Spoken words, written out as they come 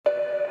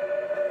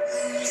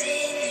Feeling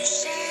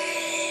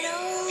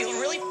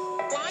really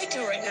lied to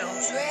right now.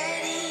 It's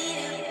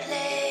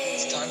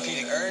time for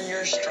you to earn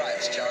your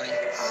stripes, Johnny.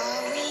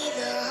 Are we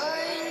the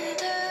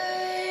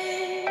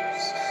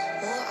hunters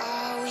or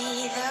are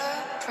we the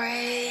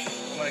prey?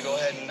 I'm gonna go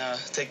ahead and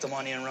take the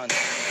money and run. I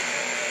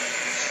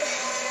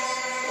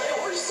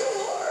worked so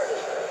hard.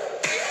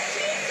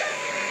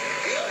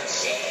 You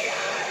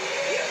cheater!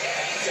 You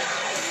get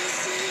done!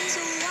 This is a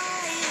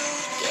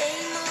wild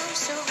game of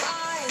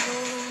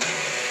survival.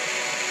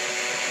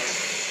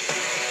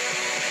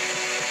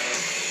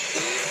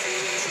 This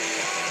is a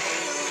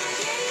wild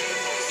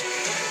game of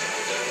survival.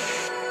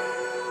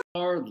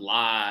 Are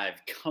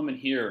live coming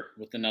here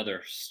with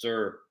another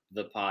Stir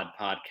the Pod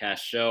podcast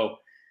show.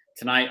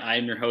 Tonight, I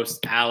am your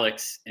host,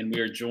 Alex, and we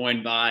are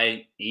joined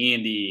by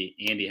Andy.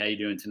 Andy, how you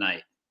doing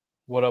tonight?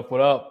 What up, what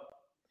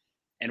up?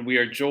 And we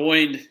are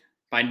joined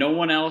by no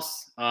one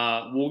else.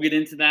 We'll get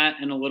into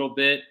that in a little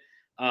bit.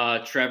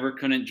 Trevor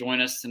couldn't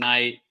join us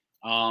tonight.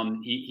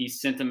 He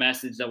sent a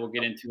message that we'll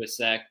get into a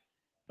sec.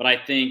 But I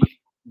think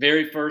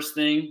very first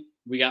thing,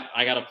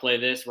 I got to play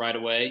this right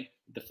away.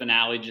 The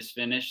finale just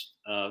finished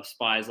of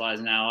Spies, Lies,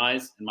 and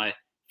Allies. And my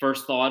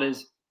first thought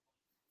is,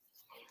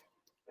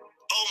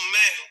 oh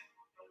man.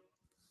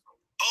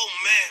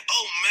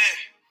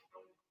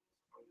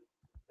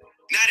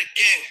 Not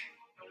again.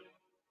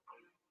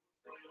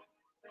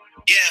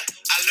 Yeah,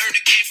 I learned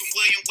the game from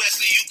William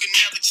Wesley. You can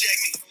never check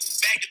me.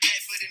 Back to back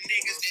for the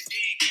niggas that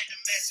didn't get the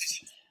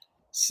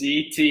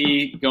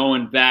message. CT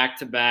going back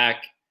to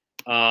back.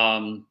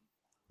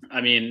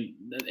 I mean,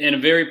 in a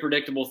very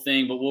predictable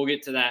thing, but we'll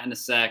get to that in a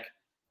sec.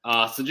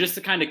 So just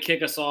to kind of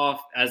kick us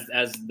off as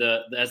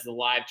the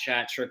live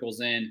chat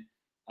trickles in,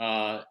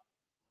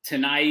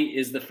 tonight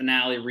is the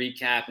finale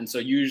recap. And so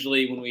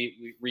usually when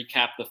we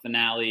recap the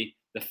finale,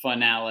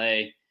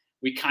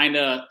 we kind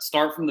of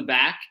start from the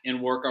back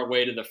and work our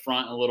way to the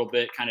front a little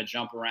bit, kind of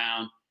jump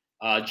around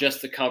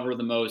just to cover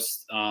the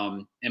most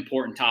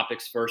important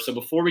topics first. So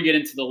before we get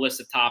into the list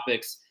of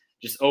topics,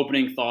 just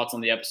opening thoughts on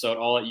the episode,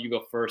 I'll let you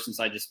go first since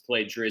I just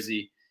played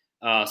Drizzy.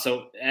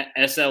 So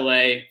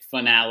SLA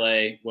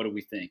finale, what do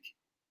we think?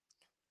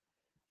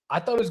 I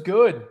thought it was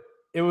good.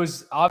 It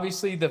was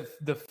obviously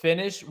the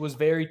finish was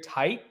very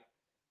tight.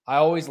 I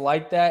always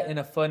like that in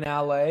a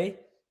finale.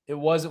 It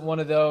wasn't one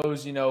of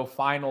those,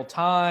 final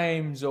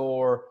times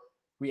or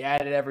we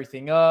added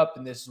everything up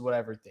and this is what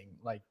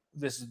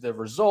this is the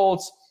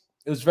results.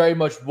 It was very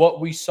much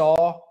what we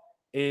saw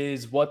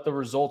is what the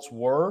results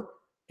were.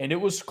 And it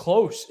was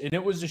close and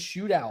it was a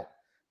shootout.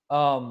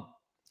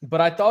 But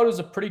I thought it was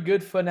a pretty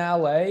good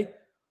finale.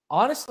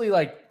 Honestly,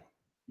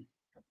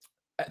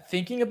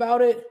 thinking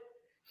about it,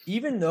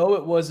 even though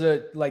it was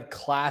a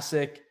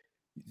classic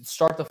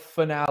start the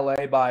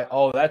finale by,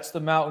 oh, that's the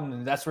mountain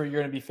and that's where you're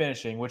going to be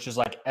finishing, which is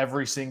like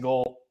every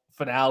single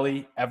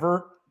finale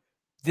ever.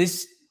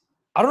 This,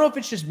 I don't know if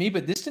it's just me,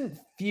 but this didn't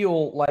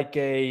feel like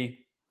a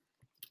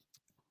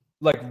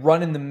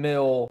run in the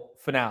mill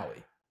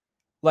finale.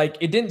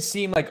 It didn't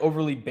seem like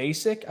overly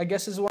basic, I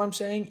guess is what I'm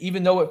saying,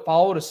 even though it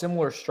followed a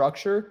similar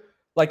structure.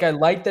 I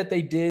like that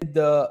they did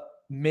the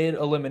mid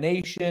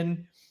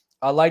elimination.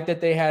 I like that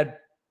they had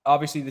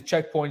obviously the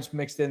checkpoints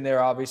mixed in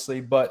there,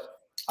 obviously, but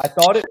I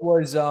thought it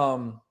was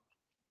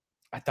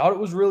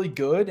really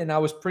good, and I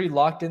was pretty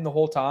locked in the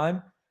whole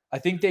time. I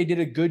think they did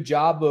a good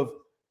job of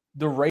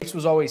the race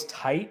was always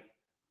tight,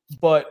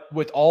 but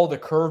with all the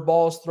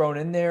curveballs thrown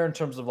in there in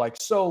terms of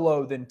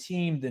solo, then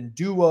team, then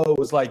duo, it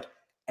was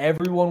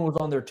everyone was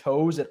on their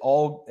toes at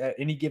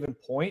any given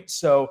point.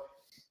 So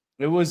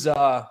it was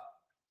good.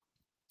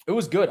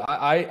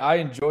 I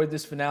enjoyed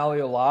this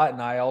finale a lot,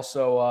 and I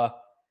also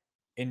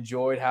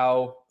enjoyed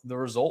how the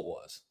result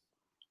was.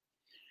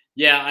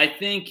 Yeah, I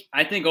think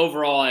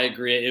overall I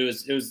agree. It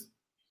was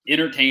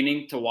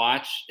entertaining to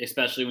watch,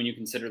 especially when you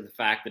consider the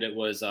fact that it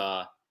was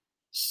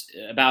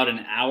about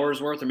an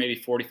hour's worth or maybe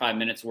 45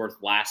 minutes worth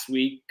last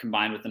week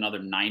combined with another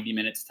 90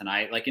 minutes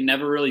tonight. It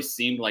never really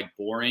seemed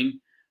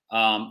boring.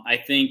 I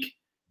think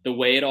the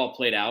way it all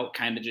played out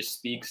kind of just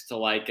speaks to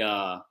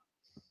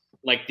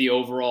the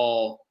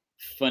overall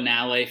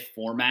finale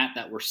format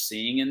that we're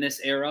seeing in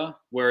this era,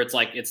 where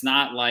it's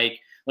not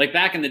like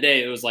back in the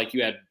day, it was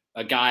you had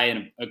a guy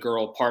and a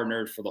girl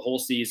partnered for the whole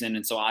season.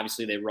 And so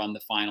obviously they run the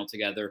final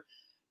together.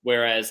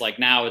 Whereas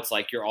now it's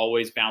you're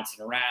always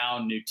bouncing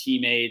around, new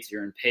teammates,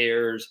 you're in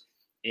pairs.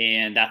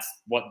 And that's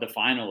what the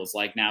final is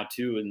like now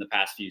too in the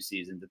past few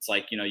seasons. It's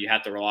you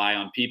have to rely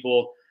on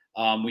people.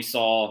 We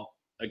saw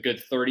a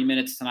good 30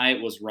 minutes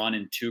tonight was run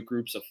in two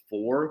groups of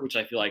 4, which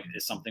I feel like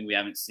is something we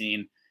haven't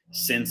seen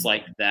since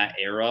that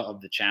era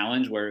of the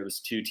challenge where it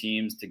was 2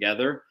 teams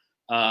together.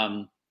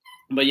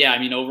 But yeah, I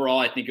mean, overall,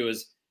 I think it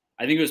was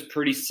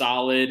pretty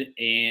solid.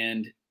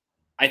 And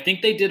I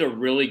think they did a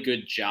really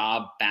good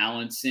job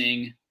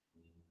balancing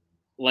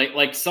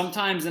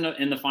sometimes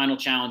in the final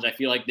challenge, I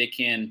feel like it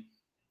can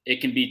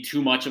be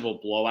too much of a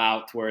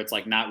blowout to where it's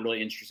not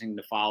really interesting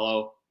to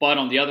follow. But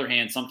on the other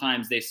hand,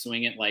 sometimes they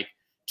swing it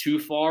too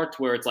far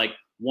to where it's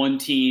one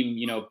team,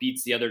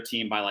 beats the other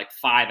team by like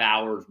 5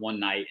 hours one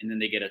night, and then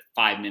they get a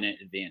 5-minute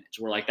advantage.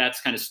 We're like, that's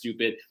kind of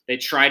stupid. They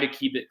try to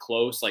keep it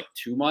close, like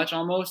too much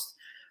almost.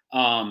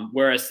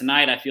 Whereas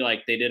tonight, I feel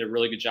like they did a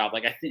really good job.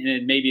 Like I think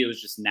maybe it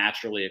was just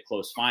naturally a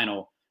close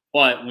final,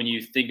 but when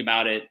you think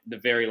about it, the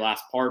very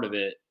last part of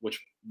it, which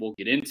we'll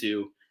get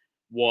into,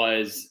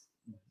 was,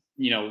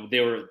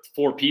 there were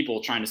 4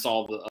 people trying to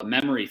solve a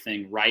memory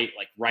thing right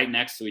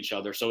next to each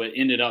other. So it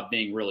ended up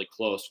being really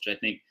close, which I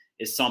think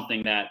is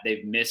something that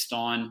they've missed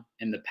on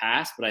in the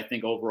past. But I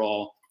think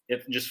overall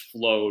it just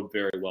flowed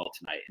very well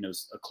tonight, and it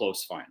was a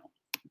close final.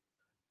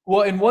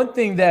 Well, and one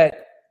thing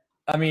that,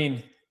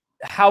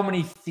 how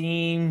many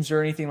themes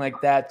or anything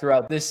like that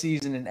throughout this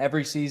season and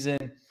every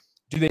season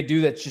do they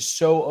do that's just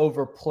so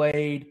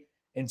overplayed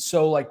and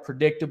so like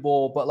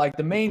predictable? But like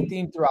the main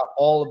theme throughout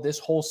all of this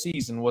whole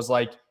season was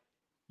like,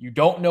 you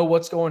don't know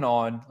what's going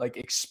on, like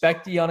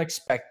expect the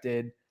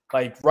unexpected.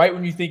 Like right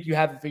when you think you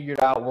have it figured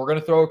out, we're going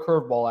to throw a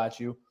curveball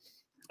at you.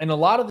 And a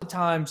lot of the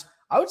times,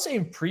 I would say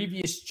in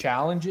previous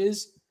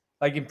challenges,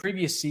 like in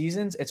previous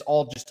seasons, it's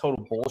all just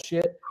total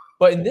bullshit.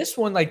 But in this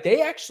one, like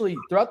they actually,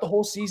 throughout the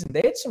whole season,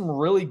 they had some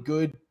really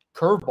good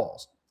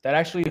curveballs that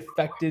actually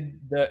affected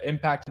the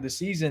impact of the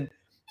season.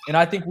 And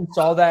I think we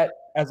saw that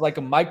as like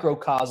a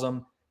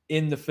microcosm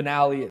in the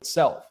finale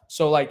itself.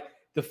 So like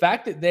the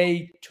fact that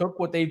they took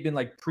what they've been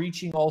like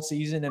preaching all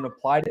season and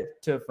applied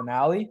it to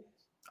finale,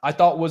 I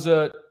thought was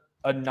a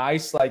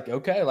nice, like,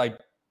 okay, like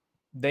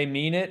they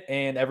mean it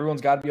and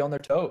everyone's got to be on their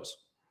toes.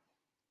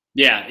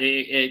 Yeah,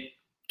 it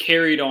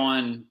carried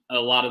on a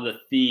lot of the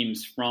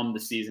themes from the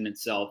season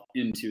itself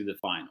into the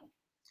final.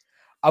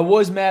 I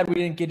was mad we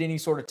didn't get any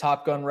sort of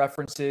Top Gun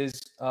references.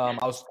 I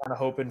was kind of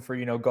hoping for,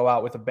 go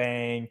out with a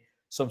bang,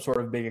 some sort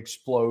of big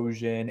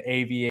explosion,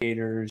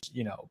 aviators,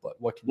 but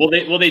what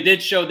can they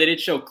did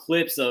show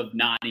clips of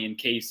Nany and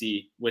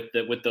Casey with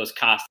those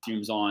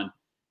costumes on.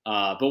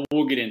 But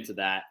we'll get into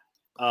that.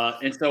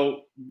 And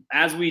so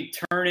as we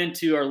turn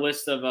into our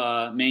list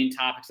of main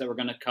topics that we're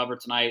going to cover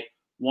tonight,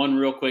 one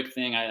real quick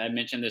thing, I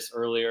mentioned this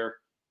earlier.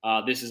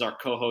 This is our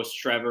co-host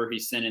Trevor. He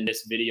sent in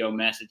this video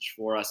message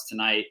for us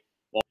tonight.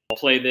 We'll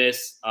play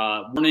this.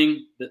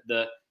 Warning,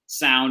 the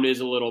sound is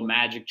a little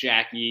Magic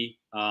Jacky.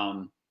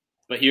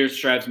 But here's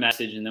Trev's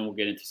message, and then we'll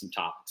get into some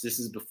topics.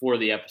 This is before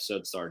the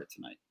episode started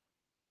tonight.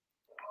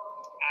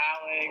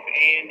 Alex,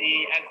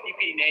 Andy,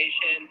 SCP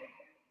Nation.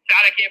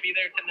 Sad I can't be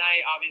there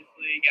tonight.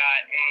 Obviously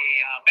got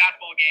a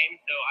basketball game,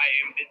 so I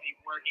am busy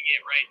working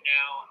it right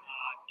now.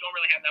 Don't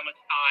really have that much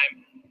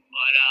time,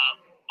 but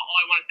all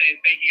I want to say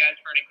is thank you guys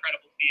for an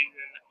incredible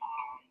season.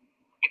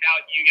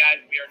 Without you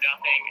guys, we are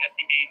nothing.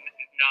 SCP, this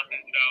is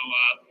nothing. So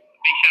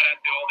big shout out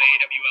to all the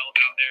AWLs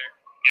out there.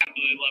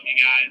 Absolutely love you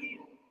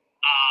guys.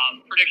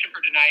 Prediction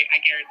for tonight,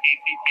 I guarantee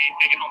CT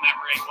taking home that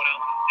ring. What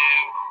else is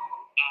due?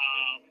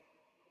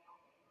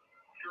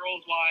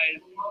 Girls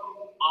wise,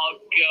 I'll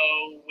go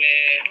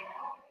with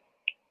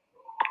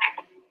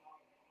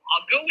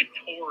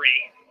Tori.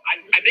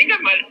 I think I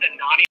might have said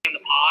Nany on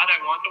the pod.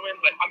 I want to win,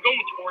 but I'm going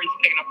with Tori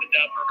picking up the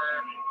dub for her.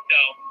 So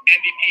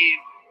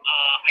MVPs,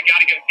 I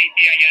gotta go CT,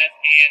 I guess,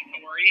 and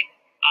Tori.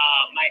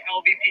 My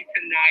LVP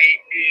tonight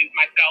is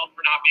myself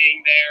for not being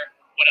there.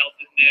 What else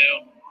is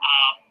new?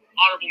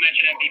 Honorable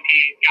mention MVP,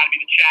 got to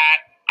be the chat.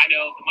 I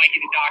know the Mikey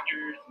the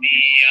Doctors,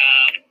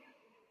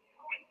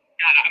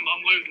 God, I'm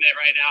losing it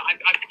right now.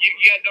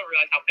 You guys don't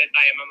realize how pissed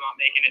I am. I'm not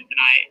making it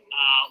tonight.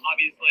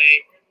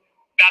 Obviously,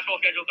 basketball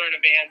schedules are in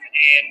advance,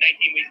 and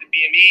 19 weeks of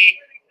BME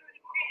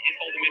is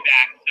holding me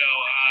back. So,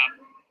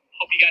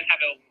 hope you guys have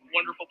a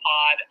wonderful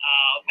pod.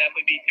 I'll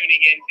definitely be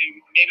tuning in to.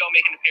 Maybe I'll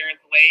make an appearance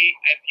late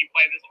if you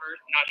play this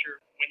first. I'm not sure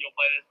when you'll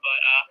play this, but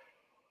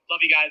love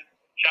you guys.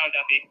 Shout out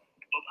Duffy.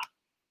 Bye-bye.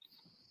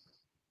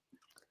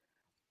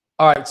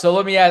 All right, so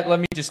let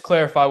me just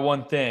clarify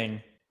one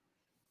thing.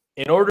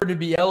 In order to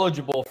be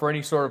eligible for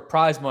any sort of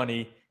prize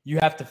money, you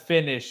have to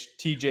finish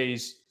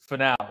TJ's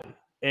finale.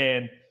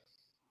 And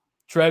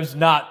Trev's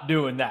not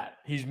doing that.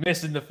 He's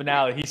missing the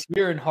finale. He's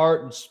here in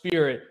heart and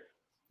spirit,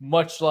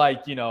 much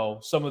like,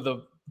 some of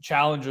the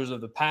challengers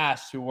of the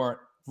past who weren't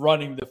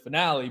running the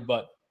finale,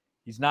 but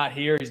he's not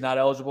here. He's not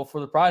eligible for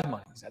the prize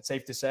money. Is that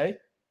safe to say?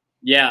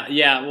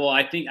 Yeah. Well,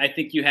 I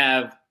think you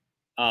have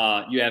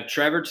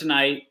Trevor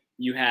tonight.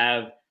 You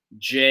have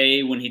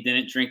Jay when he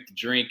didn't drink the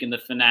drink in the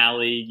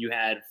finale. You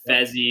had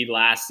Fezzi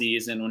last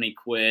season when he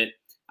quit.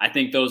 I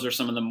think those are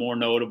some of the more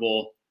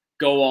notable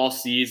go all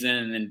season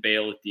and then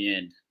bail at the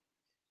end.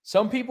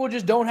 Some people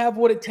just don't have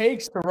what it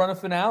takes to run a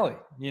finale.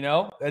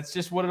 That's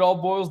just what it all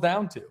boils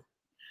down to.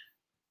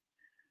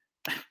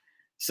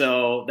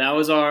 So that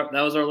was our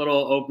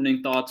little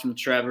opening thoughts from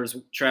Trevor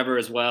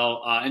as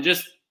well. And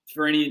just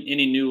for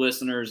any new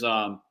listeners,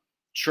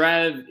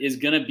 Trev is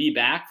going to be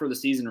back for the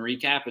season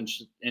recap.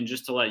 And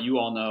just to let you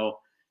all know,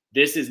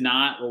 this is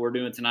not what we're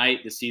doing tonight,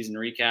 the season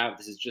recap.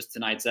 This is just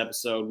tonight's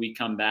episode. We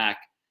come back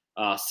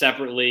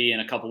separately in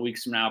a couple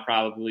weeks from now,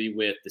 probably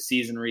with the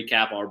season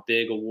recap, our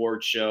big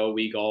award show.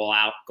 We go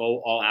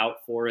all out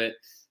for it.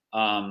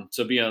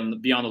 So be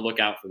on the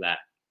lookout for that.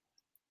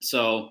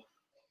 So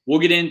we'll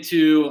get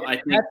into, I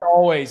think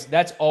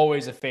that's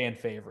always a fan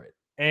favorite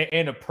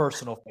and a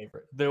personal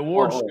favorite. The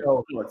award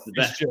show it's the is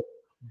best. just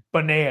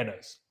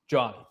bananas,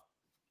 Johnny.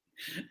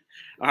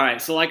 All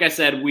right. So like I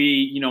said,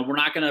 we're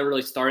not going to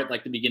really start at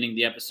like the beginning of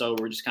the episode.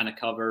 We're just kind of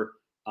cover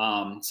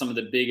some of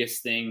the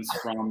biggest things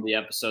from the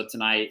episode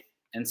tonight.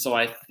 And so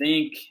I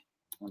think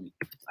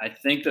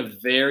the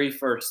very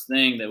first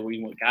thing that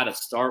we got to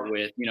start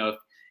with,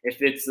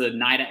 if it's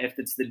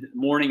the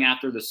morning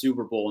after the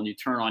Super Bowl and you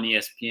turn on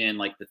ESPN,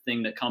 like the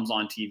thing that comes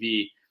on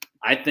TV,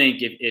 I think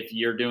if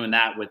you're doing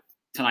that with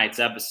tonight's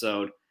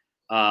episode,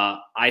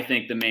 I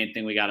think the main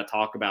thing we got to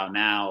talk about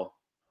now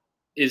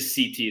is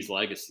CT's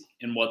legacy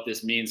and what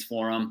this means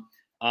for him.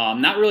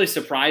 Not really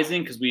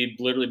surprising because we've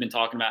literally been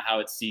talking about how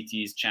it's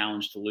CT's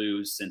challenge to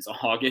lose since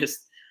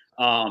August.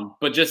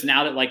 But just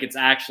now that like it's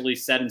actually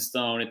set in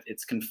stone,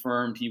 it's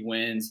confirmed he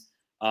wins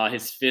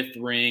his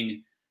 5th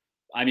ring.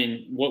 I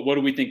mean, what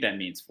do we think that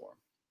means for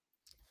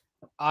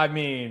him? I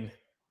mean,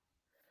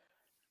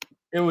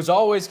 it was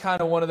always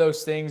kind of one of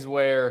those things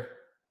where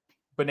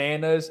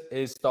Bananas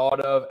is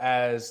thought of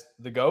as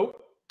the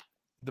GOAT,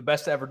 the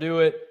best to ever do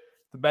it,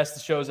 the best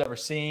the show's ever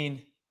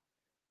seen.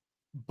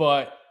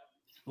 But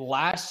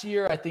last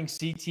year, I think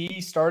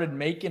CT started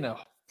making a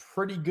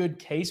pretty good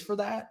case for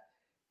that.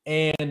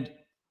 And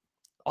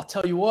I'll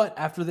tell you what,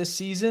 after this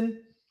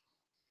season,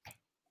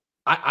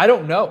 I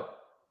don't know.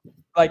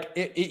 Like,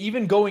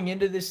 even going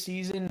into this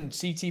season, and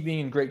CT being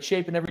in great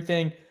shape and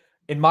everything,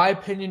 in my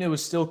opinion, it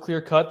was still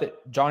clear-cut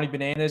that Johnny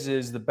Bananas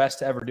is the best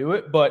to ever do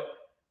it. But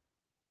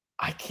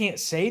I can't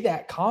say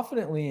that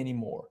confidently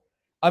anymore.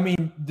 I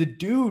mean, the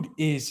dude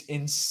is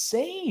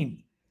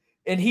insane.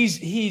 And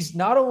he's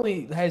not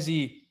only has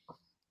he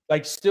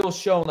like still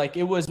shown, like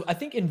it was, I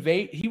think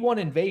he won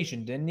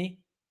Invasion, didn't he?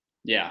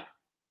 Yeah.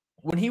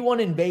 When he won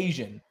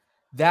Invasion,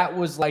 that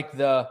was like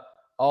the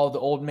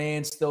old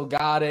man still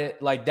got it.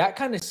 Like that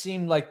kind of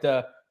seemed like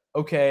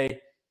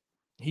okay,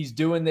 he's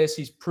doing this.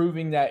 He's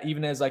proving that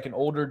even as like an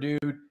older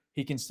dude,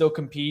 he can still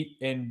compete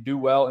and do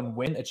well and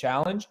win a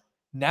challenge.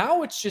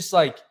 Now it's just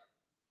like,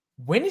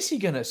 when is he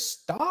going to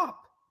stop?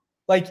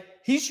 Like,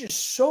 he's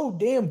just so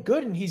damn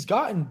good, and he's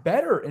gotten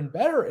better and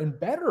better and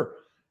better.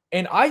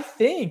 And I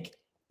think,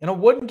 and I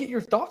wouldn't get your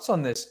thoughts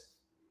on this,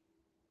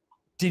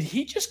 did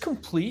he just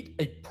complete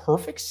a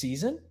perfect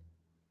season?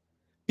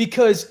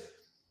 Because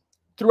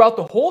throughout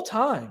the whole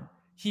time,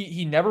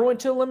 he never went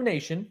to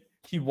elimination.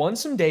 He won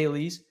some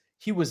dailies.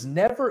 He was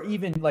never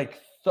even like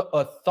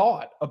a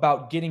thought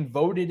about getting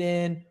voted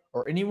in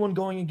or anyone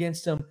going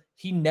against him.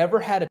 He never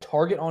had a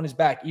target on his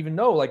back, even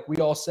though, like we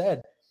all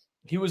said,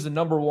 he was the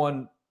number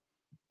one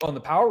on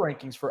the power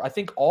rankings for, I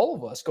think, all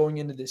of us going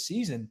into this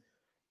season.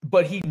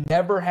 But he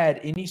never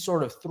had any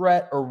sort of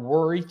threat or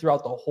worry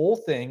throughout the whole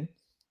thing.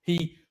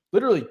 He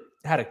literally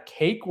had a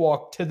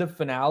cakewalk to the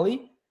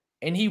finale,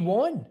 and he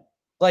won.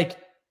 Like,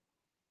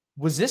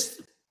 was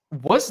this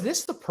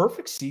the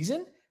perfect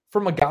season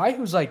from a guy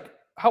who's like,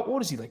 how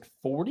old is he? Like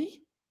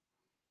 40?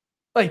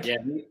 Like, yeah,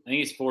 I think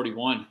he's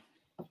 41.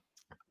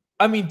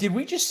 I mean, did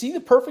we just see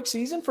the perfect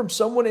season from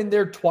someone in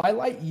their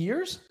twilight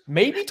years?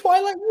 Maybe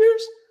twilight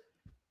years?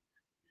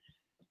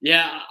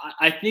 Yeah,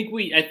 I think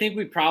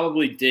we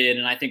probably did,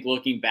 and I think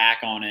looking back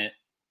on it,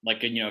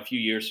 like a few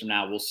years from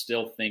now, we'll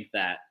still think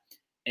that.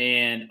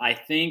 And I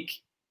think,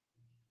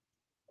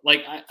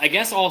 like I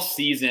guess all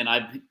season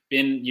I've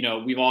been,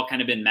 we've all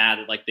kind of been mad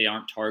that like they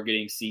aren't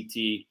targeting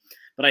CT,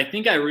 but I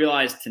think I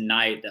realized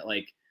tonight that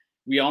like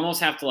we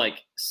almost have to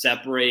like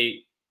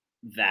separate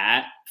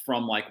that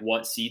from like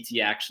what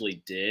CT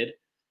actually did.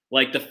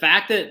 Like the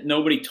fact that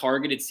nobody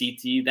targeted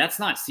CT, that's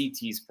not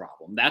CT's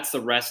problem. That's the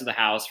rest of the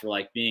house for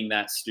like being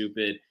that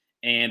stupid.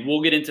 And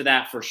we'll get into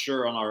that for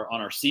sure on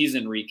our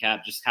season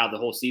recap, just how the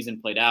whole season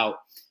played out.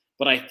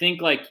 But I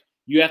think like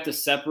you have to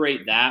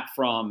separate that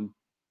from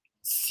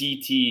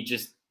CT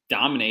just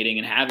dominating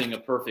and having a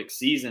perfect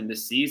season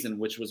this season,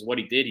 which was what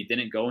he did. He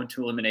didn't go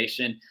into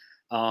elimination.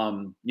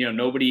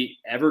 Nobody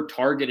ever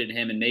targeted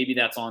him, and maybe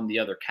that's on the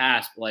other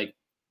cast. But like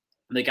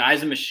the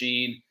guy's a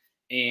machine.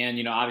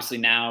 And, obviously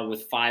now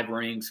with 5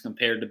 rings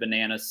compared to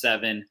Bananas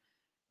 7,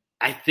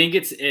 I think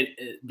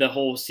the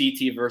whole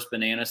CT versus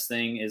Bananas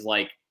thing is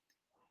like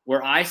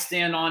where I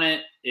stand on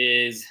it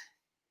is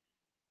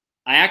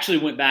I actually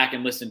went back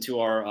and listened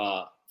to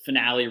our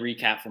finale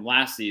recap from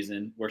last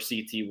season where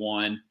CT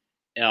won.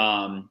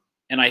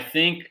 And I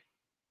think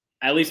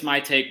at least my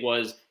take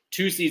was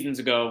 2 seasons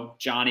ago,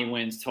 Johnny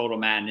wins Total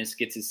Madness,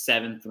 gets his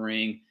 7th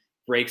ring,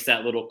 breaks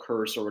that little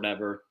curse or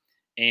whatever.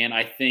 And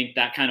I think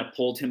that kind of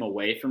pulled him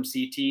away from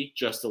CT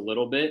just a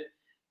little bit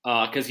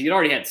because he had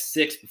already had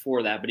 6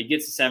 before that, but he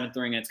gets the 7th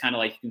ring, and it's kind of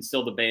like you can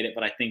still debate it,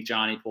 but I think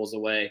Johnny pulls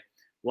away.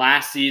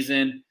 Last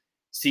season,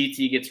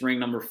 CT gets ring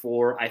number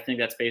 4. I think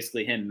that's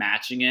basically him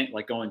matching it,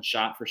 like going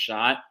shot for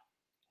shot.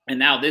 And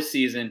now this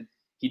season,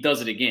 he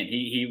does it again.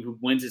 He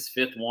wins his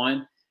 5th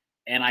one,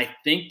 and I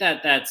think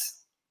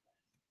that's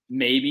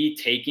maybe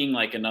taking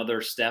like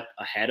another step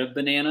ahead of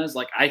Bananas.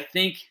 Like I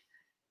think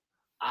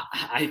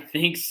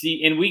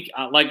and we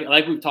like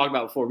we've talked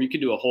about before, we could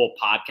do a whole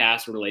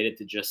podcast related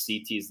to just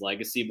CT's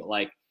legacy, but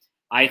like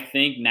I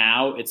think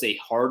now it's a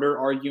harder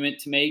argument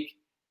to make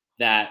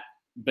that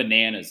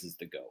Bananas is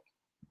the GOAT.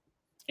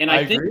 And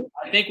I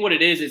think what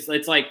it is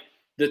it's like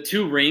the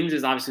 2 rings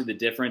is obviously the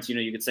difference. You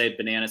know, you could say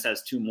Bananas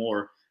has 2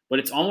 more, but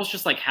it's almost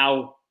just like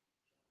how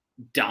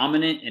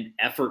dominant and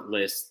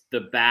effortless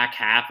the back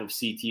half of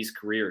CT's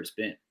career has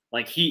been.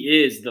 Like,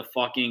 he is the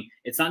fucking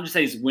 – it's not just that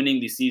he's winning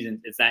these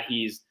seasons. It's that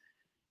he's,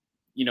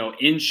 you know,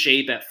 in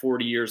shape at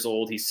 40 years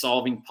old. He's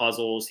solving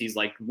puzzles. He's,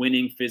 like,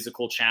 winning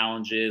physical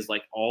challenges,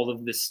 like all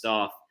of this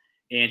stuff.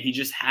 And he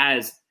just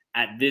has,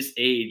 at this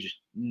age,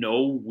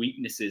 no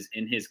weaknesses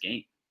in his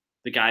game.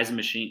 The guy's a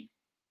machine.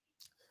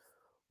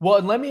 Well,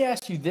 and let me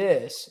ask you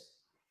this,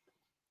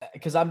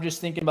 because I'm just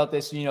thinking about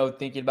this, you know,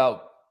 thinking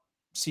about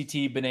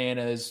CT,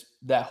 Bananas,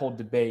 that whole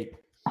debate.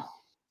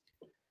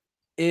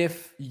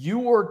 If you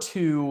were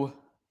to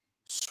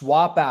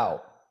swap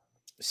out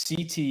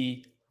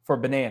CT for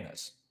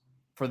Bananas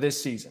for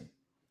this season,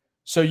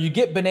 so you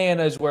get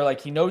Bananas where, like,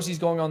 he knows he's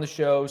going on the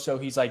show, so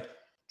he's, like,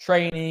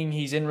 training,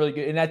 he's in really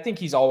good, and I think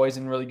he's always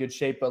in really good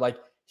shape, but, like,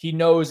 he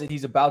knows that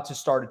he's about to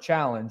start a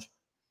challenge.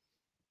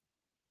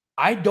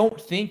 I don't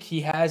think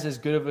he has as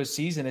good of a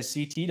season as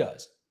CT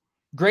does.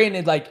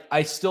 Granted, like,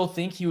 I still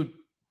think he would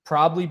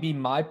probably be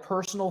my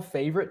personal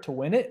favorite to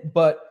win it,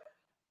 but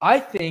I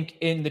think,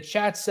 in the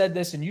chat said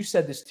this, and you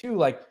said this too,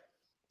 like,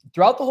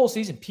 throughout the whole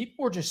season,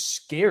 people were just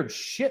scared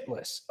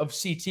shitless of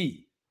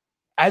CT,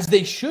 as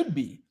they should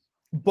be.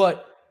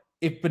 But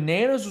if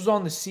Bananas was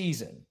on the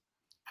season,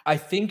 I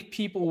think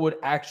people would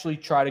actually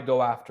try to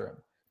go after him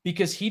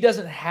because he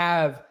doesn't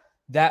have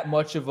that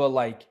much of a,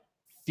 like,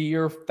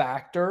 fear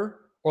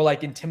factor or,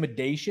 like,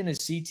 intimidation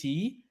as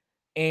CT.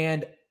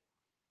 And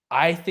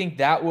I think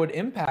that would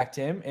impact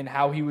him and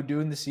how he would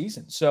do in the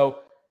season. So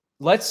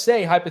let's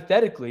say,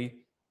 hypothetically,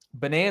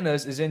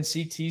 Bananas is in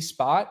CT's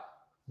spot.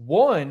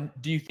 1,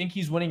 do you think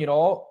he's winning it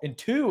all? And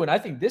 2, and I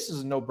think this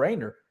is a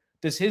no-brainer,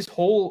 does his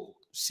whole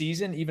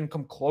season even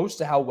come close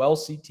to how well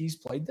CT's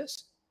played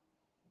this?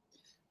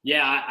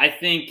 Yeah, I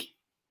think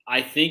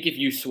if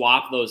you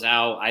swap those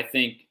out, I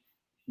think,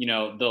 you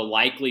know, the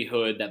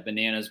likelihood that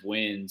Bananas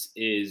wins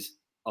is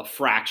a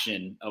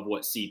fraction of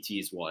what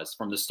CT's was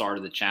from the start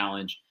of the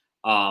challenge.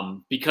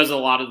 Because a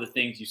lot of the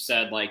things you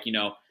said, like, you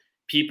know,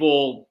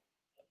 people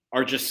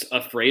are just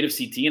afraid of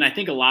CT. And I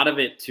think a lot of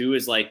it too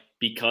is, like,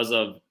 because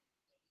of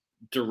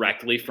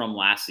directly from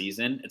last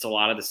season. It's a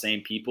lot of the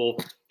same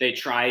people. They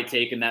tried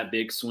taking that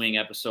big swing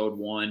episode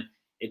 1.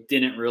 It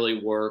didn't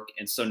really work.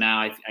 And so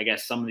now I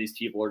guess some of these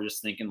people are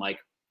just thinking, like,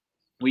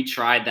 we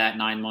tried that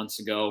 9 months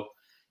ago.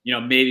 You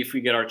know, maybe if we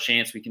get our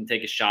chance, we can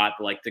take a shot.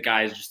 But, like, the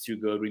guy is just too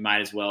good. We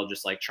might as well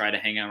just, like, try to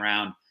hang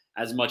around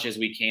as much as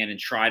we can and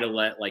try to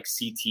let, like,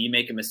 CT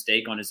make a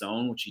mistake on his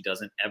own, which he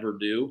doesn't ever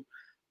do.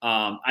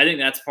 I think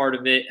that's part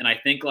of it. And I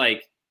think,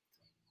 like,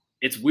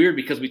 it's weird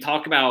because we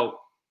talk about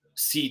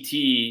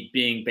CT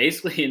being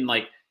basically in,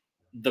 like,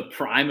 the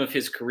prime of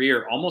his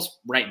career almost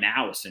right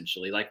now,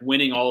 essentially, like,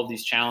 winning all of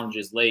these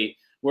challenges late.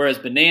 Whereas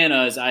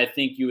Bananas, I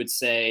think you would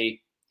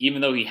say, even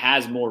though he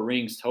has more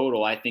rings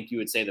total, I think you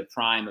would say the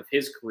prime of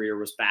his career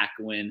was back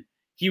when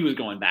he was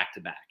going back to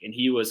back and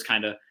he was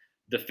kind of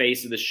the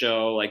face of the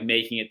show, like,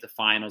 making it to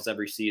finals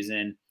every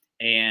season.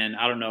 And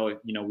I don't know,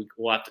 you know,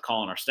 we'll have to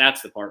call in our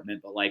stats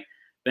department, but, like,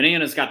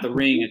 Bananas got the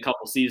ring a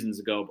couple seasons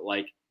ago, but,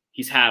 like,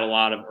 he's had a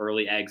lot of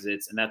early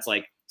exits. And that's,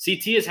 like,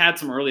 CT has had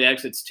some early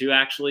exits too,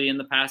 actually, in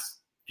the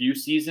past few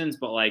seasons.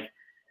 But, like,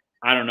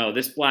 I don't know,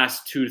 this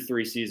last 2 to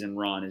 3 season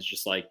run is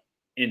just, like,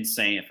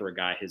 insane for a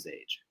guy his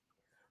age.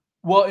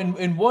 Well,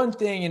 and one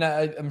thing, and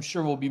I'm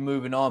sure we'll be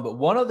moving on, but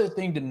one other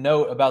thing to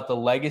note about the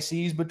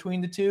legacies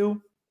between the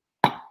two,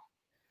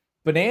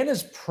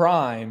 Bananas'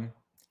 prime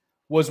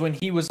was when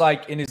he was,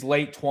 like, in his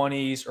late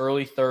 20s,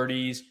 early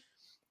 30s,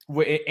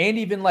 and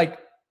even, like,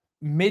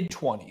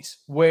 mid-20s,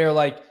 where,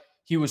 like,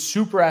 he was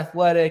super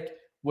athletic,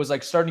 was,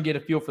 like, starting to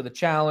get a feel for the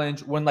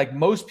challenge, when, like,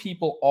 most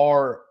people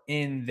are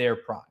in their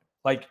prime.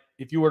 Like,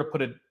 if you were to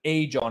put an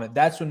age on it,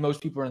 that's when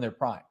most people are in their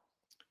prime.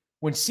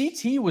 When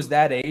CT was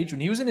that age,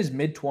 when he was in his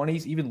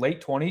mid-20s, even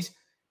late 20s,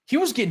 he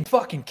was getting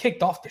fucking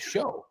kicked off the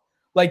show.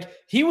 Like,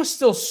 he was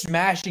still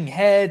smashing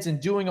heads and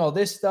doing all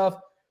this stuff.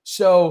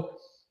 So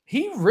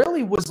he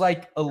really was,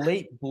 like, a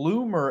late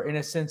bloomer in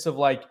a sense of,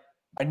 like,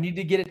 I need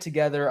to get it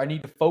together. I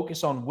need to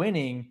focus on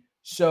winning.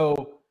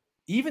 So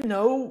even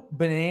though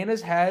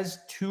Bananas has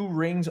 2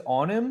 rings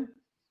on him,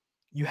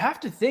 you have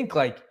to think,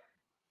 like,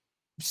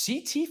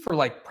 CT for,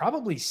 like,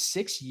 probably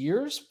 6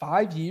 years,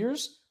 5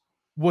 years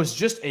was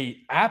just a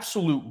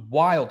absolute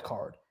wild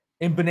card.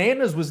 And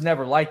Bananas was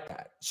never like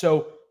that.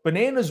 So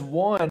Bananas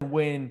won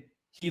when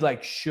he,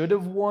 like, should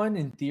have won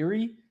in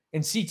theory,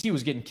 and CT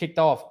was getting kicked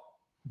off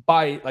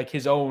by, like,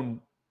 his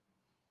own,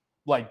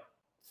 like,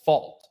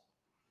 fault.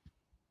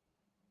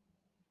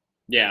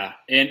 Yeah.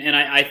 And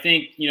I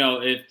think, you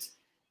know,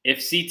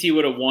 if CT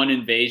would have won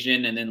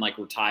Invasion and then, like,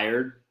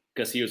 retired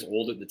because he was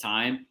old at the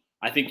time,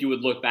 I think you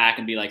would look back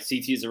and be like,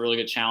 CT is a really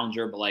good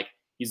challenger, but, like,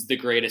 he's the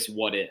greatest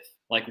what if.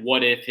 Like,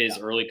 what if his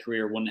early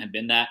career wouldn't have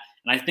been that?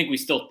 And I think we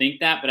still think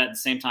that, but at the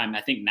same time,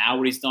 I think now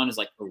what he's done is,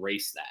 like,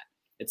 erase that.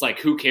 it's like,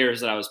 who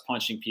cares that I was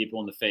punching people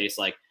in the face?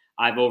 Like,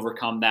 I've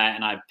overcome that,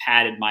 and I've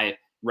padded my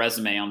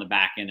resume on the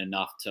back end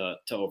enough to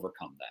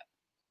overcome that.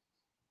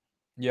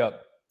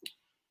 Yep.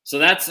 So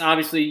that's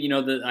obviously, you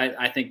know,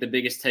 I think the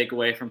biggest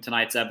takeaway from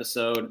tonight's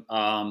episode.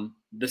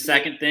 The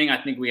second thing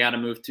I think we got to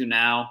move to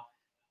now.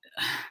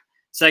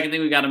 Second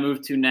thing we got to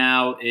move to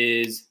now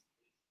is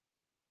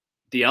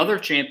the other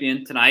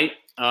champion tonight.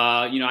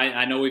 You know,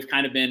 I know we've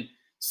kind of been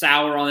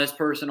sour on this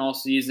person all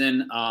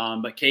season,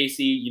 but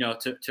Casey, you know,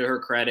 to her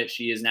credit,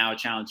 she is now a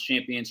challenge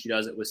champion. She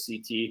does it with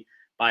CT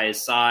by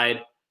his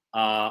side.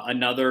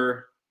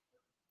 Another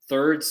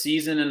third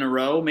season in a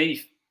row,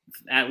 maybe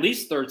at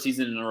least third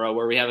season in a row,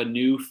 where we have a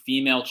new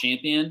female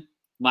champion.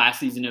 Last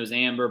season it was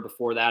Amber.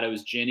 Before that it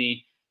was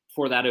Ginny.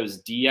 Before that it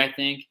was Dee, I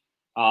think.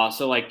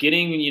 So like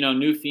getting, you know,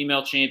 new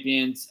female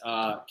champions.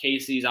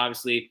 Casey's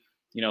obviously,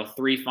 you know,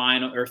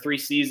 3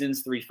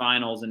 seasons, 3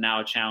 finals, and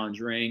now a challenge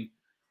ring.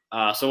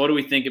 So what do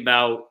we think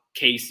about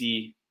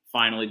Casey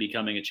finally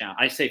becoming a challenge?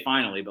 I say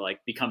finally, but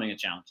like becoming a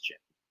challenge champ.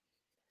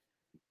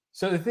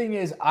 So the thing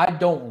is, I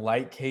don't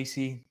like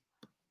Casey.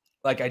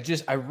 Like,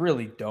 I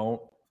really don't.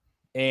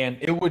 And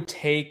it would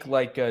take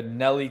like a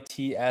Nelly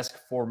T-esque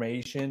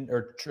formation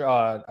or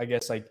I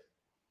guess like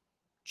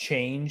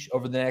change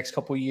over the next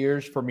couple of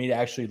years for me to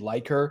actually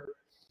like her.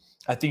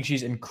 I think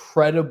she's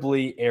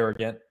incredibly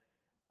arrogant.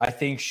 I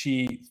think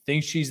she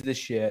thinks she's the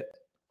shit.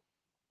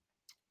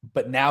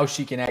 But now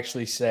she can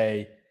actually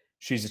say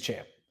she's a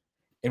champ.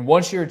 And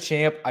once you're a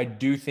champ, I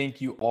do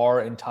think you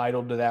are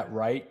entitled to that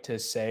right to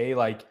say,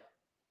 like,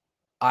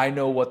 I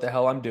know what the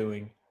hell I'm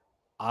doing.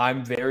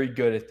 I'm very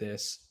good at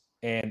this.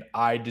 And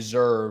I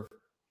deserve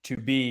to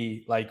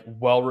be like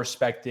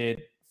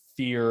well-respected,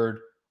 feared,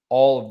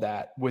 all of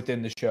that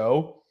within the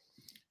show.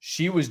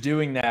 She was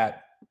doing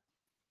that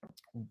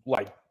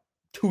like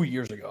 2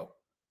 years ago.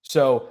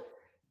 So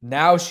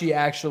now she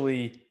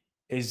actually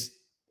is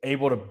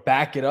able to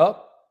back it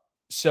up.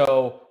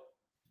 So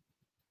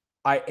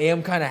I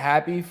am kind of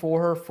happy for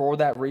her for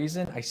that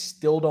reason. I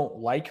still don't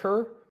like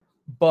her,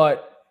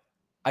 but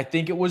I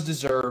think it was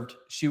deserved.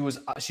 She's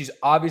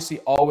obviously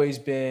always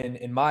been,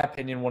 in my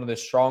opinion, one of the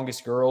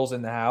strongest girls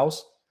in the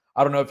house.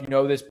 I don't know if you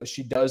know this, but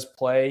she does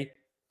play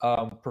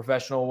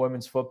professional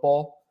women's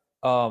football.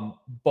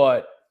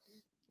 But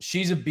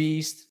she's a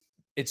beast.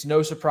 It's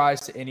no surprise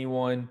to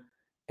anyone.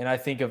 And I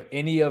think of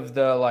any of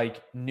the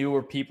like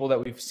newer people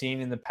that we've seen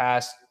in the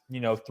past,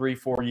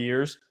 3-4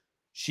 years,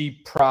 she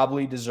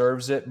probably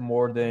deserves it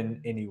more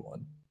than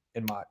anyone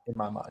in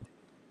my mind.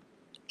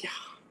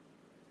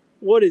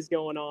 What is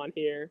going on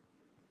here?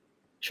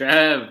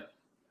 Trev.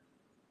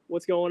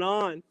 What's going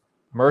on?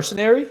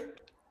 Mercenary?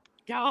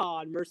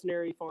 God,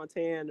 Mercenary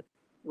Fontaine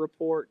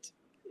report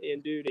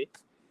in duty.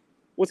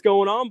 What's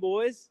going on,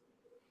 boys?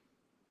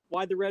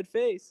 Why the red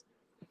face?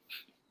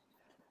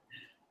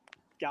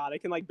 God, I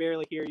can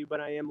barely hear you,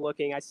 but I am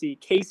looking. I see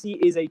Casey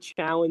is a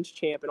challenge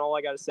champ, and all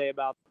I got to say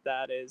about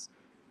that is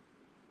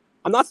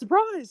I'm not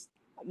surprised.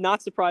 I'm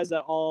not surprised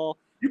at all.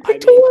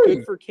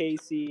 Good for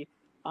Casey.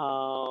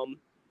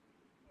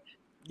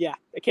 Yeah,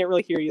 I can't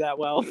really hear you that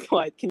well,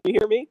 but can you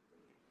hear me?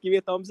 Give me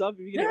a thumbs up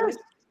if you can hear me.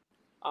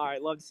 All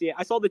right, love to see it.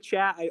 I saw the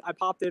chat. I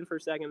popped in for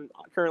a second.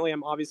 Currently,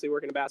 I'm obviously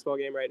working a basketball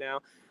game right now.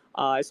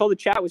 I saw the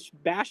chat was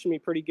bashing me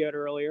pretty good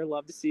earlier.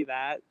 Love to see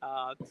that.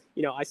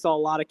 I saw a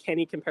lot of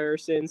Kenny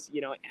comparisons.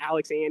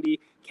 Alex, Andy,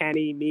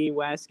 Kenny, me,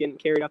 Wes getting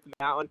carried up the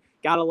mountain.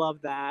 Gotta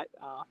love that.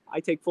 I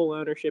take full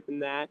ownership in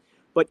that.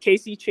 But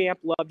Casey champ,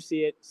 love to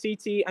see it.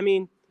 CT,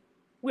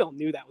 we all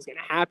knew that was going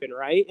to happen,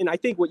 right? And I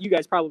think what you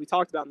guys probably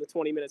talked about in the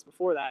 20 minutes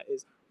before that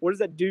is, what does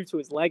that do to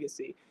his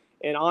legacy?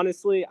 And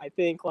honestly, I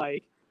think,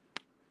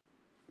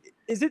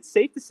 is it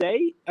safe to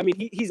say?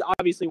 He's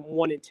obviously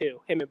 1 and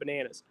 2, him and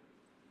Bananas.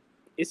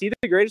 Is he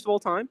the greatest of all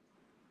time? ...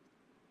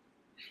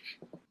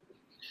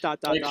 You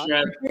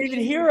can't even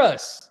hear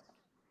us.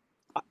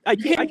 I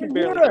can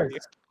barely hear you.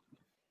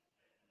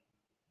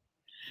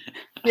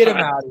 Get him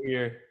out of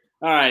here.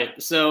 All right,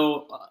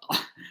 so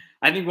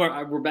I think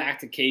we're back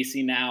to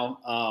Casey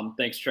now.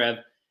 Thanks, Trev.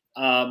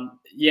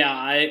 Yeah,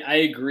 I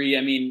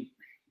agree.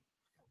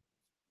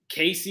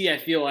 Casey, I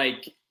feel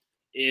like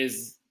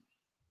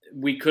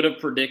we could have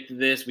predicted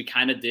this. We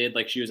kind of did.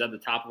 She was at the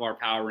top of our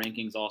power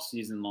rankings all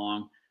season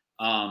long.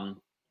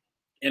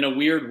 In a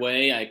weird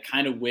way, I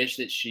kind of wish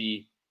that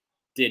she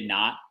did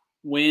not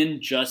win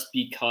just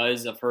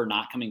because of her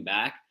not coming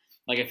back.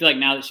 I feel like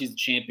now that she's a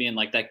champion,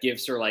 that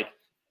gives her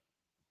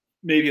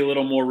maybe a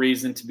little more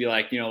reason to be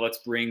let's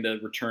bring the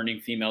returning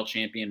female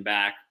champion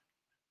back.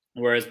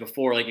 Whereas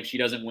before, if she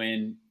doesn't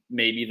win,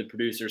 maybe the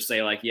producers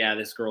say yeah,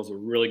 this girl's a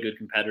really good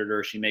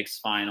competitor. She makes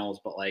finals,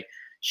 but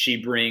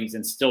she brings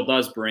and still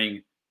does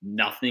bring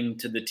nothing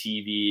to the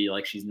TV.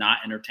 She's not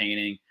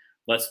entertaining.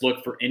 Let's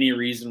look for any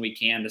reason we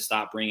can to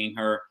stop bringing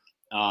her.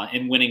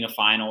 And winning a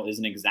final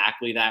isn't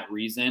exactly that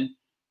reason.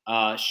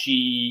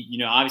 She,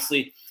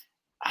 obviously,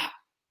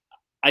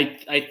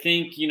 I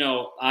think,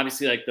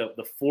 obviously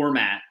the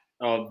format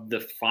of the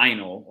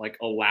final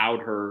allowed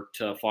her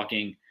to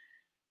fucking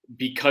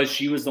because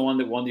she was the one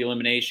that won the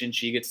elimination,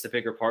 she gets to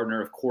pick her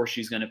partner. Of course,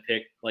 she's going to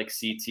pick like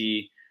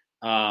CT.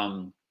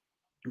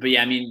 But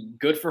yeah, I mean,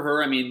 good for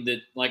her. I mean,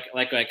 like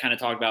I kind of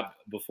talked about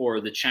before,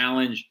 the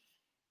challenge,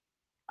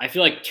 I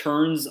feel like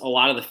turns a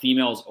lot of the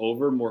females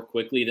over more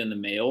quickly than the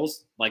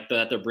males, like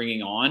that they're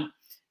bringing on.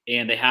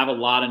 And they have a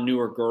lot of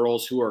newer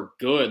girls who are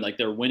good. Like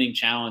they're winning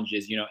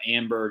challenges, you know,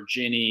 Amber,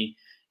 Ginny,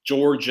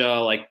 Georgia,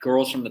 like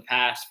girls from the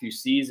past few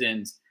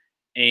seasons.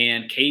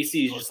 And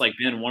Casey's just like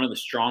been one of the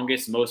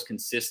strongest, most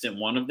consistent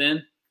one of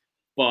them,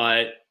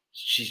 but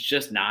she's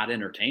just not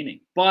entertaining.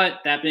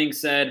 But that being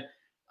said,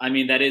 I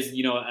mean, that is,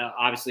 you know,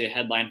 obviously a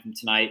headline from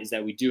tonight is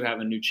that we do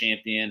have a new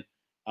champion.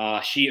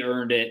 She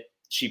earned it.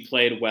 She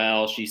played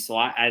well.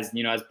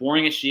 As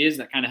boring as she is,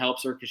 that kind of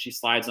helps her because she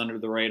slides under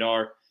the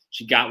radar.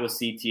 She got with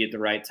CT at the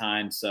right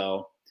time.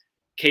 So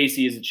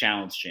Casey is a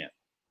challenge champ.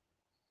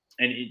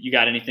 And you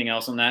got anything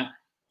else on that?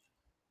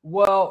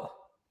 Well,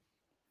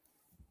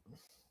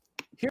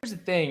 here's the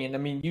thing, and I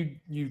mean,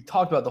 you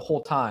talked about the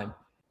whole time,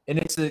 and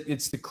it's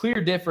the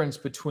clear difference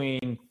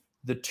between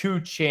the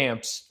two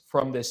champs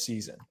from this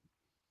season,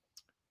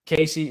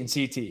 Casey and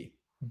CT.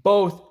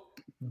 Both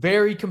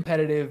very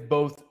competitive,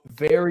 both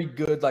very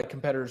good like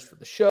competitors for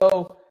the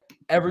show.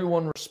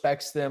 Everyone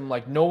respects them,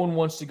 like no one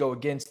wants to go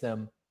against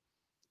them.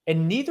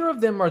 And neither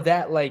of them are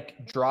that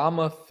like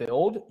drama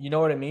filled. You know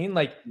what I mean?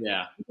 Like,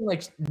 yeah,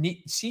 like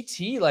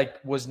CT like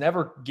was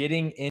never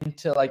getting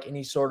into like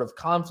any sort of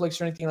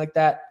conflicts or anything like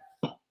that.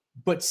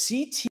 But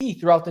CT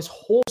throughout this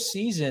whole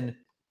season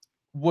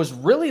was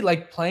really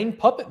like playing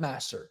puppet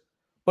master,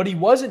 but he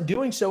wasn't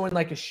doing so in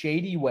like a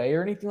shady way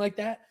or anything like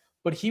that.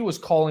 But he was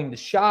calling the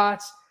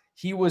shots.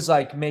 He was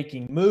like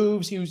making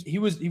moves. He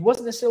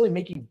wasn't necessarily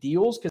making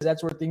deals because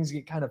that's where things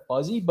get kind of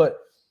fuzzy, but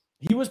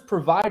he was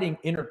providing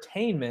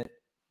entertainment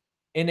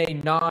in a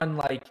non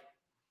like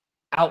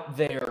out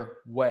there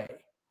way.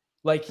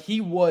 Like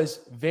he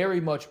was very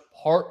much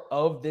part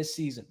of this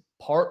season,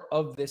 part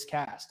of this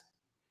cast.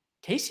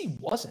 Casey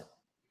wasn't.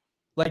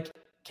 Like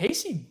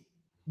Casey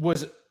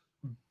was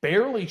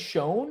barely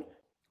shown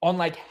on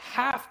like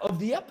half of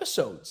the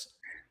episodes.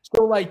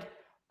 So like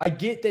I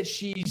get that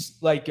she's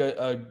like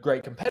a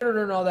great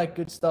competitor and all that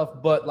good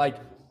stuff, but like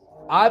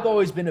I've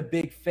always been a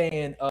big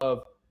fan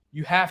of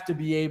you have to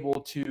be able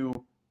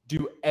to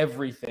do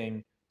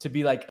everything to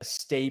be like a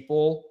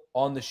staple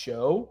on the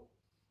show.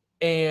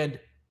 And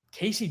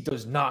Casey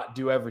does not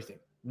do everything,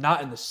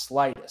 not in the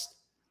slightest.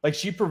 Like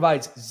she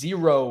provides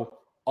zero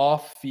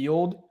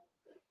off-field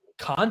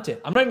content.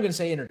 I'm not even going to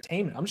say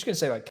entertainment. I'm just going to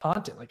say like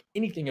content, like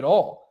anything at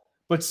all.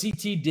 But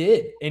CT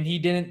did, and he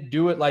didn't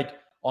do it like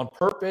on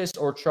purpose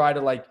or try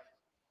to like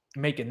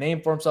make a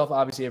name for himself.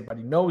 Obviously,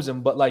 everybody knows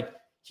him, but like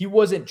he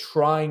wasn't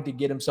trying to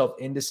get himself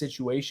into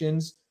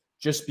situations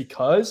just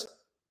because,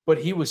 but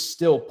he was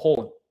still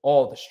pulling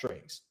all the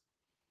strings.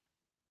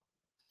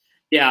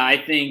 Yeah,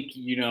 I think,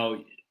 you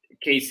know,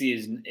 Casey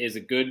is a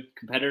good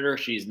competitor.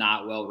 She's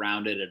not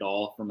well-rounded at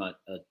all from a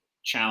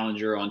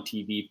challenger on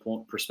TV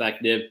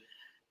perspective.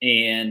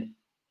 And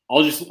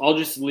I'll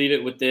just leave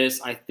it with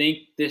this. I think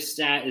this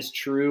stat is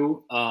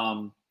true.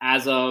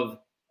 As of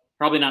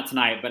probably not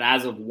tonight, but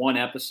as of one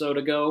episode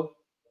ago,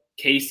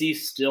 Casey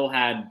still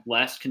had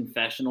less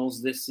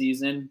confessionals this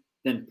season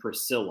than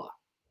Priscilla.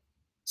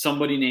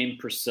 Somebody named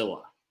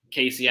Priscilla.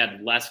 Casey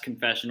had less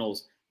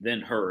confessionals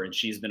than her, and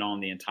she's been on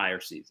the entire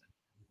season.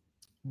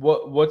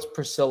 What's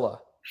Priscilla?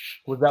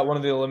 Was that one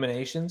of the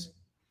eliminations?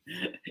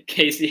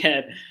 Casey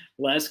had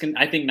less.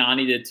 I think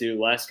Nani did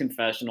too. Less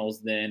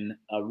confessionals than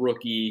a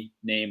rookie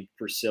named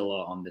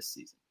Priscilla on this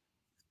season.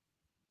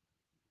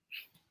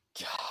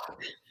 God,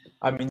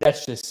 I mean,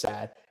 that's just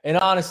sad. And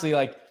honestly,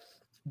 like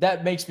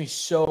that makes me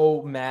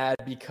so mad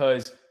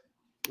because,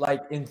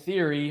 like in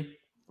theory,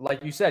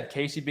 like you said,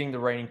 Casey being the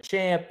reigning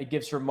champ, it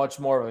gives her much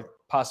more of a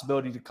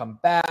possibility to come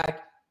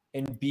back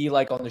and be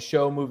like on the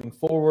show moving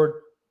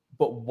forward.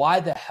 But why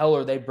the hell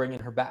are they bringing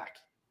her back?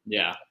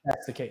 Yeah, if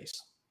that's the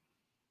case.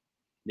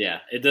 Yeah,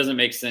 it doesn't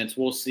make sense.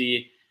 We'll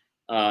see,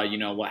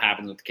 what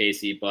happens with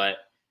Casey. But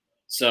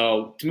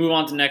so to move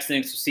on to the next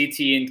thing, so CT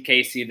and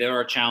Casey, they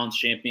are challenge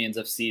champions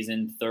of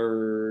season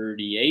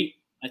 38,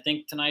 I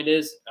think tonight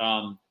is.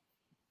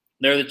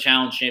 They're the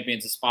challenge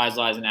champions of Spies,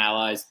 Lies, and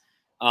Allies.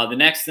 The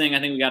next thing I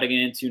think we got to get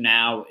into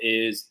now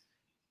is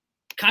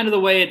kind of the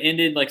way it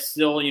ended, like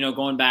still,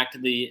 going back to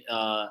the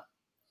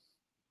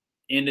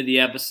end of the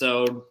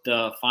episode,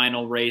 the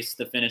final race,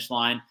 the finish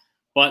line.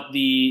 But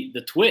the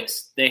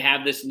twist, they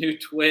have this new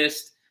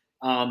twist.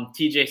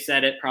 TJ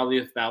said it probably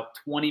with about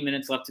 20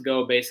 minutes left to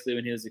go, basically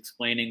when he was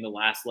explaining the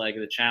last leg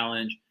of the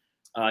challenge.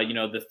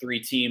 The three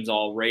teams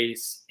all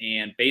race.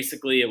 And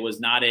basically it was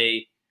not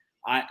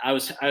I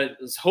was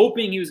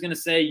hoping he was going to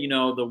say,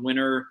 the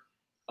winner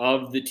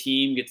of the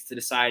team gets to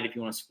decide if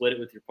you want to split it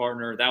with your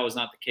partner. That was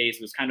not the case.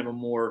 It was kind of a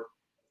more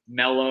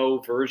mellow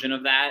version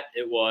of that.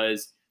 It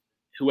was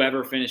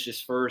whoever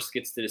finishes first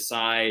gets to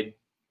decide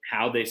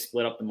how they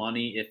split up the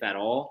money, if at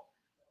all.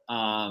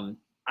 I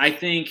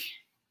think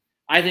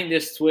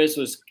this twist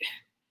was,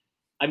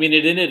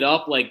 it ended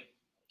up like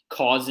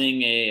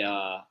causing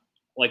a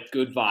like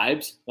good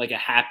vibes, like a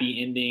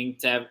happy ending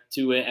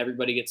to it.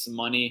 Everybody gets some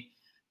money,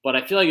 but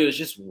I feel like it was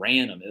just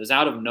random. It was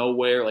out of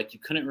nowhere. Like you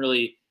couldn't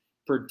really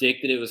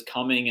predict that it was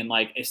coming. And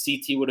like if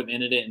CT would have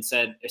ended it and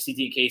said, if CT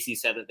and Casey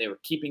said that they were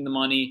keeping the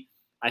money,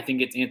 I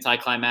think it's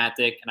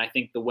anticlimactic. And I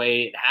think the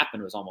way it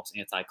happened was almost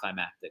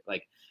anticlimactic.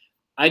 Like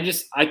I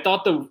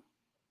thought the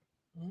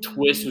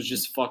twist was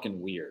just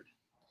fucking weird.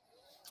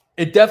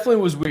 It definitely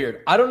was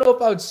weird. I don't know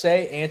if I would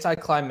say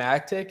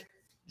anticlimactic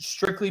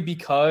strictly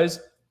because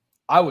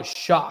I was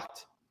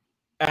shocked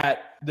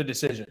at the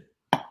decision.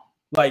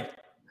 Like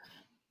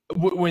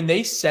when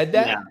they said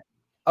that,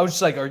 I was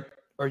just like,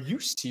 are you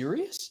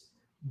serious?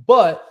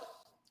 But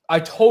I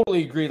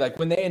totally agree. Like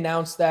when they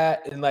announced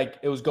that and like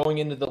it was going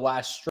into the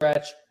last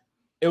stretch,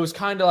 it was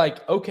kind of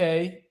like,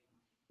 okay,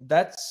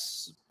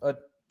 that's a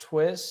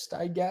twist,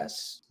 I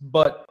guess.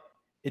 But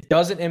it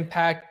doesn't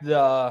impact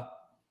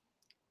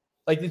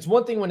like it's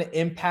one thing when it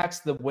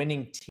impacts the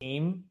winning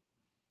team.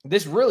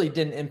 This really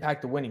didn't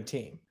impact the winning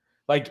team.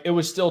 Like it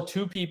was still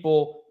two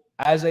people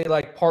as a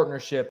like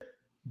partnership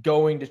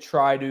going to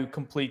try to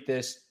complete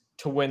this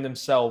to win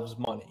themselves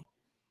money.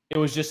 It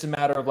was just a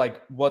matter of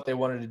like what they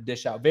wanted to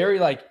dish out. Very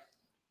like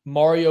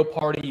Mario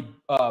Party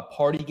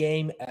party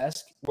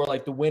game-esque where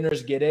like the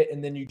winners get it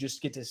and then you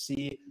just get to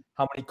see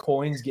how many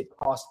coins get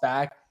tossed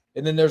back.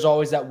 And then there's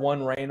always that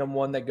one random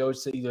one that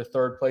goes to either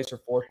third place or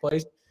fourth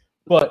place.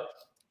 But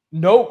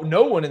no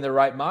one in their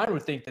right mind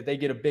would think that they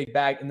get a big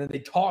bag and then they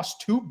toss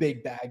two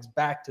big bags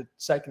back to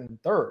second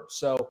and third.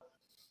 So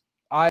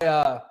I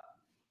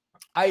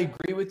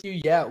agree with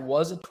you. Yeah, it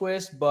was a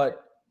twist,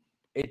 but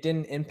it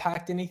didn't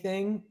impact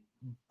anything.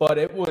 But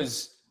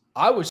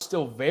I was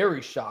still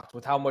very shocked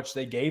with how much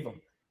they gave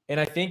them. And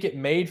I think it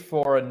made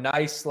for a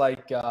nice,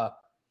 like,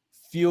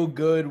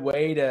 feel-good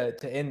way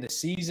to end the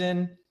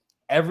season.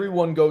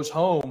 Everyone goes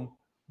home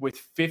with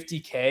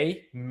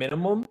 $50K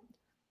minimum.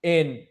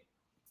 And,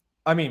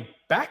 I mean,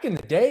 back in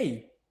the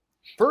day,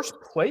 first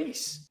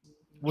place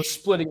was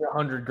splitting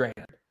 $100,000.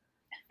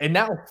 And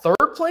now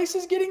third place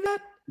is getting that?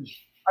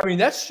 I mean,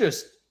 that's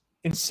just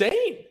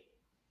insane.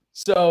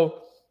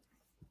 So,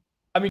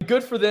 I mean,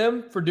 good for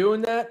them for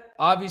doing that.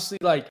 Obviously,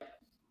 like,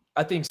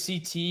 I think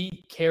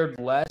CT cared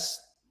less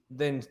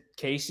than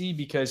Casey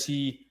because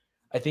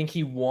I think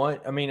he won.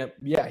 I mean,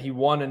 yeah, he's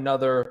won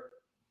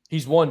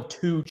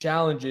 2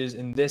 challenges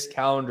in this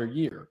calendar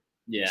year.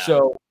 Yeah.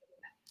 So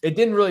it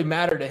didn't really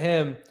matter to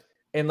him.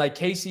 And like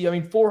Casey, I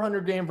mean,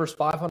 $400,000 versus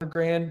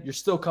 $500,000, you're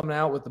still coming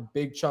out with a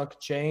big chunk of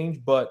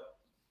change, but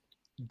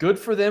good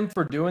for them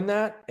for doing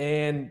that.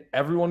 And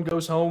everyone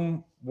goes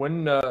home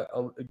winning a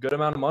good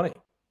amount of money.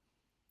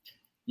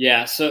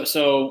 Yeah.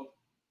 So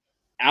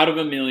out of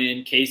 $1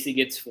 million, Casey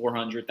gets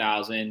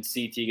 400,000,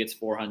 CT gets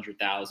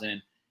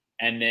 400,000,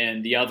 and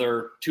then the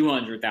other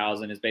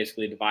 200,000 is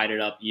basically divided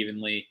up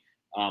evenly.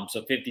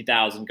 So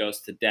 50,000 goes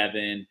to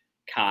Devin,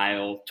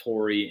 Kyle,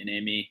 Tori, and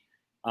Emmy.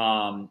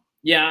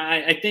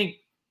 I think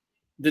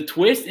the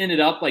twist ended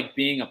up like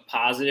being a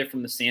positive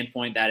from the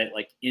standpoint that it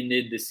like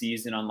ended the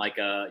season on like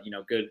a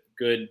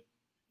good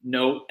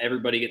note.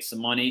 Everybody gets some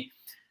money.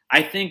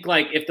 I think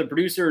like if the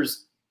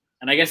producers,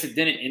 and I guess it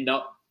didn't end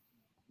up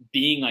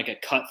being like a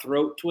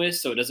cutthroat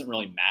twist, so it doesn't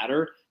really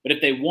matter. But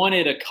if they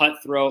wanted a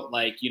cutthroat,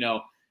 like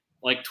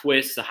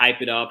twist to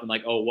hype it up and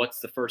like, oh, what's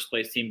the first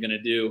place team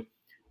gonna do?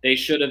 They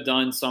should have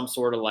done some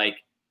sort of like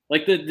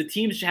the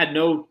teams had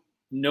no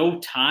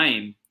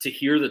time to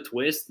hear the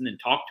twist and then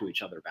talk to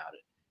each other about it.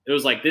 It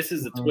was like, this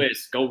is the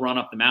twist, go run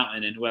up the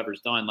mountain and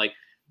whoever's done. Like,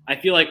 I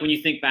feel like when you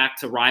think back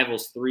to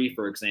Rivals 3,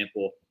 for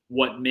example,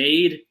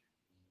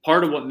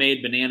 part of what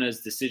made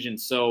Banana's decision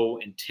so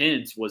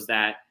intense was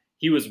that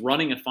he was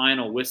running a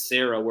final with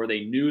Sarah where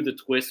they knew the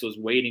twist was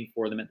waiting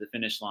for them at the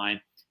finish line.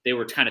 They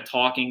were kind of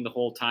talking the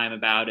whole time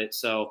about it.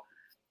 So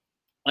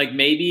like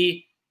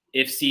maybe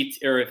if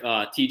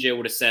TJ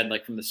would have said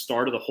like from the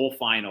start of the whole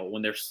final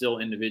when they're still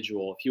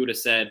individual, if he would have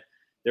said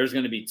there's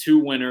going to be 2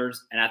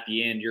 winners and at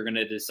the end you're going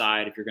to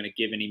decide if you're going to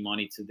give any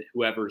money to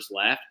whoever's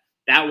left,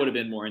 that would have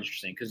been more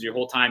interesting because your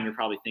whole time you're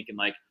probably thinking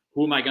like,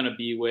 who am I going to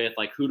be with?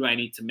 Like, who do I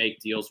need to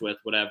make deals with?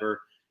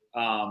 Whatever.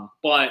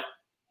 But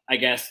I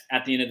guess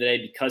at the end of the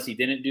day, because he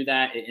didn't do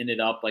that, it ended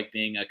up like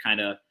being a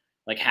kind of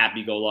like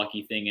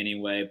happy-go-lucky thing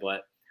anyway.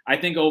 But I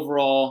think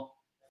overall,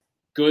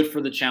 good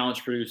for the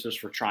challenge producers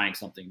for trying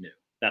something new.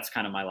 That's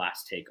kind of my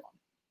last take on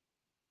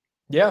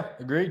it. Yeah,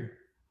 agreed.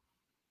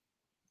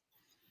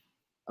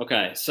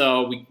 Okay,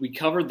 so we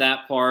covered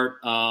that part.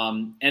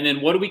 And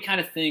then what do we kind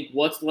of think?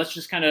 Let's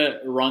just kind of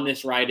run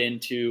this right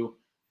into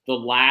the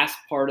last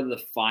part of the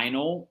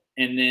final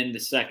and then the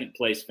second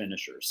place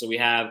finishers. So we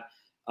have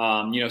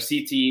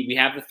CT, we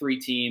have the 3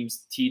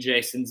 teams.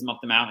 TJ sends them up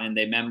the mountain.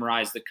 They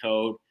memorize the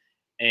code.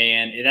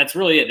 And that's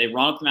really it. They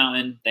run up the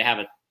mountain. They have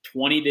a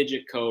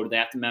 20-digit code. They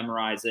have to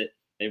memorize it.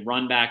 They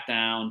run back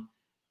down.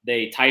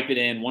 They type it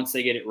in. Once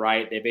they get it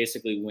right, they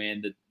basically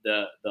win.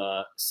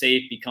 The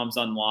safe becomes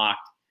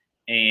unlocked.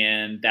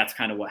 And that's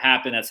kind of what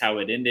happened. That's how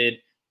it ended.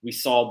 We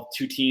saw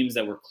 2 teams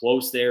that were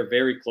close there,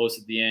 very close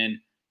at the end.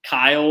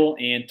 Kyle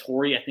and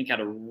Tori, I think, had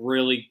a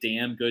really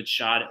damn good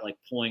shot at like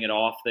pulling it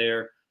off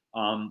there.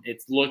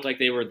 It looked like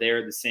they were there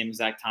at the same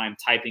exact time,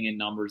 typing in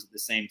numbers at the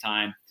same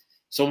time.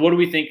 So what do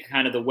we think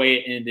kind of the way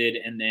it ended,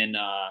 and then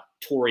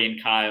Tori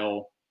and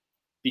Kyle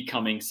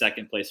becoming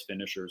second place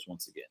finishers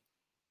once again?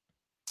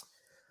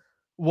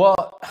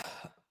 Well,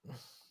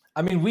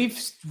 I mean, we've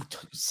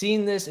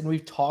seen this and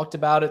we've talked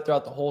about it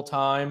throughout the whole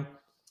time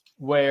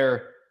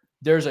where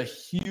there's a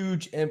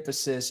huge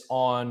emphasis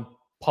on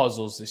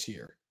puzzles this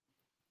year.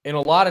 And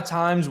a lot of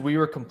times we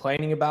were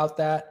complaining about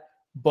that,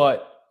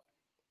 but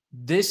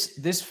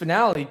this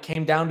finale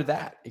came down to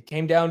that. It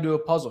came down to a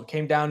puzzle. It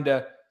came down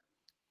to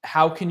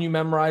how can you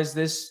memorize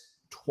this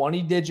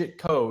 20-digit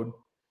code,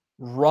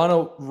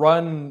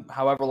 run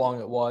however long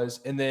it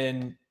was, and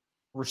then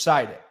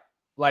recite it.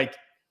 Like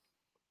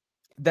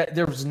that,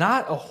 there was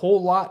not a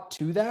whole lot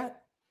to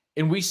that.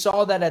 And we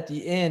saw that at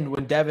the end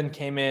when Devin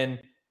came in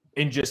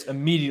and just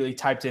immediately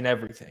typed in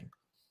everything.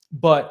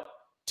 But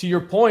to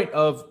your point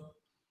of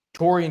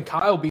Tori and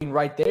Kyle being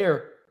right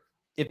there,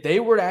 if they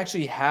were to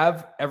actually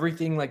have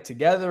everything like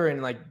together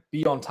and like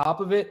be on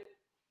top of it,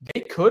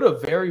 they could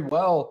have very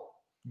well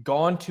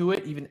gone to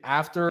it even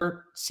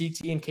after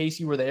CT and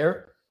Casey were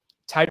there,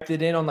 typed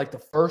it in on like the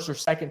first or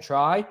second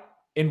try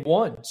and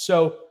won.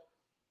 So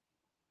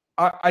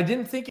I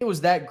didn't think it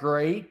was that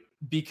great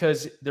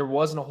because there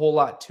wasn't a whole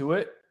lot to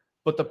it.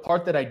 But the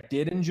part that I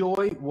did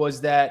enjoy was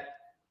that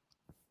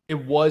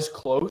it was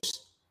close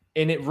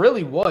and it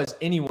really was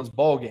anyone's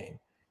ball game.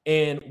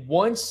 And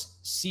once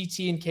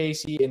CT and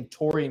Casey and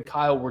Tori and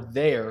Kyle were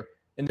there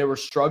and they were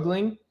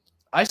struggling,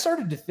 I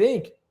started to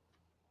think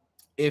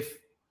if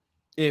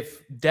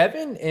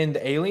Devin and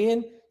the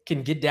Alien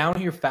can get down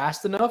here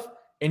fast enough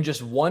and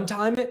just one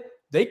time it,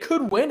 they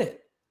could win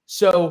it.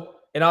 So,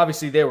 and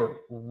obviously they were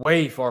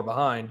way far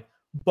behind,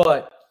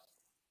 but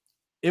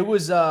it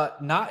was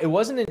it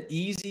wasn't an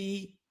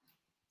easy,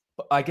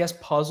 I guess,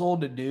 puzzle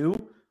to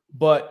do,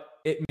 but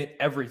it meant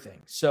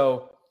everything.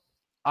 So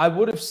I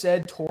would have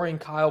said Tori and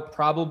Kyle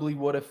probably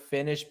would have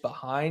finished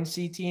behind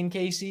CT and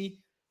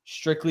Casey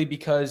strictly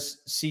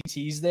because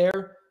CT's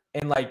there.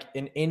 And like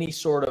in any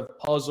sort of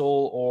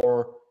puzzle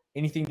or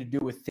anything to do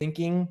with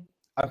thinking,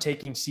 I'm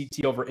taking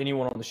CT over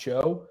anyone on the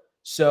show.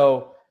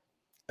 So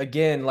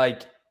again,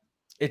 like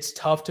it's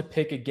tough to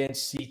pick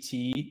against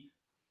CT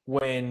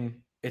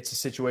when it's a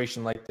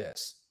situation like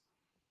this.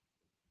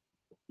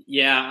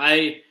 Yeah,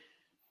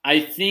 I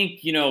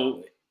think, you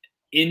know,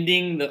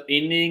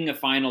 ending a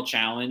final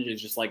challenge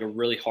is just like a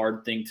really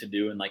hard thing to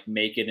do and like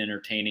make it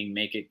entertaining,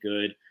 make it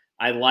good.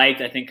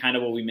 I think kind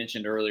of what we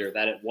mentioned earlier,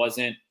 that it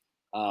wasn't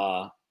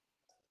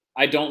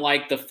I don't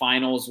like the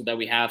finals that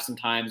we have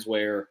sometimes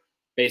where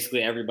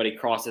basically everybody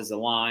crosses the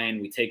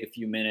line, we take a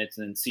few minutes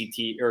and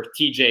CT or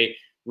TJ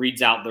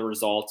reads out the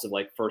results of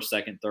like first,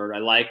 second, third. I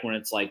like when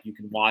it's like you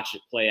can watch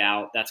it play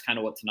out. That's kind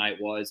of what tonight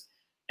was.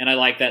 And I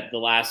like that the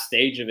last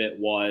stage of it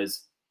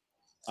was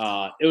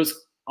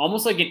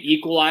almost like an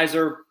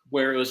equalizer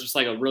where it was just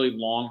like a really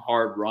long,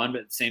 hard run.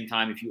 But at the same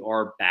time, if you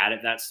are bad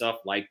at that stuff,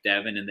 like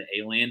Devin and the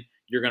Alien,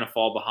 you're going to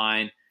fall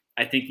behind.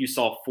 I think you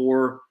saw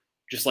 4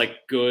 just like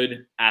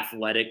good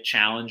athletic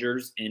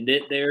challengers end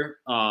it there.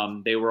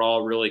 They were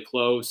all really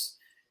close.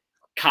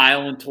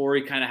 Kyle and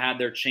Tori kind of had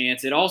their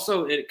chance. It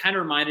kind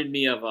of reminded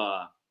me of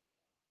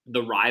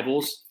the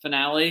Rivals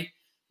finale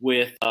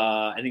with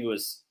I think it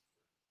was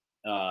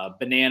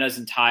Bananas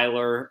and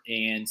Tyler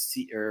and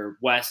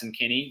Wes and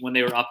Kenny when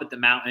they were up at the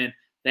mountain.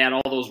 They had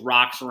all those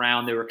rocks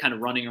around. They were kind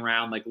of running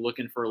around like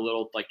looking for a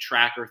little like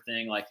tracker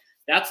thing. Like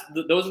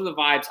those are the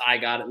vibes I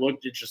got.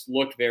 It just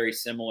looked very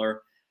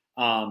similar.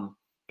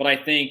 But I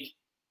think,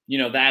 you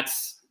know,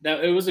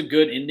 it was a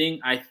good ending,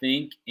 I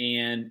think.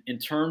 And in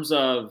terms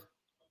of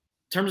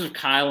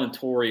Kyle and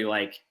Tori,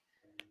 like,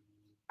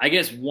 I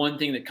guess one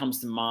thing that comes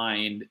to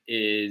mind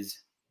is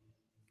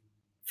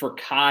for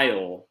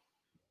Kyle,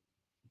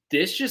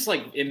 this just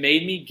like, it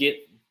made me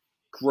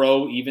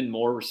grow even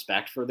more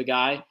respect for the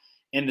guy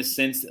in the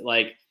sense that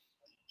like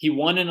he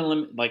won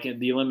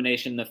the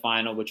elimination in the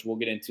final, which we'll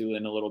get into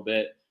in a little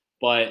bit,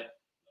 but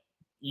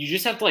you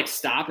just have to like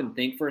stop and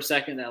think for a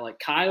second that like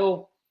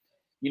Kyle,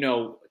 you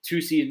know,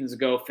 2 seasons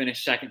ago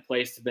finished second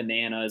place to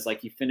Bananas. Like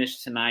he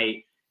finished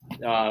tonight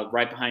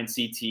right behind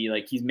CT.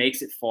 Like he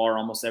makes it far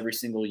almost every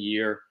single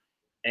year.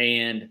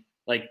 And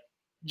like,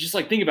 just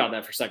like think about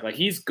that for a second. Like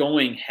he's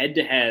going head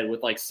to head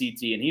with like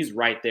CT and he's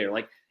right there.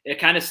 Like it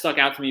kind of stuck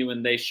out to me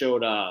when they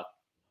showed the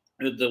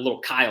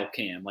little Kyle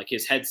cam, like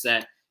his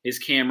headset, his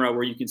camera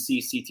where you can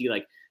see CT.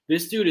 Like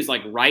this dude is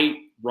like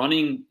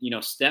running, you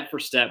know, step for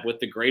step with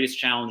the greatest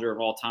challenger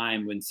of all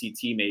time when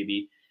CT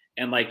maybe.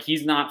 And like,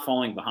 he's not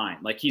falling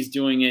behind. Like he's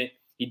doing it.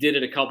 He did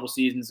it a couple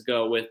seasons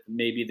ago with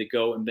maybe the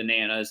Goat and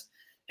Bananas.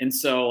 And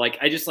so like,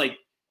 I just like,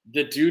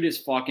 the dude is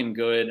fucking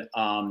good.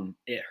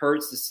 It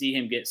hurts to see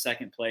him get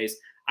second place.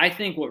 I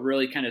think what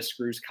really kind of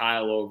screws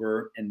Kyle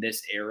over in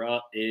this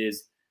era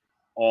is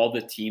all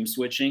the team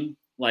switching.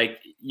 Like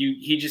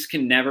he just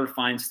can never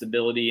find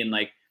stability. And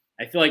like,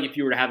 I feel like if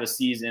you were to have a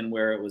season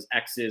where it was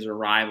X's or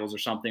Rivals or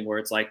something where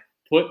it's like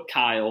put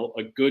Kyle,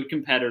 a good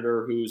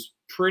competitor who's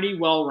pretty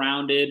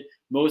well-rounded.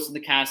 Most of the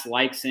cast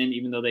likes him,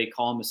 even though they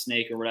call him a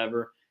snake or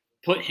whatever.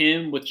 Put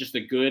him with just a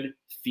good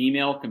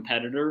female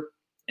competitor,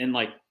 and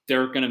like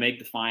they're going to make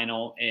the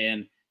final.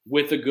 And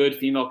with a good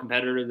female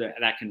competitor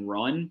that can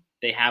run,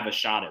 they have a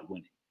shot at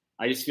winning.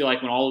 I just feel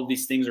like when all of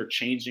these things are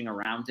changing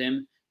around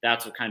him,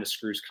 that's what kind of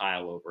screws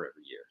Kyle over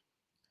every year.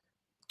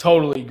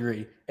 Totally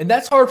agree. And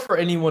that's hard for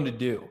anyone to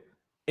do.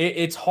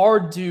 It's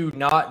hard to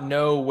not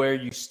know where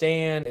you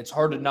stand. It's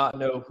hard to not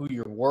know who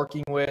you're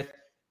working with.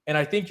 And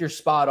I think you're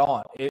spot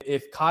on.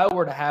 If Kyle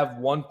were to have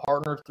one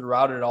partner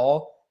throughout it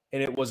all,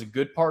 and it was a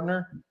good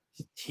partner,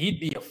 he'd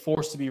be a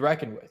force to be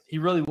reckoned with. He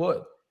really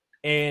would.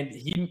 And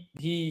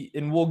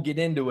and we'll get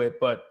into it,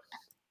 but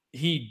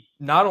he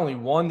not only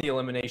won the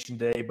elimination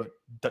day,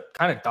 but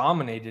kind of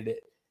dominated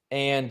it.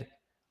 And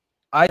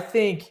I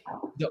think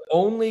the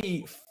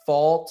only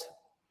fault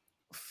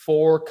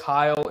for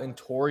Kyle and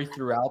Tori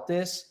throughout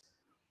this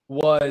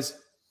was,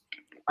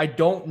 I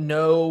don't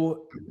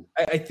know.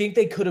 I think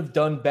they could have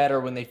done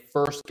better when they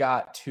first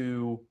got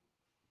to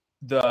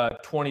the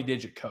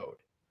 20-digit code,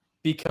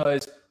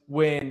 because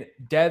when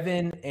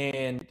Devin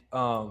and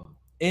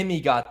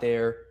Emmy got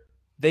there,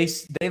 they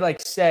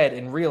like said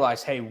and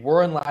realized, hey,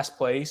 we're in last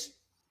place.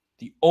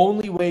 The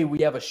only way we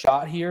have a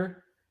shot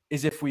here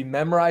is if we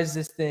memorize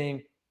this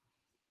thing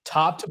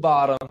top to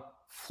bottom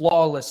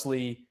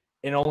flawlessly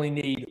and only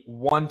need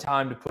one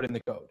time to put in the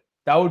code.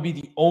 That would be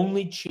the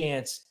only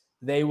chance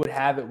they would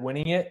have at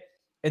winning it.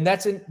 And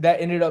that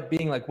ended up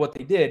being like what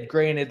they did.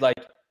 Granted,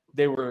 like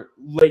they were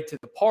late to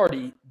the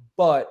party,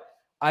 but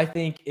I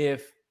think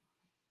if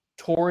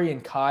Tori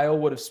and Kyle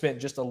would have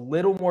spent just a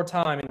little more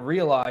time and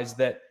realized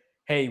that,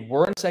 hey,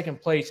 we're in second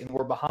place and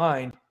we're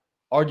behind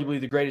arguably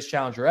the greatest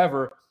challenger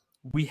ever,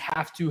 we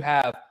have to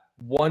have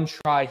one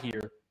try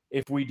here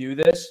if we do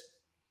this.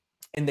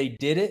 And they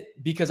did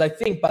it, because I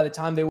think by the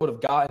time they would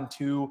have gotten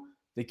to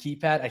the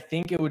keypad, I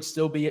think it would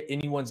still be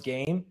anyone's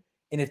game.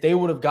 And if they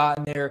would have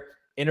gotten there,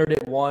 entered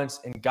it once,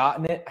 and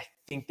gotten it, I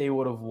think they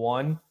would have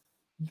won.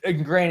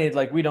 And granted,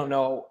 like we don't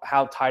know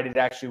how tight it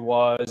actually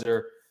was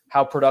or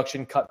how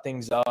production cut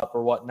things up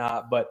or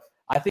whatnot, but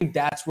I think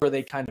that's where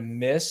they kind of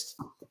missed.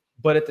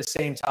 But at the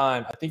same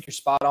time, I think you're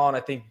spot on. I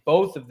think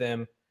both of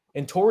them,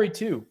 and Tori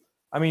too.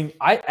 I mean,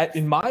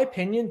 in my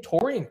opinion,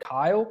 Tori and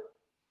Kyle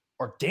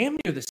are damn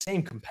near the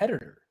same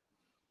competitor,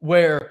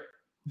 where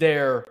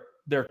they're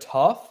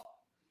tough.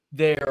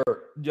 They're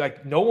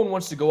like, no one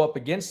wants to go up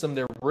against them.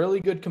 They're really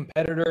good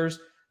competitors.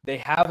 They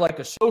have like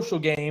a social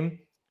game,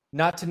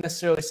 not to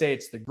necessarily say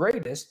it's the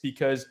greatest,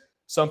 because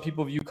some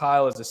people view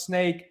Kyle as a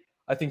snake.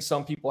 I think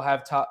some people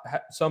have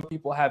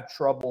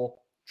trouble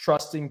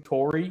trusting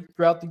Tori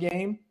throughout the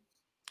game,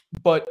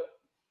 but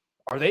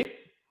are they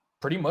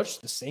pretty much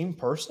the same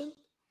person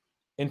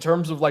in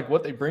terms of like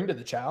what they bring to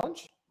the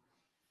challenge?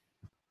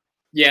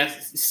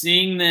 Yes,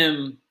 seeing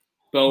them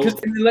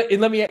both. And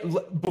let me,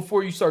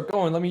 before you start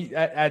going, let me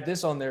add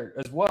this on there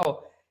as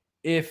well.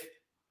 If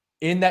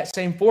in that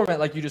same format,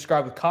 like you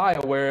described with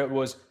Kyle, where it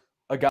was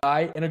a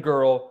guy and a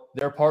girl,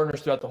 they're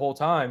partners throughout the whole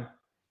time.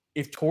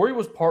 If Tori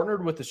was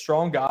partnered with a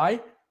strong guy,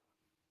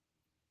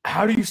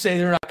 how do you say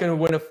they're not going to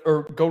win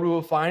or go to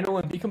a final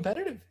and be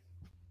competitive?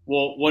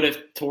 Well, what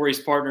if Tori's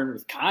partnered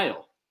with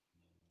Kyle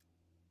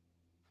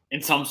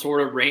in some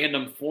sort of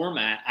random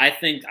format? I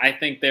think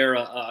they're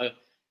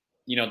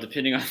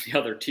depending on the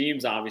other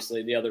teams,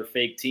 obviously the other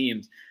fake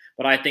teams,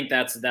 but I think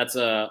that's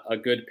a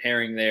good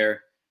pairing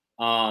there.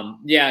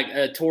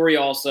 Tori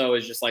also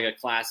is just like a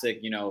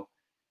classic,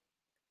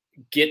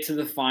 get to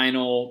the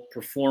final,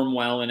 perform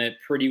well in it,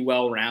 pretty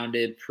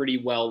well-rounded,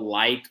 pretty well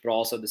liked, but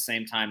also at the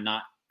same time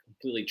not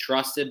completely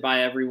trusted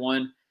by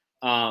everyone.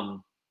 I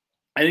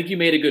think you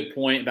made a good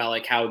point about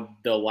like how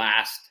the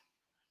last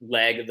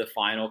leg of the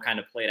final kind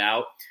of played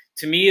out.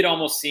 To me, it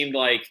almost seemed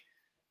like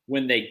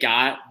when they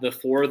got the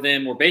four of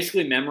them were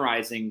basically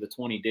memorizing the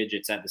 20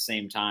 digits at the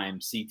same time,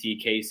 CT,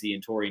 Casey,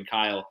 and Tori and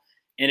Kyle.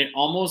 And it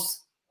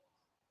almost,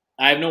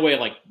 I have no way of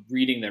like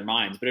reading their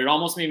minds, but it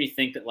almost made me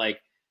think that like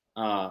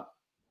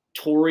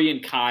Tori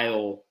and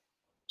Kyle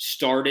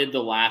started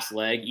the last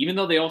leg, even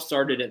though they all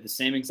started at the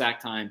same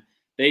exact time.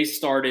 They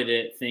started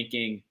it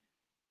thinking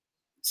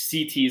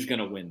CT is going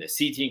to win this.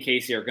 CT and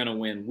Casey are going to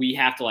win. We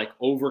have to like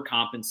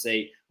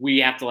overcompensate. We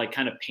have to like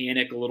kind of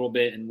panic a little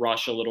bit and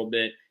rush a little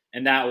bit.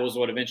 And that was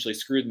what eventually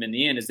screwed them in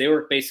the end, is they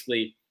were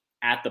basically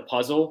at the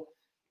puzzle.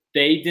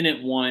 They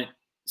didn't want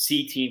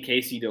CT and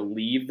Casey to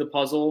leave the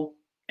puzzle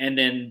and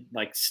then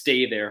like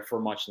stay there for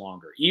much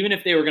longer. Even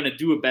if they were going to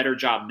do a better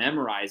job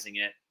memorizing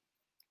it,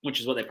 which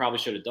is what they probably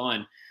should have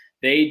done,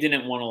 they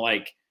didn't want to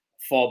like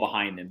fall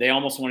behind them. They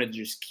almost wanted to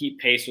just keep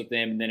pace with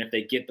them. And then if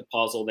they get the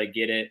puzzle, they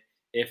get it.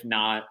 If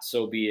not,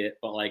 so be it.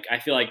 But like, I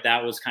feel like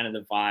that was kind of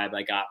the vibe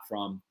I got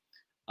from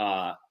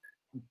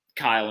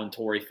Kyle and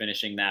Tori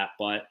finishing that.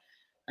 But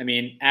I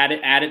mean, add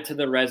it to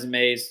the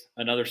resumes.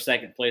 Another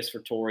second place for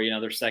Tori,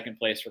 another second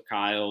place for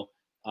Kyle.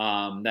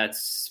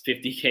 That's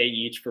 $50K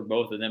each for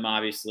both of them,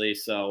 obviously.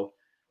 So,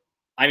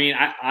 I mean,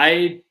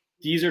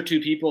 these are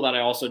two people that I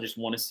also just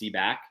want to see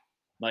back.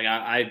 Like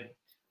I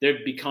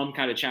they've become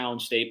kind of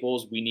challenge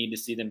staples. We need to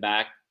see them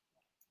back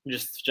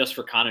just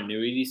for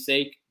continuity's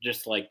sake,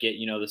 just like get,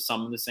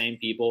 some of the same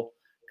people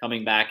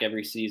coming back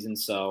every season.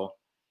 So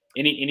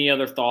any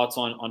other thoughts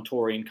on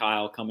Tori and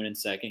Kyle coming in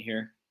second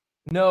here?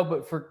 No,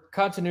 but for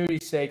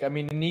continuity's sake, I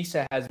mean,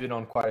 Anissa has been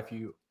on quite a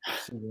few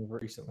seasons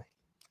recently.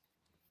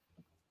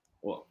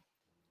 Well,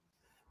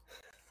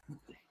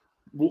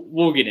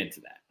 we'll get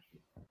into that.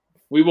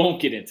 We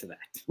won't get into that.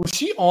 Was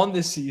she on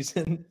this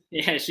season?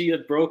 Yeah, she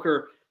broke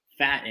her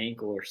fat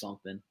ankle or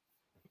something.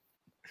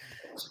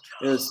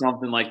 It was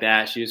something like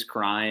that. She was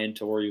crying.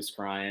 Tori was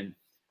crying.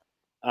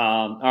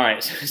 All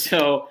right,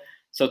 so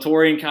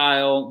Tori and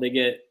Kyle, they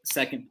get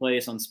second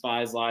place on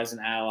Spies, Lies,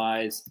 and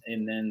Allies,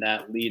 and then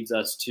that leads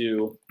us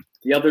to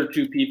the other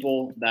two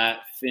people that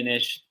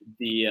finished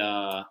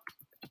the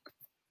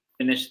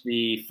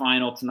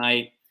final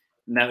tonight,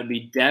 and that would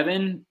be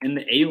Devin and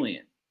the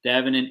Alien.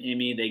 Devin and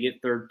Emmy, they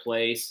get third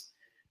place.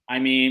 I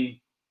mean,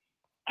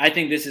 I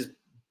think this is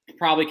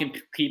probably can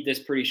keep this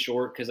pretty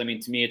short because, I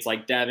mean, to me, it's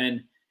like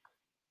Devin.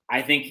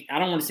 I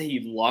don't want to say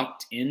he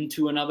lucked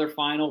into another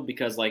final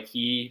because, like,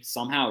 he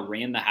somehow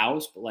ran the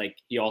house, but, like,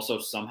 he also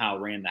somehow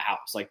ran the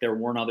house. Like, there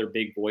weren't other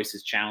big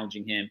voices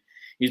challenging him.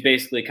 He's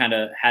basically kind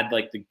of had,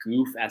 like, the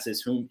goof as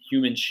his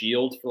human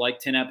shield for, like,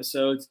 10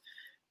 episodes.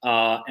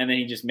 And then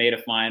he just made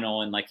a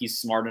final, and, like, he's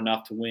smart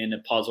enough to win a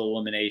puzzle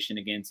elimination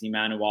against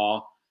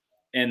Emmanuel.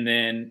 And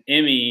then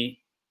Emmy,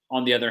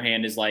 on the other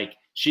hand, is, like,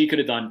 she could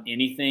have done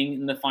anything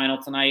in the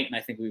final tonight, and I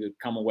think we would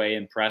come away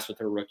impressed with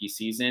her rookie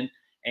season.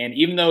 And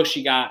even though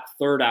she got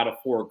third out of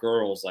 4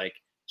 girls, like,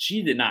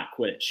 she did not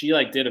quit. She,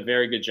 like, did a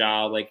very good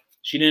job. Like,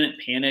 she didn't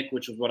panic,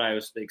 which was what I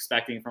was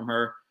expecting from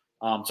her.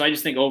 So I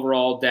just think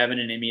overall, Devin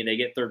and Emmy, they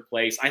get third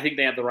place. I think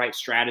they had the right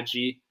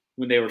strategy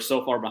when they were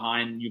so far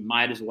behind. You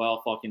might as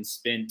well fucking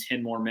spend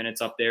 10 more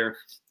minutes up there,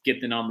 get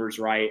the numbers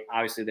right.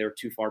 Obviously, they were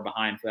too far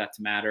behind for that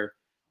to matter.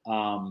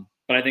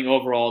 But I think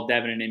overall,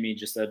 Devin and Emmy,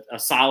 just a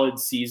solid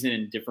season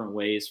in different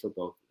ways for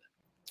both of them.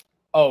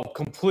 Oh,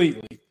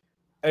 completely.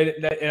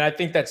 And I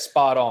think that's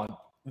spot on.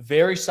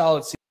 Very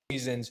solid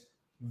seasons,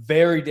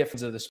 very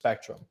different of the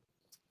spectrum.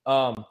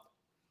 But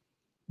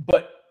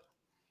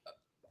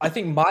I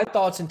think my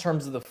thoughts in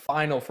terms of the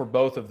final for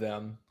both of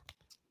them,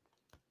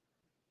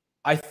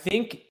 I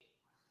think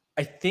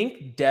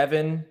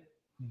Devin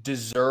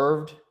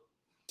deserved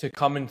to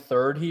come in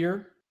third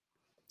here,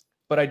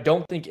 but I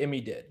don't think Emmy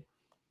did,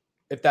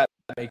 if that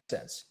makes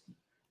sense.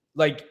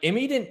 Like,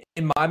 Emmy didn't,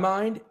 in my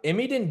mind,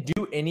 Emmy didn't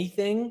do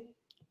anything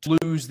to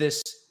lose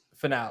this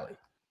finale.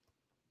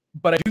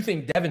 But I do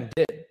think Devin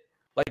did.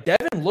 Like,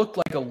 Devin looked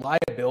like a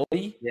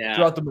liability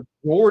throughout the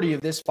majority of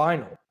this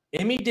final.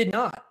 Emmy did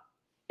not.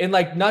 And,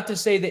 like, not to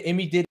say that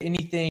Emmy did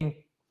anything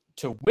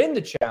to win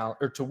the challenge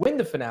or to win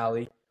the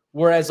finale,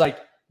 whereas, like,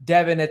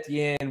 Devin at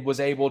the end was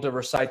able to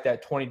recite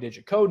that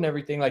 20-digit code and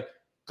everything. Like,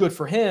 good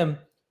for him.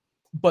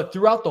 But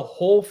throughout the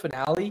whole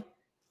finale,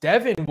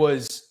 Devin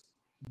was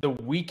the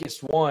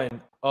weakest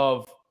one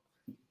of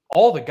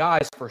all the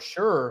guys for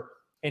sure.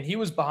 And he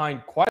was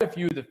behind quite a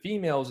few of the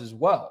females as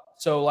well.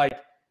 So, like,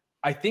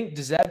 I think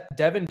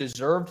Devin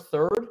deserved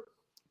third,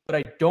 but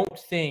I don't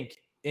think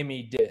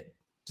Emmy did.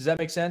 Does that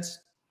make sense?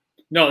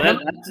 No, that's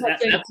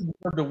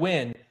deserved to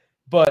win.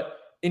 But,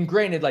 and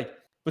granted, like,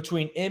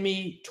 between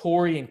Emmy,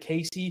 Tori, and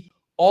Casey,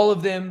 all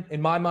of them, in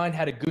my mind,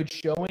 had a good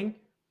showing.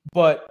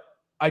 But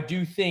I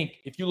do think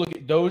if you look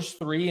at those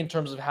three in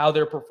terms of how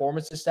their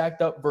performances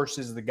stacked up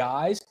versus the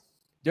guys,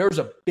 there's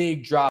a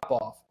big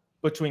drop-off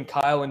between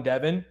Kyle and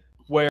Devin,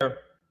 where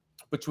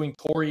between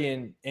Tori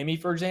and Emmy,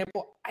 for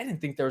example, I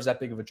didn't think there was that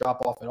big of a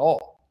drop-off at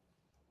all.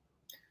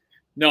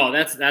 No,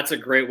 that's a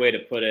great way to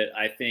put it.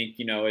 I think,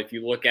 if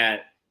you look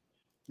at,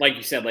 like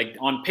you said, like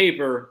on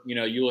paper,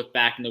 you look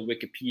back in the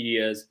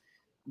Wikipedias,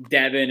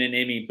 Devin and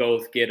Emmy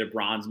both get a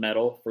bronze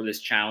medal for this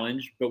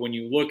challenge. But when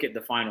you look at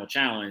the final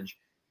challenge,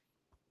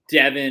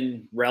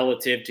 Devin,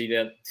 relative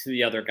to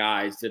the other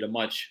guys, did a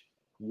much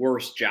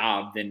worse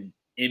job than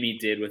Emmy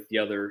did with the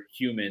other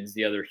humans,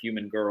 the other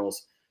human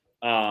girls.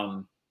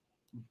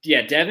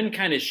 Devin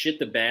kind of shit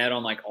the bed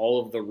on, like,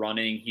 all of the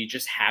running. He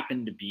just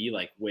happened to be,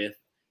 like, with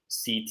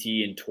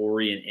CT and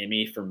Tori and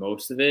Emmy for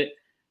most of it.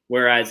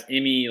 Whereas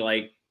Emmy,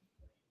 like,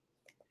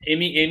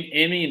 Emmy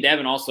and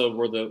Devin also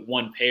were the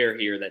one pair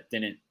here that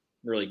didn't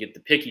really get to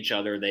pick each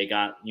other. They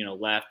got,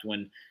 left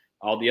when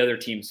all the other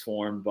teams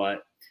formed.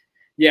 But,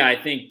 yeah, I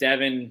think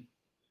Devin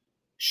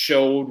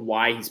showed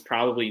why he's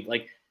probably,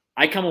 like,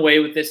 I come away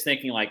with this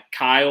thinking, like,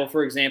 Kyle,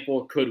 for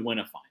example, could win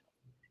a final.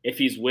 If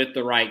he's with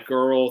the right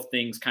girl,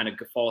 things kind of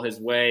fall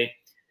his way.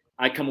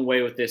 I come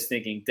away with this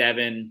thinking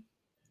Devin,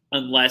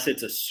 unless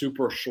it's a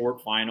super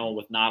short final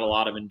with not a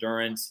lot of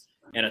endurance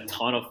and a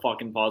ton of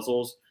fucking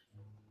puzzles,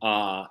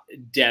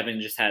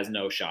 Devin just has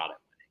no shot at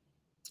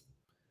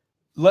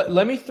winning.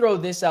 Let me throw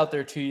this out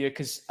there to you,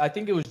 because I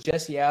think it was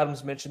Jesse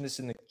Adams mentioned this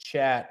in the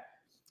chat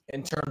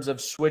in terms of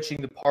switching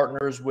the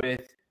partners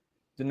with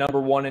the number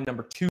 1 and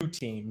number 2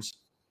 teams.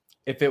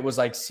 If it was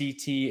like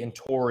CT and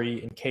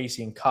Tori and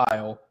Casey and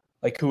Kyle,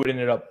 like who would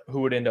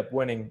end up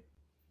winning.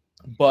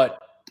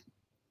 But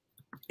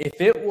if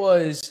it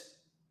was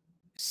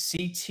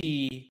CT,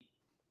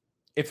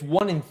 if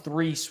 1 and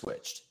 3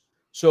 switched,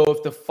 so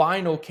if the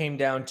final came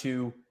down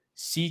to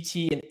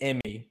CT and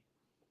Emmy,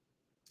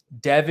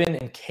 Devin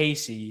and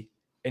Casey,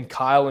 and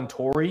Kyle and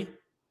Tori,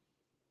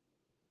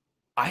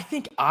 I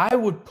think I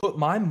would put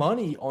my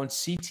money on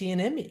CT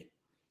and Emmy.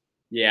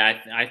 Yeah,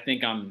 I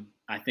think I'm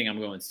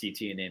going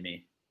CT and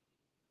Emmy.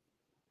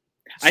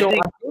 So I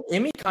think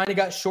Emmy kind of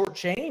got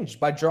shortchanged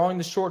by drawing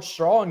the short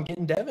straw and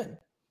getting Devin.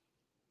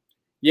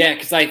 Yeah,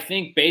 because I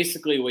think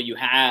basically what you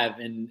have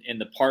in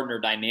the partner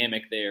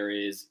dynamic there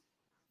is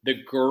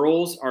the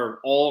girls are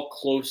all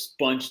close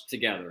bunched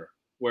together,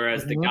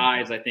 whereas the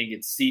guys, I think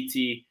it's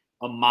CT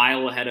a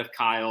mile ahead of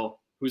Kyle,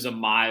 who's a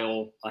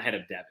mile ahead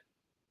of Devin.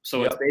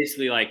 So it's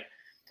basically like,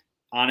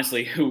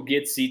 honestly, who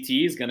gets CT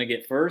is going to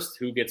get first,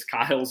 who gets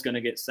Kyle is going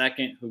to get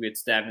second, who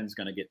gets Devin is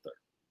going to get third.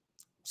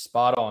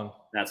 Spot on.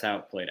 That's how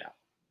it played out.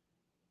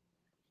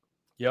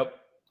 Yep.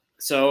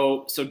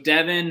 So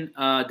Devin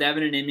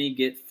and Emmy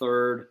get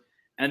third,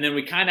 and then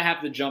we kind of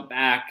have to jump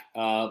back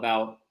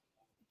about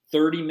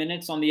 30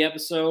 minutes on the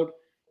episode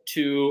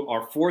to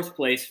our fourth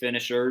place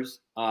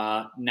finishers,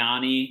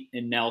 Nany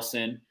and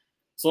Nelson.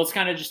 So let's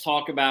kind of just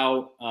talk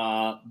about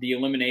the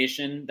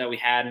elimination that we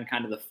had and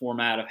kind of the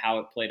format of how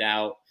it played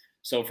out.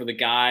 So for the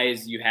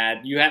guys, you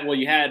had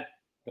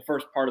the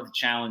first part of the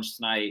challenge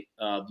tonight,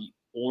 the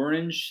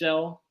orange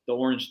cell, the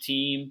orange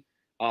team,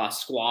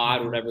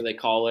 squad, whatever they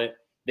call it.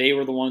 They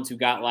were the ones who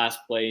got last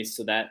place,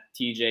 so that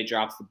TJ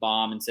drops the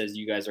bomb and says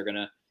you guys are going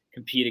to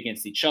compete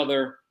against each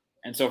other.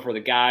 And so for the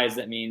guys,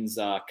 that means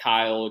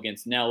Kyle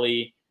against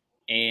Nelly,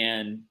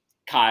 and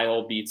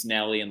Kyle beats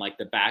Nelly in like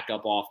the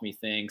backup off me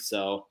thing.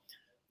 So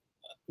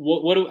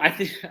what do I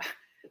think?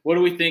 What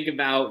do we think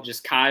about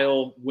just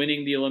Kyle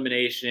winning the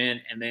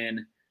elimination and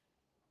then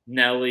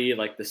Nelly,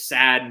 like the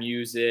sad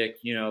music,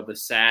 the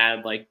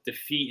sad like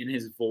defeat in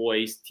his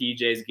voice,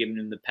 TJ's giving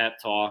him the pep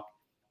talk,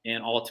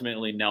 and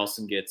ultimately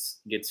Nelson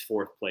gets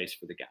fourth place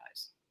for the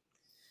guys.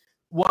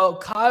 Well,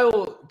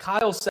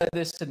 Kyle said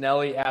this to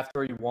Nelly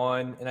after he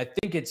won, and I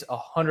think it's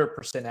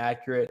 100%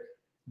 accurate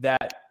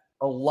that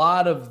a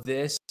lot of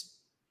that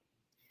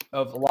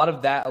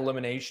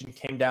elimination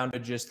came down to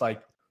just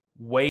like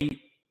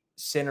weight,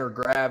 center of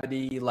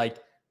gravity, like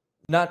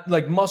not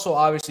like muscle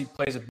obviously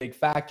plays a big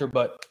factor,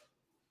 but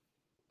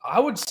I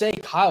would say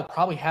Kyle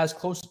probably has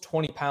close to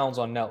 20 pounds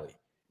on Nelly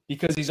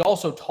because he's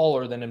also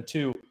taller than him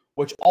too,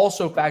 which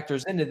also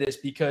factors into this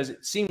because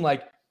it seemed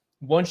like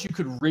once you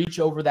could reach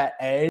over that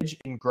edge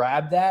and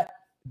grab that,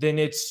 then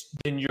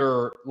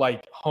you're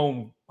like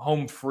home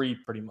free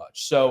pretty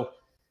much. So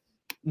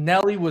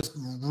Nelly was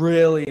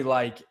really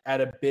like at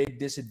a big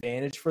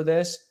disadvantage for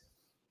this,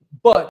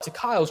 but to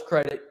Kyle's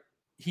credit,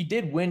 he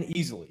did win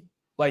easily.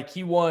 Like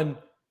he won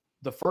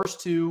the first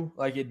two,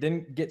 like it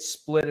didn't get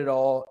split at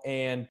all,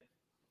 and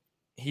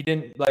he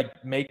didn't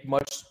like make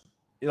much,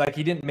 like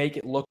he didn't make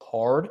it look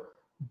hard,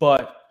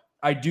 but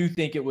I do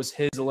think it was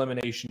his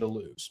elimination to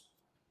lose.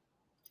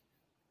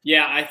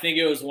 Yeah, I think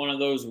it was one of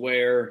those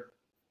where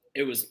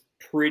it was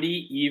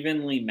pretty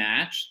evenly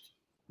matched,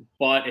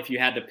 but if you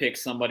had to pick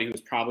somebody who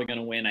was probably going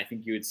to win, I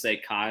think you would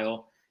say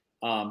Kyle.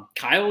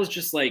 Kyle is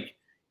just like,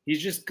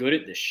 he's just good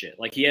at this shit.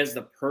 Like he has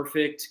the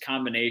perfect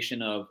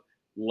combination of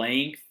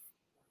length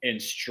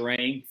and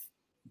strength,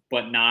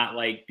 but not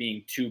like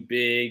being too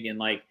big. And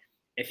like,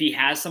 if he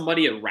has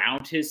somebody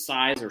around his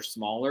size or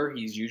smaller,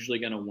 he's usually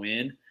going to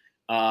win.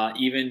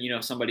 Even,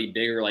 somebody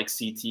bigger like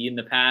CT in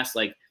the past,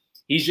 like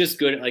he's just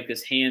good at like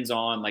this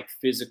hands-on, like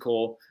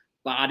physical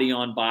body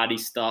on body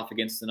stuff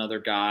against another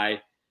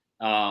guy.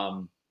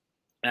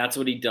 That's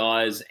what he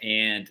does.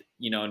 And,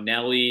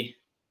 Nelly,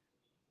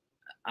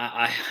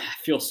 I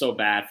feel so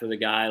bad for the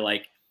guy.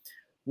 Like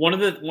one of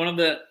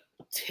the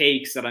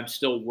takes that I'm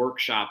still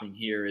workshopping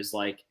here is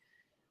like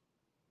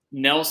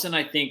Nelson,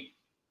 I think,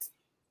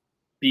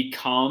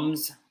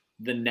 becomes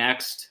the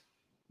next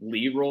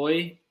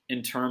Leroy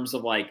in terms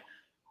of like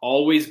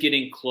always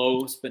getting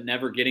close but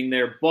never getting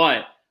there.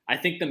 But I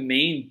think the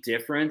main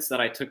difference that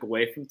I took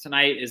away from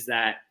tonight is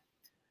that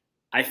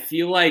I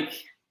feel like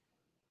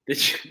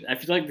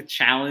the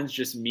challenge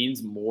just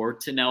means more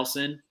to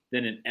Nelson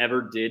than it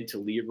ever did to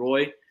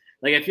Leroy.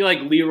 Like I feel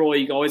like Leroy,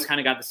 you always kind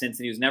of got the sense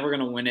that he was never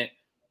going to win it,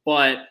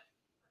 but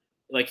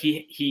like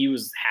he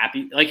was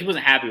happy. Like he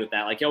wasn't happy with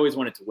that. Like he always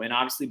wanted to win,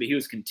 obviously, but he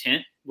was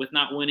content with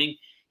not winning.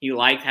 He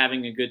liked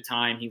having a good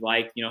time. He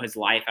liked, his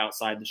life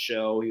outside the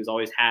show. He was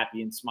always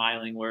happy and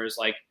smiling. Whereas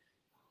like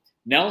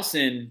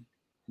Nelson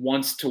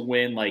wants to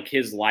win. Like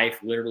his life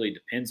literally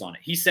depends on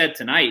it. He said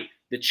tonight,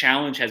 the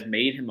challenge has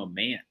made him a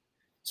man.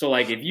 So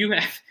like if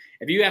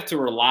you have to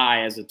rely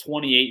as a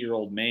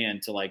 28-year-old man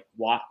to like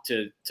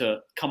to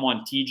come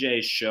on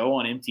TJ's show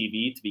on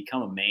MTV to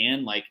become a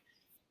man, like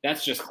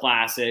that's just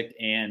classic.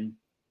 And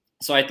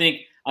so I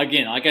think,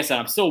 again, like I said,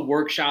 I'm still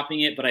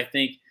workshopping it, but I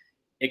think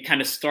it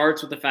kind of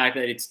starts with the fact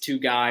that it's two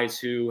guys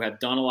who have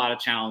done a lot of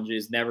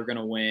challenges, never going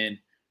to win.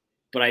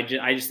 But I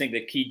just think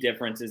the key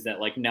difference is that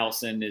like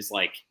Nelson is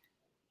like,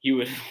 he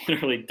would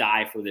literally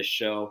die for this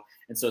show.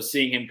 And so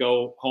seeing him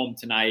go home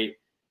tonight,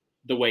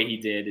 the way he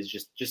did is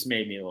just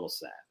made me a little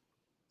sad.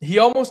 He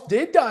almost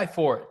did die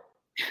for it.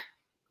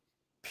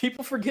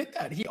 People forget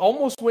that. He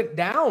almost went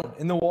down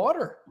in the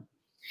water.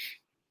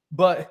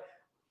 But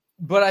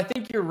I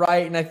think you're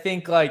right, and I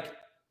think like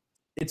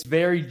it's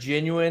very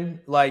genuine.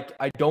 Like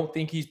I don't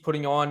think he's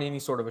putting on any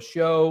sort of a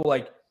show.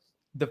 Like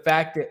the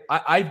fact that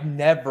I've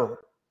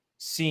never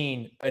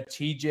seen a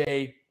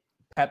TJ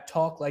pep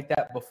talk like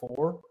that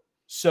before.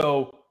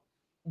 So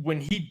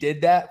when he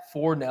did that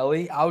for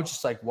Nelly, I was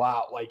just like,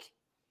 wow, like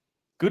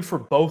good for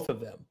both of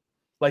them.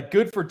 Like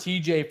good for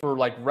TJ for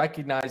like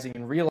recognizing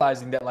and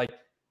realizing that like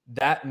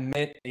that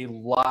meant a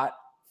lot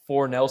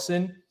for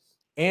Nelson,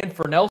 and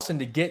for Nelson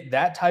to get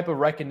that type of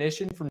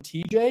recognition from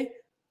TJ,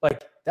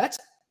 like that's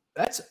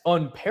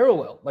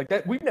unparalleled. Like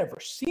that, we've never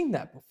seen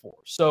that before.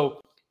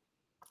 So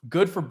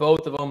good for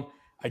both of them.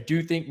 I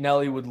do think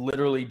Nelly would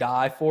literally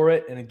die for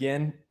it. And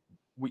again,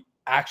 we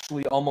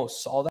actually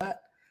almost saw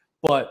that,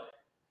 but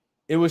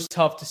it was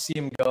tough to see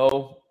him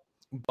go.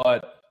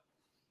 But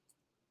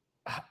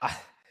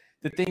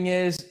the thing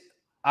is,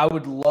 I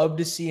would love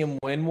to see him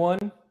win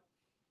one,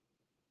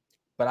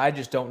 but I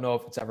just don't know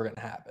if it's ever going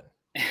to happen.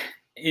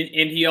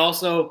 And he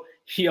also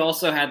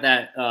had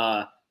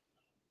that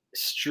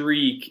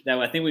streak that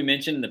I think we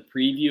mentioned in the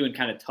preview and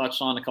kind of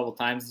touched on a couple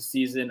times this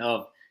season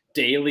of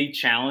daily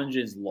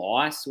challenges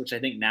lost, which I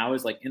think now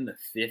is like in the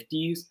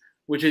 50s,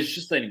 which is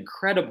just an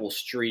incredible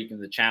streak in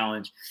the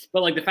challenge.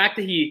 But like the fact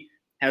that he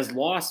has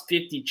lost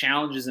 50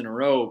 challenges in a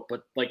row,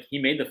 but like he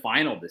made the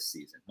final this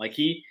season. Like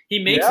he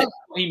makes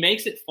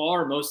it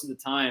far most of the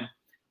time.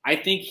 I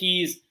think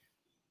he's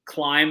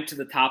climbed to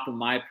the top of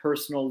my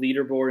personal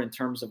leaderboard in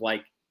terms of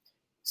like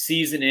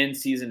season in,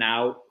 season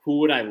out. Who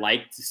would I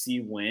like to see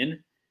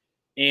win?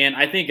 And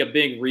I think a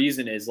big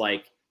reason is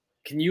like,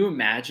 can you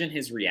imagine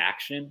his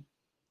reaction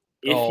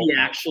if he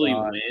actually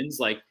wins?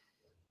 Like,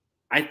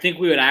 I think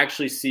we would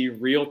actually see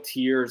real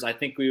tears. I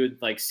think we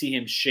would like see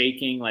him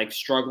shaking, like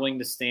struggling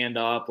to stand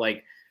up.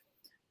 Like,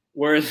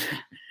 whereas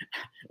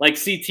like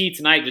CT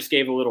tonight just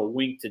gave a little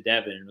wink to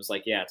Devin and was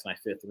like, yeah, it's my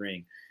 5th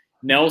ring.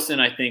 Nelson,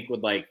 I think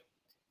would like,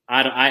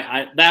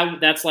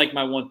 that's like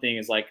my one thing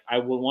is like, I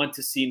would want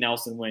to see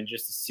Nelson win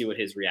just to see what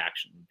his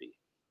reaction would be.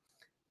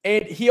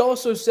 And he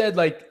also said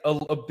like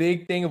a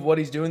big thing of what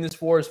he's doing this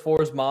for is for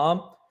his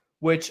mom,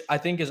 which I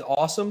think is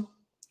awesome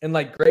and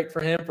like great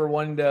for him for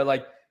wanting to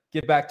like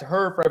give back to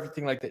her for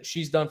everything like that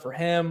she's done for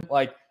him.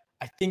 Like,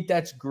 I think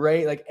that's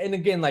great. Like, and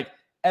again, like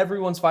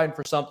everyone's fighting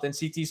for something.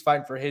 CT's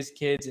fighting for his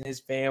kids and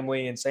his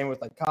family, and same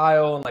with like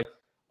Kyle. And like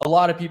a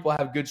lot of people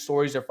have good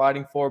stories they're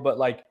fighting for, but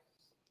like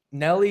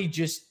Nelly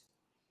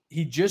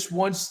he just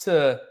wants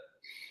to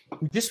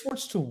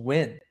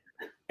win.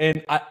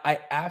 And I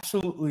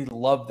absolutely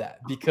love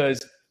that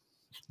because,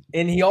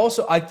 and he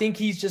also, I think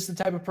he's just the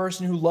type of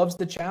person who loves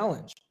the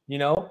challenge, you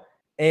know,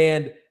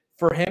 and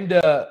for him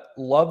to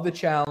love the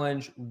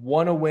challenge,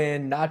 want to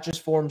win, not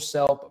just for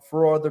himself, but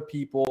for other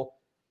people,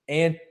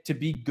 and to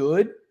be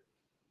good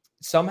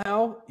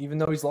somehow, even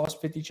though he's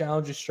lost 50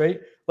 challenges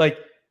straight, like,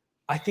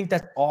 I think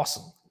that's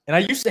awesome. And I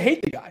used to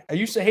hate the guy. I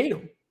used to hate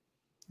him,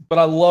 but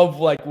I love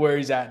like where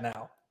he's at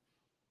now.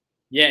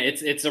 Yeah,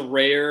 it's a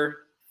rare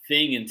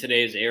thing in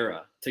today's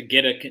era to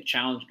get a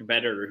challenge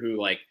competitor who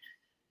like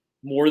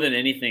more than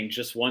anything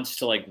just wants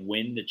to like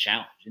win the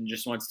challenge and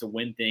just wants to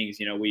win things.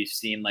 You know, we've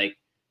seen like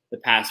the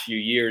past few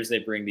years, they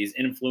bring these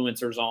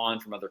influencers on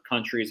from other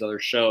countries, other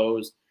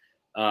shows.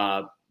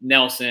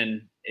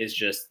 Nelson is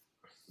just,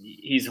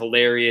 he's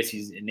hilarious.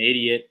 He's an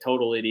idiot,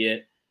 total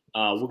idiot.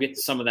 We'll get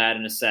to some of that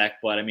in a sec,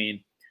 but I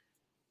mean,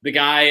 the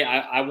guy,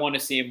 I want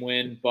to see him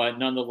win, but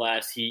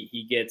nonetheless,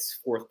 he gets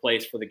 4th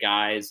place for the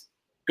guys.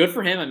 Good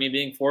for him. I mean,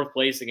 being 4th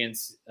place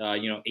against,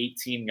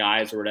 18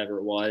 guys or whatever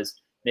it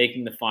was,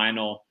 making the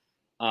final.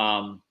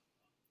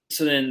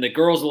 So then the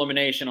girls'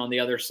 elimination on the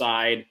other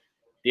side,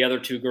 the other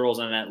 2 girls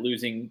on that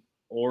losing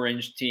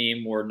orange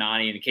team were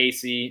Nany and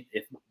Casey.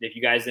 If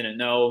you guys didn't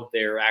know,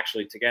 they're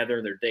actually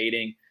together. They're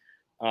dating.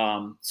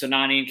 So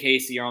Nany and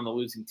Casey are on the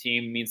losing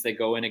team. It means they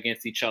go in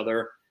against each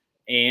other.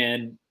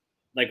 And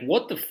like,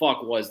 what the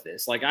fuck was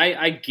this? Like,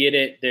 I get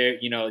it. There,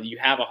 you know, you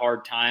have a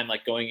hard time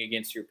like going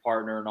against your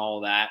partner and all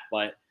of that.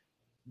 But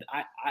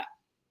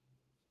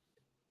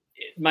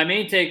my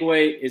main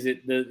takeaway is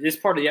this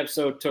part of the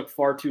episode took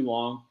far too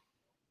long.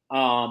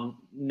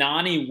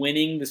 Nany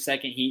winning the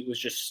second heat was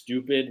just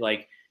stupid.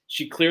 Like,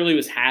 she clearly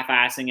was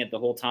half-assing it the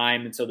whole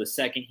time. And so the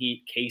second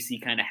heat, Casey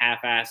kind of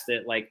half-assed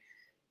it. Like,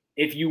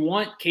 if you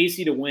want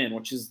Casey to win,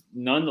 which is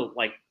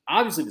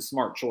obviously the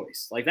smart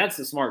choice. Like, that's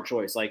the smart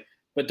choice. Like,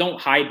 but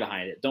don't hide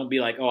behind it. Don't be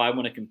like, oh, I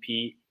want to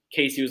compete.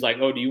 Casey was like,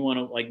 oh, do you want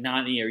to, like,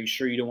 Nany, are you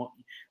sure you don't want,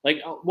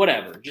 like,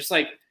 whatever. Just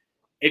like,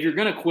 if you're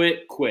going to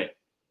quit, quit.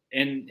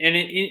 And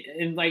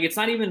like, it's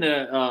not even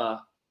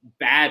a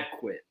bad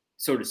quit,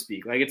 so to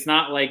speak. Like, it's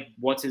not like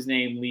what's his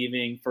name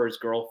leaving for his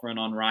girlfriend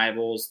on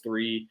Rivals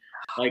 3.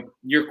 Like,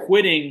 you're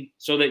quitting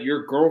so that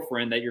your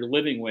girlfriend that you're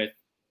living with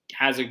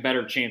has a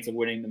better chance of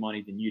winning the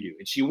money than you do.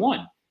 And she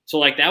won. So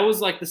like, that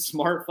was like the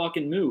smart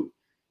fucking move.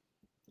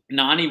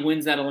 Nany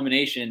wins that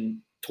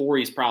elimination.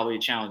 Tori's probably a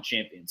challenge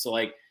champion. So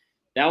like,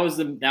 that was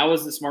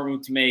the smart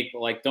move to make.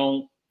 But like,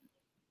 don't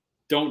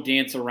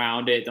dance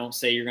around it. Don't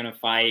say you're gonna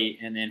fight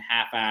and then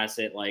half-ass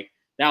it. Like,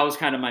 that was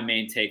kind of my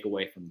main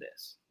takeaway from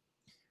this.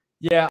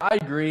 Yeah, I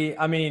agree.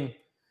 I mean,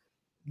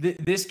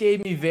 this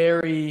gave me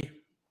very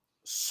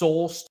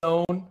Soul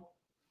Stone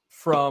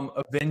from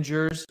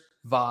Avengers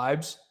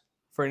vibes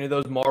for any of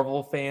those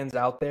Marvel fans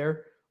out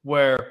there,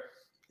 where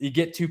you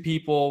get two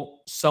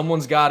people,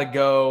 someone's got to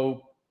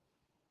go,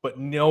 but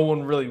no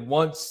one really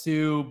wants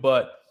to.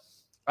 But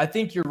I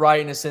think you're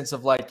right in a sense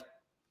of like,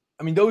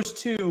 I mean, those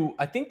two,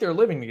 I think they're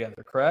living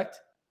together, correct?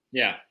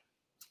 Yeah.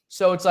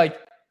 So it's like,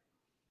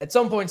 at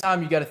some point in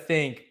time, you got to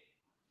think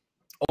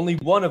only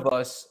one of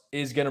us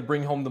is going to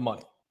bring home the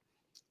money.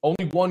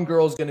 Only one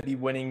girl is going to be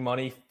winning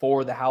money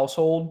for the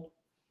household.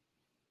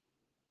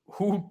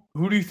 Who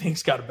do you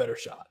think's got a better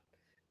shot?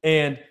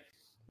 And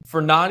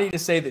for Nany to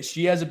say that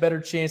she has a better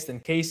chance than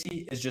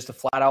Casey is just a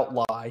flat out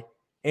lie.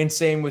 And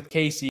same with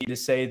Casey to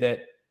say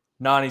that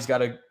Nany's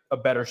got a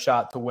better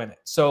shot to win it.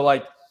 So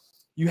like,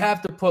 you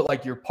have to put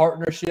like your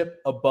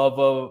partnership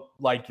above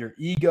like your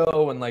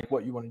ego and like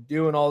what you want to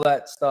do and all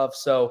that stuff.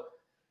 So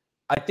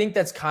I think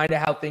that's kind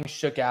of how things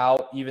shook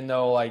out, even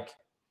though like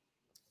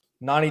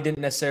Nany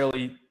didn't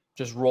necessarily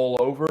just roll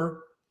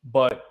over,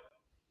 but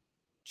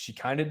she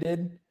kind of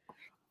did.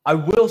 I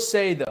will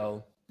say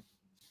though,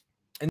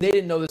 and they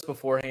didn't know this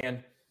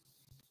beforehand,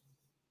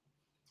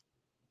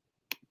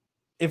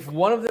 if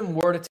one of them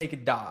were to take a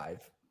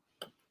dive,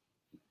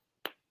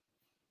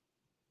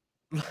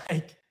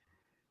 like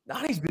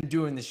Nany's been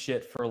doing this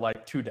shit for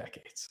like 2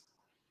 decades.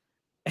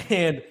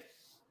 And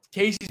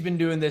Casey's been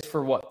doing this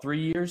for what, 3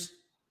 years?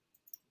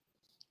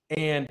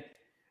 And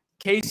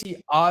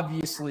Casey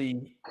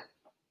obviously,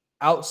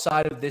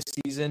 outside of this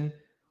season,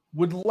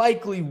 would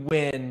likely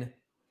win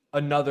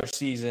another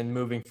season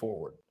moving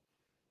forward.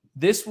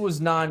 This was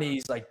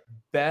Nany's like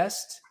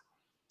best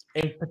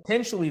and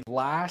potentially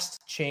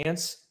last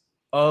chance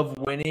of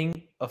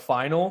winning a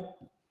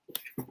final.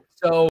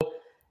 So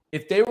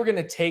if they were going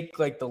to take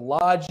like the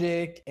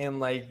logic and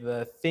like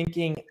the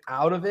thinking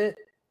out of it,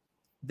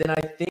 then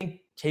I think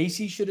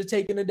Casey should have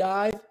taken a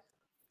dive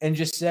and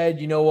just said,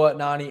 you know what,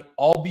 Nany,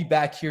 I'll be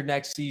back here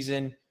next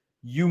season.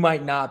 You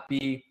might not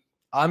be.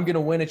 I'm going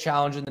to win a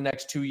challenge in the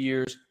next 2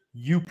 years.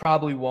 You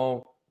probably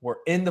won't. We're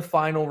in the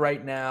final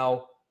right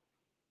now.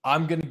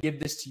 I'm going to give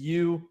this to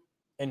you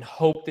and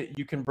hope that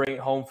you can bring it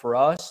home for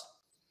us.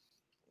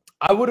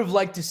 I would have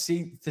liked to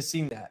see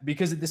that,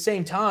 because at the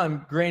same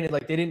time, granted,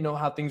 like they didn't know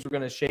how things were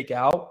going to shake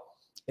out,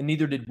 and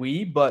neither did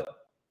we. But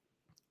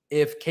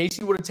if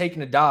Casey would have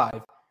taken a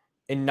dive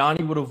and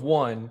Nany would have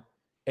won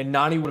and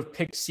Nany would have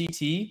picked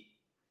CT,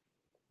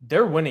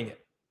 they're winning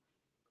it.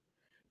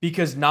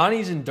 Because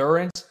Nany's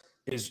endurance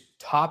is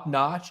top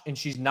notch and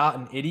she's not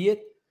an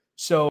idiot.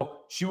 So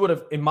she would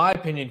have, in my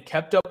opinion,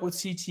 kept up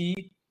with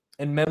CT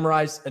and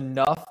memorized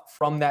enough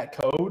from that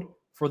code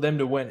for them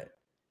to win it.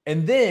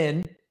 And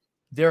then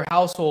their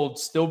household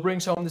still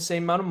brings home the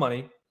same amount of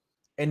money,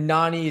 and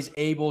Nany is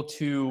able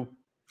to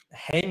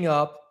hang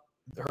up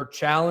her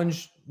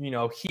challenge,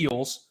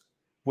 heels,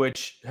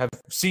 which have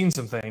seen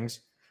some things,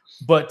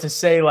 but to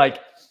say like,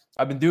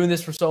 I've been doing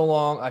this for so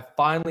long, I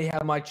finally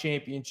have my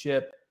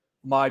championship.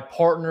 My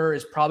partner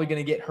is probably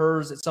going to get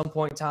hers at some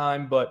point in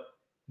time, but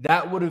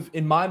that would have,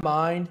 in my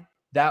mind,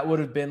 that would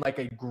have been like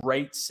a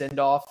great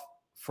send-off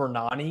for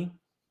Nany.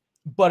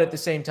 But at the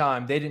same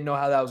time, they didn't know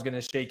how that was going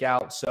to shake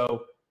out.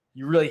 So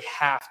you really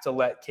have to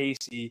let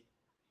Casey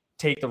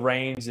take the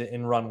reins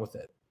and run with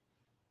it.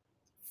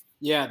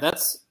 Yeah,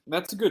 that's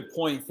a good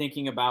point,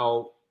 thinking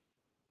about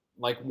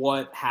like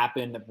what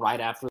happened right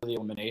after the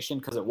elimination,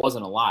 because it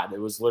wasn't a lot. It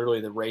was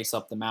literally the race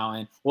up the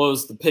mountain. Well, it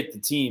was to pick the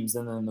teams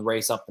and then the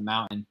race up the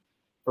mountain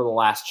for the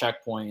last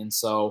checkpoint. And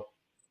so,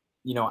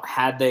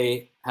 had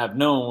they have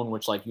known,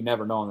 which like you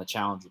never know on the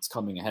challenge that's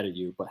coming ahead of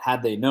you, but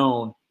had they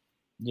known,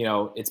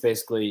 it's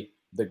basically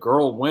the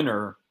girl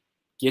winner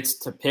gets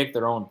to pick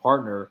their own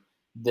partner,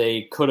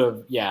 they could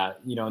have,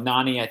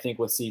 Nany, I think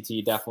with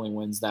CT definitely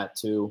wins that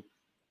too.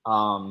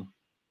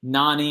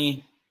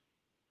 Nany,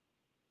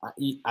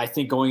 I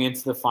think going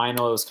into the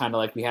final, it was kind of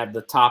like we had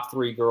the top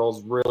 3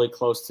 girls really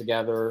close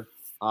together,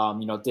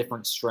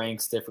 different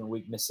strengths, different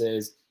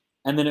weaknesses.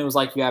 And then it was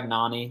like you have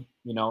Nany,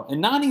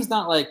 and Nany's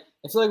not like,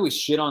 I feel like we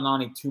shit on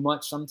Nany too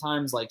much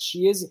sometimes. Like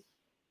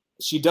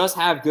she does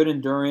have good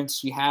endurance.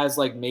 She has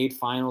like made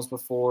finals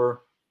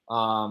before.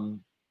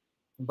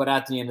 But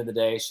at the end of the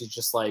day, she's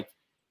just like,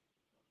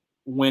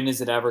 when is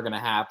it ever going to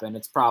happen?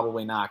 It's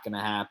probably not going to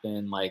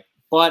happen. Like,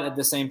 but at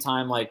the same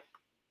time, like,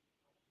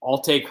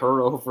 I'll take her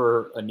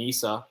over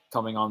Aneesa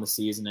coming on the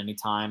season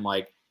anytime.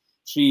 Like,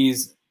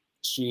 she's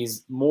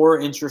more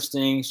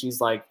interesting. She's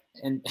like,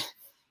 and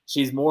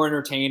she's more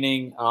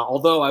entertaining.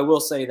 Although I will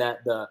say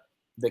that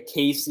the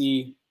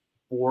Casey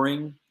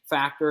boring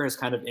factor has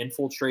kind of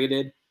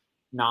infiltrated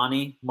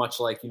Nany, much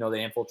like,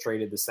 they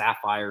infiltrated the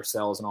Sapphire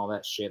cells and all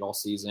that shit all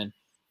season.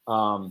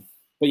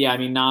 But yeah, I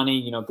mean,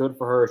 Nany, good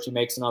for her. She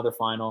makes another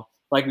final.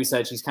 Like we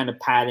said, she's kind of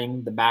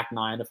padding the back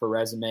 9 of her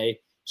resume.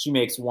 She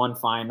makes one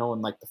final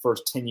in like the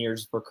first 10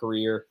 years of her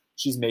career.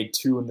 she's made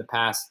 2 in the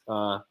past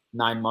 9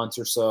 months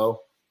or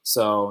so.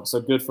 So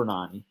good for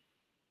Nany.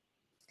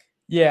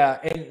 Yeah,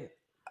 and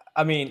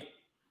I mean,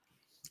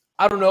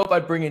 I don't know if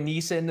I'd bring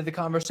Aneesa into the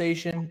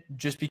conversation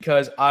just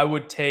because I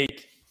would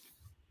take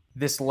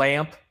this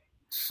lamp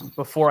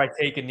before I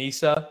take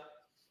Aneesa.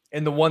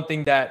 And the one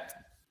thing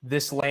that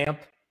this lamp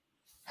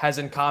has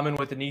in common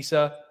with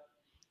Aneesa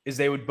is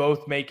they would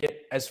both make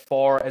it as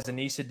far as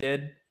Aneesa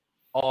did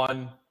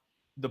on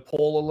the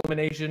pole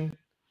elimination.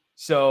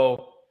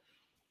 So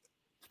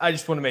I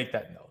just want to make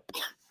that note.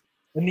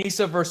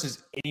 Aneesa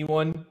versus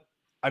anyone,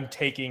 I'm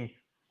taking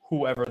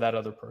whoever that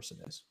other person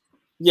is.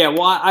 Yeah,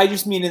 well, I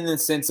just mean in the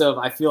sense of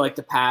I feel like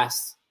the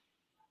past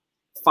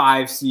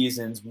 5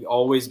 seasons, we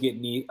always get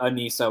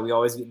Aneesa, we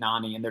always get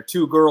Nany, and they're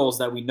 2 girls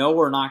that we know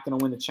are not going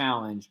to win the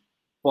challenge,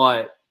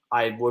 but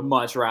I would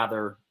much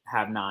rather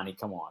have Nany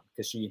come on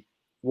because she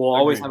will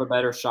always have a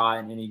better shot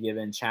in any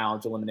given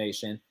challenge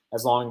elimination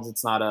as long as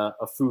it's not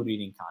a food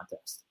eating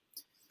contest.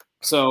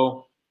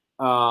 So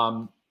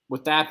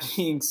with that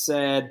being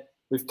said,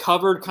 we've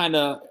covered kind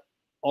of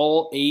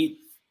all 8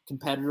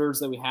 competitors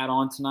that we had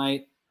on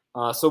tonight.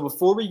 So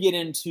before we get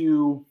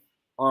into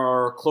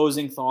our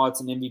closing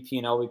thoughts and MVP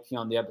and LVP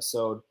on the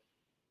episode,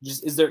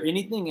 just is there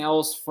anything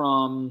else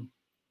from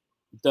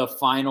the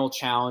final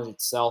challenge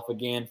itself?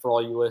 Again, for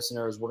all you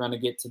listeners, we're going to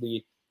get to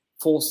the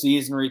full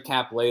season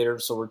recap later,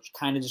 so we're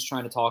kind of just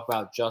trying to talk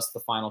about just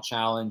the final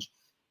challenge.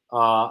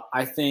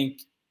 I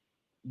think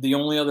the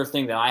only other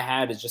thing that I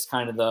had is just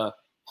kind of the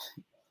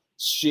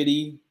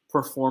shitty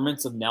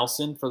performance of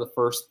Nelson for the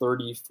first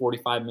 30,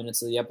 45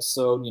 minutes of the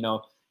episode. You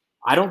know,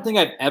 I don't think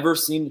I've ever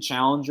seen the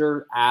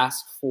challenger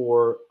ask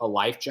for a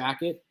life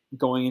jacket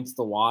going into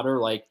the water.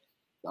 Like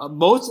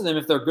most of them,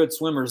 if they're good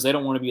swimmers, they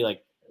don't want to be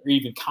like, or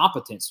even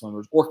competent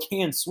swimmers or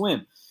can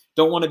swim,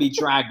 don't want to be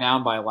dragged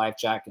down by a life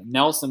jacket.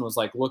 Nelson was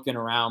like looking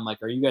around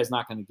like, are you guys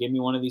not going to give me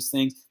one of these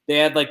things? They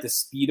had like the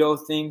Speedo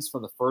things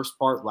for the first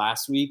part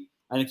last week.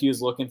 I think he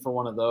was looking for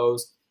one of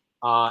those.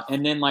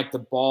 And then like the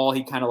ball,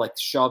 he kind of like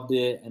shoved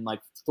it and like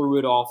threw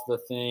it off the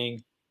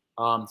thing.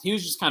 He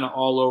was just kind of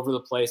all over the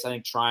place, I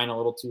think trying a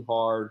little too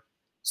hard.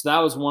 So that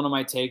was one of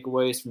my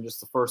takeaways from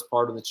just the first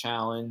part of the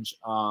challenge.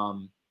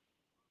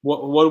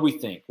 What do we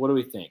think? What do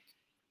we think?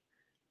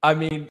 I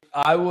mean,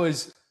 I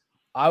was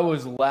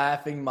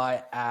laughing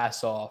my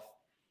ass off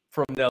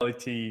from Nelly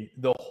T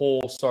the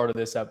whole start of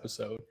this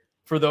episode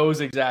for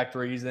those exact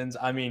reasons.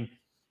 I mean,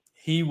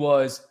 he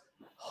was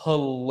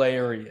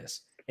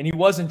hilarious, and he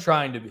wasn't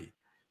trying to be,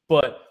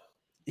 but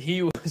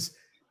he was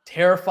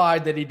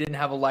terrified that he didn't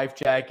have a life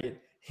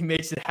jacket. He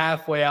makes it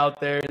halfway out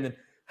there, and then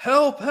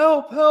help,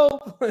 help,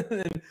 help.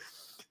 And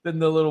then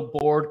the little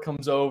board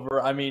comes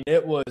over. I mean,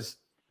 it was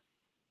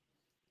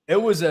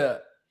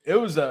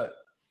a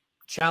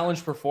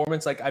challenge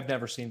performance like I've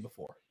never seen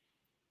before.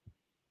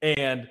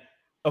 And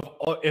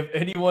if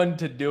anyone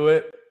to do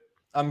it,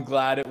 I'm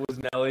glad it was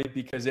Nelly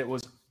because it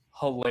was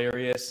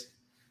hilarious.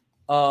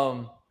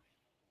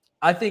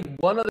 I think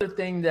one other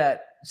thing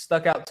that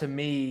stuck out to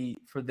me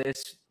for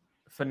this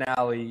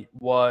finale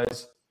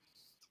was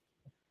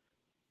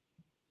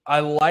I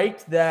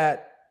liked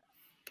that.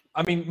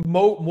 I mean,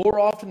 more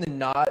often than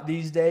not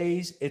these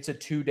days, it's a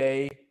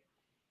 2-day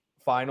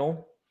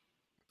final.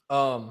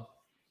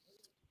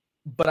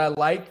 But I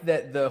like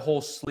that the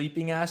whole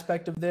sleeping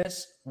aspect of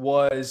this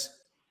was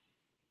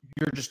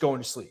you're just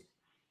going to sleep.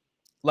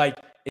 Like,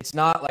 it's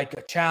not like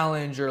a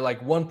challenge or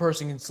like one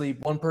person can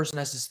sleep, one person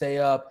has to stay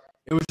up.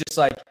 It was just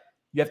like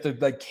you have to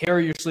like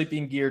carry your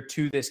sleeping gear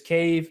to this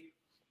cave,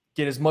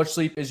 get as much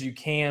sleep as you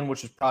can,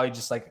 which is probably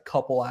just like a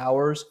couple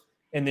hours,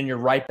 and then you're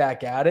right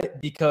back at it.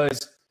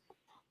 Because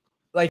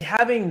like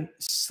having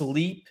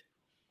sleep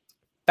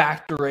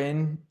factor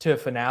in to a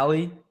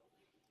finale,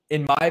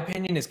 in my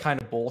opinion, is kind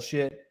of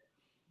bullshit.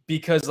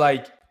 Because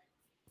like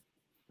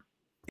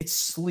it's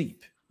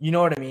sleep. You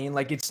know what I mean?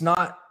 Like it's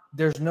not,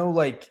 there's no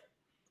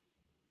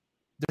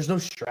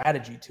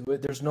strategy to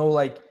it. There's no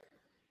like,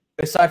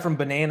 aside from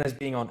bananas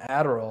being on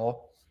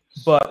Adderall,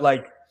 but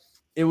like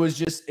it was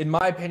just, in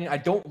my opinion, I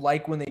don't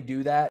like when they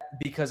do that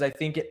because I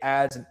think it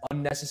adds an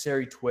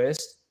unnecessary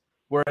twist.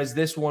 Whereas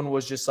this one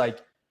was just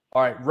like,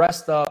 all right,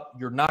 rest up.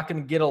 You're not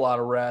going to get a lot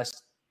of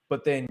rest,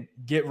 but then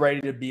get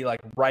ready to be like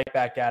right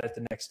back at it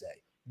the next day.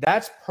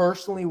 That's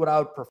personally what I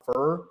would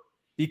prefer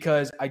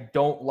because I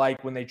don't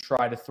like when they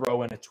try to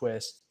throw in a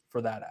twist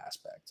for that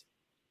aspect.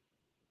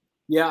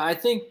 Yeah, I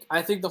think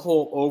the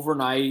whole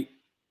overnight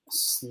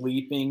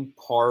sleeping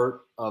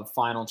part of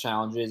final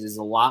challenges is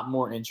a lot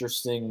more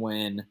interesting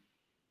when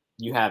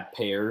you have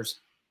pairs,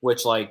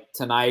 which like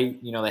tonight,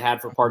 you know, they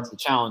had for parts of the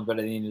challenge, but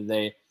at the end of the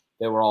day,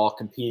 they were all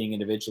competing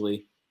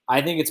individually.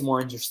 I think it's more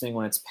interesting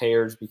when it's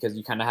pairs because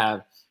you kind of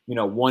have, you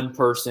know, one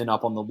person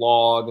up on the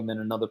log and then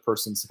another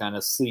person's kind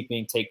of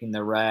sleeping, taking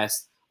their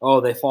rest. Oh,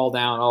 they fall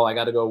down. Oh, I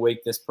got to go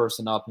wake this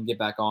person up and get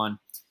back on.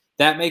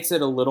 That makes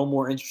it a little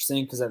more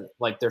interesting because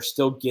like they're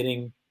still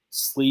getting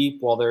sleep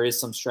while there is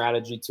some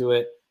strategy to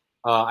it.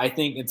 I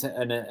think it's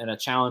in a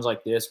challenge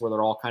like this where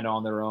they're all kind of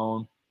on their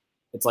own.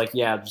 It's like,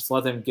 yeah, just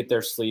let them get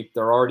their sleep.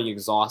 They're already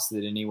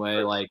exhausted anyway.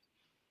 Like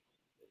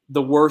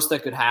the worst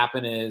that could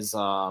happen is,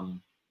 I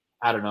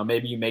don't know,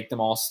 maybe you make them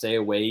all stay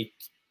awake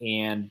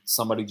and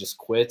somebody just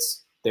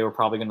quits. They were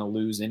probably going to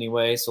lose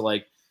anyway. So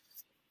like,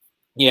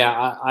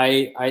 yeah,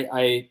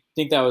 I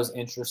think that was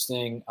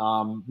interesting.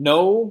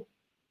 No,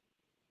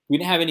 we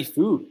didn't have any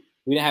food.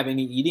 We didn't have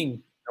any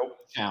eating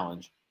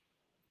challenge,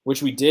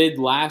 which we did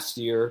last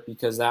year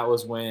because that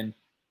was when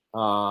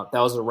that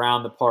was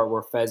around the part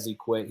where Fezzi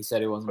quit. He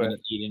said he wasn't going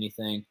to eat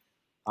anything.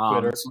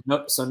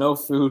 So no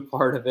food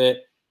part of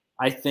it.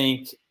 I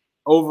think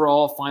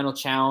overall final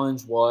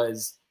challenge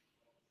was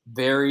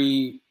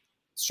very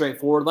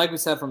straightforward. Like we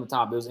said from the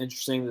top, it was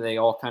interesting that they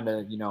all kind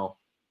of,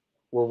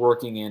 were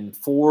working in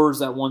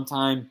 4s at one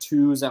time,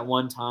 2s at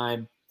one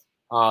time.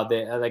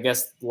 I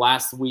guess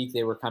last week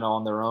they were kind of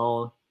on their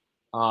own.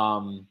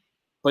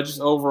 But just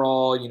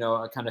overall,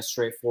 a kind of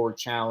straightforward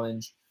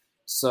challenge.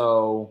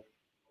 So,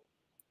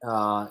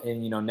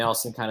 and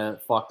Nelson kind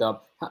of fucked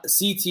up.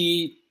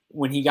 CT,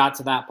 when he got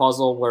to that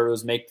puzzle where it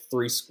was make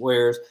 3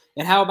 squares,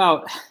 and how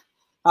about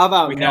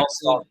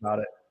Nelson?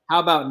 How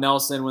about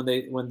Nelson when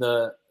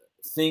the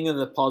thing of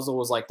the puzzle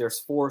was like there's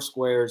 4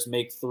 squares,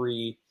 make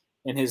 3,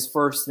 and his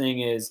first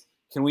thing is,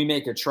 can we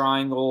make a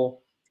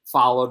triangle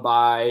followed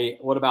by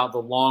what about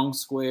the long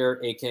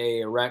square,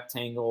 aka a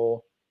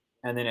rectangle?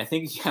 And then I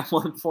think at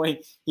one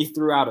point he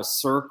threw out a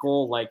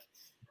circle. Like,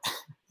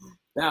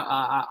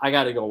 I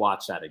got to go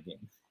watch that again.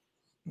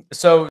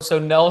 So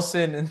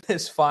Nelson in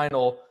this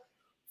final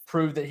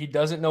proved that he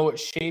doesn't know what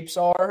shapes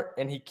are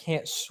and he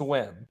can't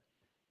swim.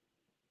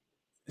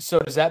 So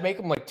does that make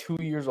him like 2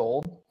 years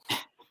old?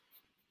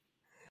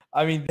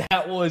 I mean,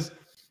 that was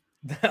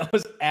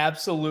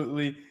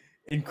absolutely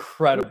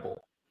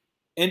incredible.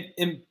 And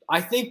I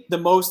think the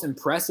most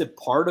impressive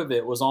part of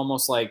it was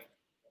almost like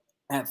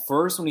at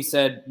first when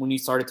he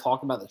started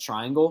talking about the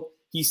triangle,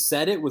 he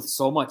said it with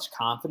so much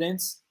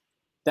confidence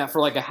that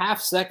for like a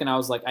half second, I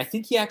was like, I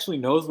think he actually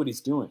knows what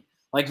he's doing.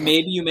 Like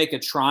maybe you make a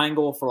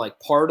triangle for like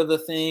part of the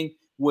thing,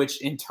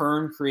 which in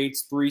turn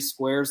creates 3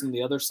 squares on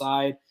the other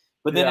side.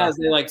 But then as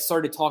they like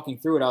started talking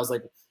through it, I was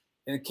like,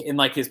 and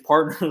like his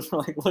partners were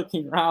like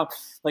looking around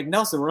like,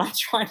 Nelson, we're not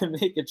trying to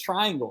make a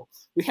triangle.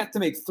 We have to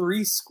make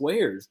 3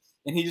 squares.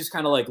 And he just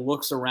kind of like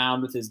looks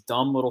around with his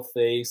dumb little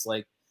face.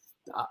 Like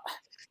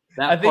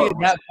I think at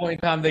that point in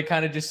time, they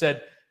kind of just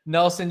said,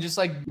 Nelson, just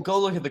like go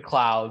look at the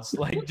clouds,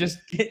 like just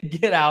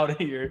get out of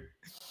here.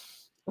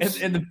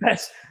 And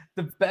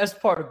the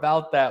best part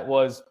about that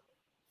was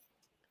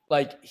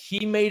like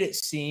he made it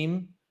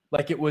seem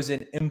like it was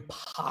an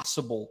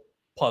impossible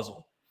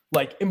puzzle,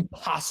 like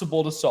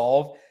impossible to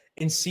solve.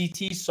 And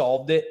CT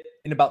solved it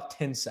in about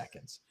 10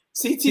 seconds.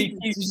 CT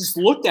just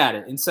looked at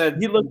it and said,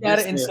 he looked at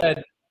it and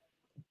said,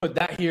 put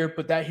that here,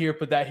 put that here,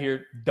 put that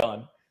here,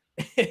 done.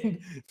 And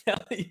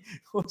Nelly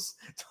was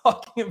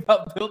talking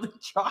about building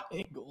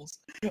triangles.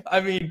 I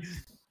mean,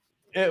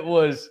 that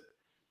was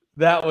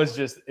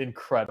just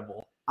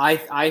incredible.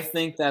 I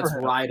think that's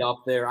right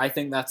up there. I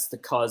think that's the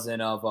cousin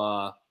of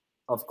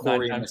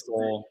Corey and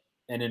Nicole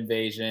and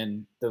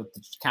Invasion, the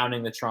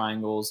counting the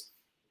triangles.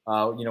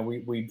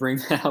 We bring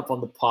that up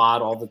on the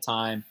pod all the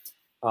time.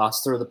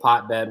 Stir the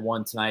pot bed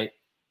one tonight.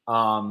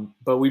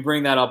 But we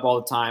bring that up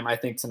all the time. I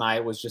think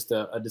tonight was just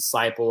a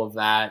disciple of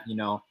that,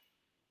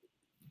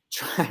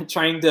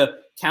 trying to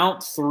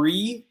count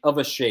 3 of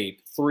a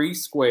shape, 3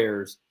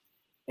 squares,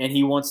 and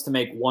he wants to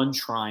make 1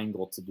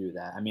 triangle to do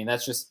that. I mean,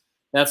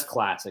 that's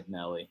classic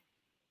Nelly.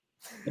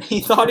 He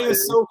thought he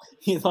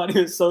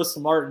was so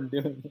smart in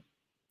doing it.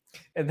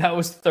 And that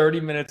was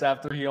 30 minutes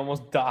after he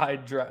almost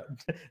died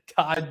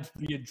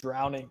via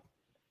drowning.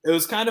 It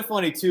was kind of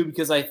funny too,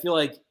 because I feel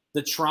like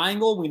the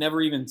triangle we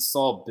never even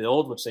saw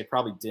build, which they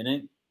probably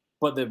didn't.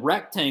 But the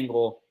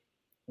rectangle,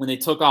 when they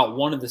took out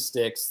one of the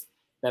sticks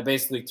that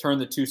basically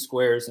turned the 2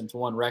 squares into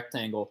 1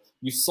 rectangle,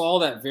 you saw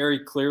that very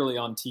clearly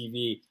on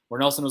TV where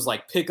Nelson was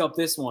like, pick up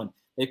this one.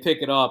 They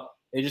pick it up.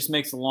 It just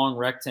makes a long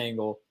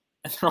rectangle.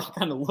 And they're all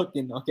kind of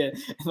looking, okay.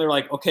 And they're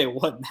like, okay,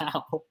 what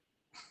now?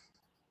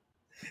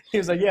 He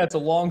was like, yeah, it's a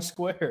long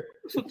square.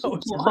 No,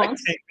 it's a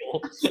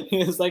rectangle.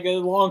 It's like a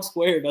long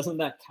square. Doesn't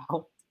that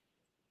count?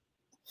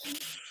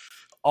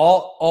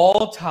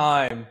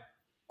 All-time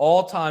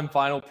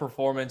final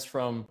performance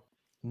from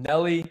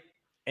Nelly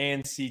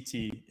and CT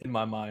in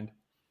my mind.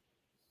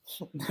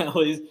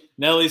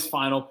 Nelly's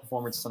final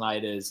performance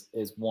tonight is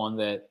one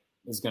that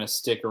is going to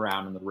stick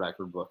around in the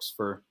record books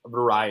for a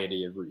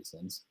variety of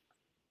reasons.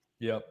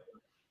 Yep.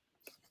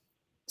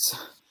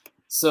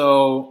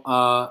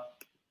 So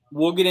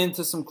we'll get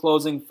into some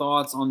closing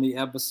thoughts on the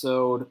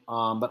episode,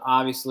 but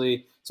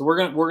obviously, so we're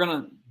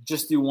gonna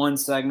just do one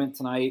segment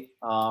tonight.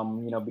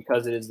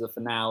 Because it is the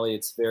finale,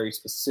 it's very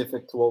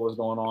specific to what was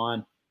going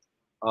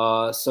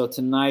on. So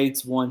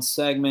tonight's one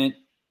segment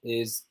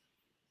is,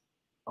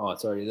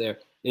 it's already there,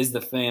 is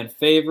the fan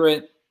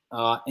favorite,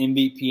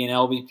 MVP and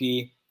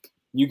LVP.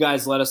 You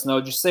guys let us know.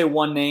 Just say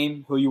one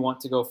name, who you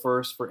want to go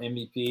first for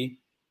MVP.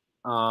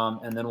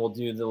 And then we'll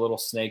do the little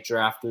snake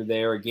draft through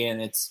there. Again,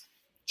 it's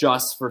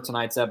just for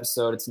tonight's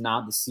episode. It's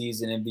not the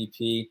season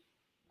MVP.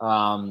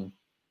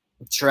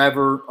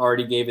 Trevor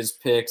already gave his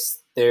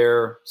picks.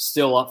 they're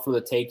still up for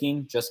the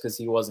taking just because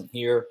he wasn't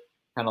here.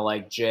 Kind of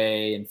like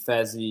Jay and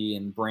Fezzi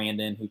and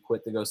Brandon, who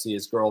quit to go see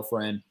his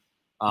girlfriend.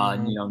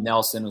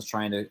 Nelson was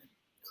trying to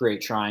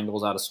create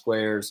triangles out of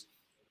squares.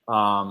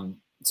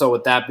 So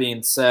with that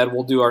being said,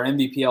 we'll do our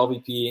MVP,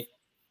 LVP,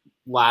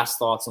 last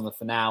thoughts on the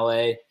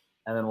finale,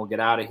 and then we'll get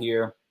out of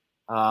here.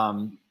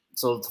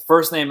 So the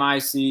first name I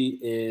see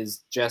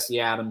is Jesse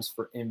Adams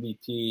for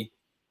MVP,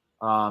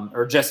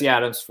 or Jesse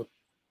Adams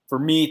for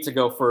me to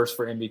go first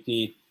for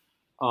MVP.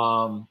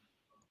 I'm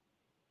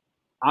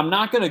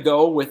not going to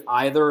go with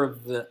either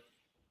of the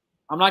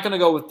 – I'm not going to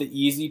go with the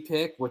easy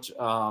pick, which, is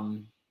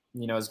going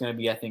to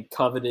be, I think,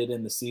 coveted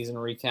in the season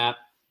recap.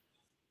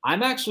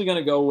 I'm actually going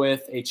to go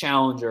with a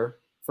challenger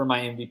for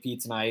my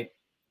MVP tonight.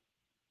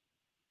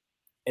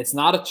 It's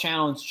not a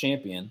challenge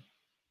champion.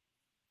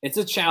 It's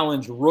a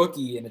challenge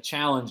rookie and a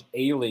challenge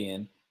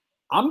alien.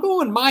 I'm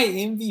going my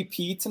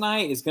MVP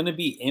tonight is going to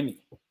be Emmy.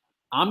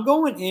 I'm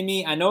going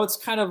Emmy. I know it's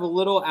kind of a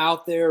little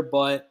out there,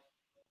 but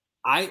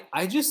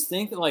I just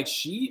think that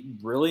she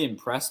really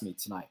impressed me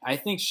tonight. I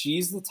think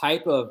she's the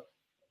type of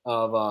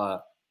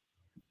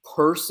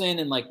person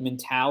and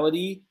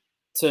mentality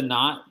to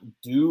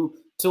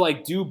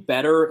do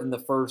better in the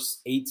first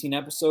 18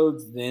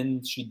 episodes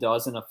than she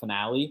does in a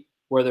finale,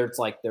 where it's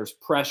there's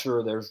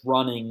pressure, there's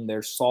running,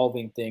 there's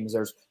solving things,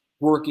 there's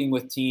working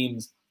with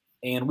teams.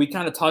 And we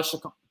kind of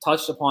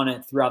touched upon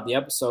it throughout the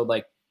episode.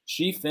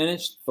 She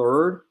finished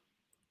third,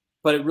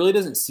 but it really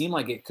doesn't seem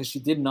like it because she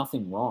did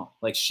nothing wrong.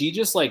 She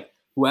just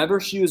whoever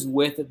she was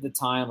with at the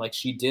time,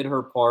 she did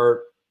her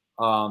part.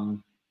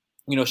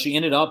 She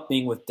ended up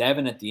being with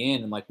Devin at the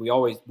end. And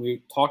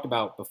we talked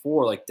about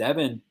before,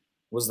 Devin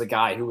was the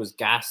guy who was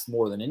gassed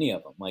more than any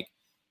of them.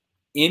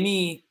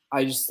 Emmy,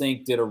 I just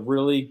think did a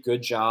really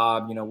good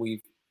job.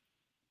 We've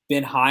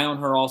been high on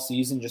her all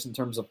season just in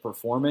terms of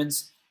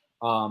performance.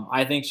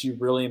 I think she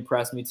really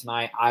impressed me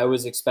tonight. I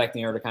was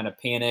expecting her to kind of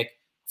panic,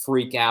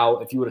 freak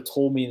out. If you would have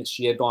told me that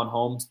she had gone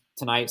home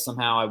tonight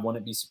somehow, I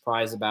wouldn't be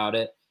surprised about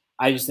it.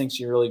 I just think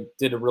she really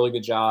did a really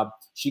good job.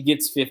 She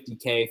gets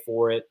 $50K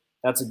for it.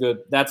 That's a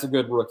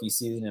good rookie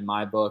season in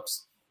my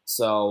books.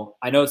 So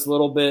I know it's a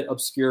little bit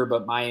obscure,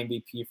 but my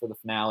MVP for the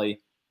finale,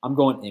 I'm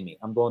going Emmy.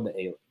 I'm going to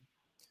Alien.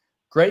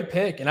 Great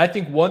pick. And I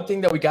think one thing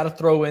that we got to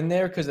throw in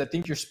there, because I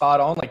think you're spot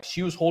on,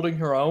 she was holding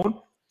her own,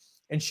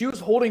 and she was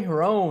holding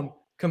her own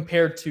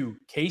compared to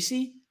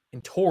Casey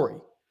and Tori.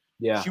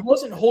 Yeah. She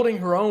wasn't holding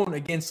her own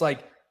against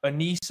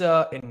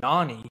Anissa and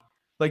Nani.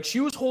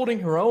 She was holding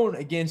her own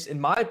against, in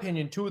my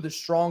opinion, two of the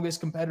strongest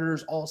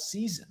competitors all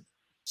season.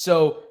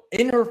 So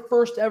in her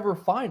first ever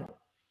final,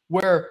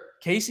 where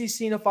Casey's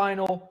seen a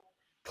final,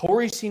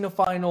 Tori's seen a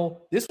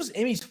final, this was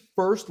Emmy's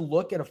first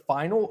look at a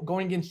final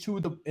going against two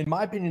of the, in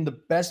my opinion, the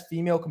best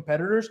female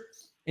competitors,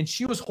 and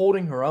she was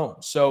holding her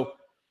own. So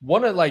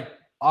want to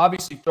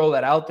obviously throw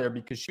that out there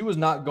because she was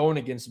not going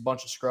against a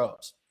bunch of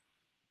scrubs.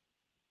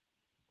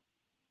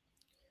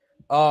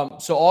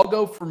 So I'll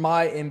go for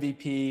my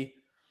MVP.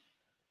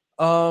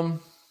 Uh-oh.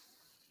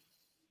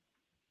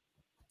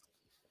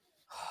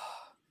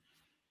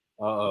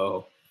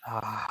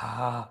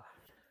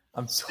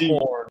 I'm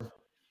torn.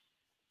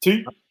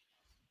 T.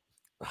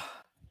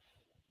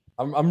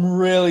 I'm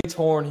really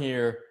torn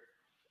here.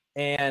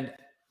 And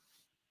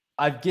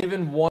I've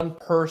given one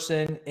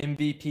person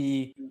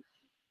MVP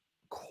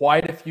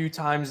quite a few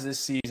times this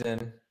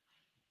season.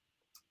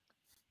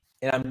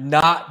 And I'm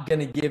not going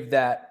to give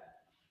that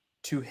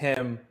to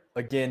him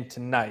again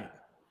tonight.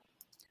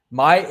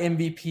 My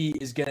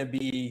MVP is going to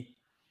be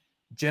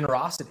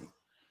generosity.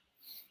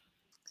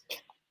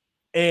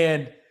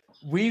 And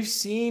we've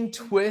seen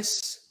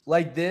twists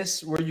like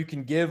this where you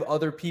can give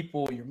other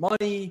people your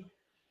money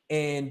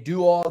and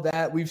do all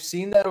that. We've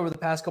seen that over the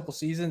past couple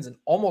seasons, and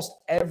almost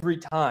every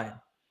time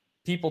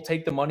people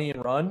take the money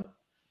and run.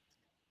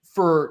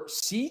 For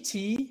CT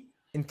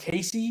and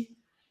Casey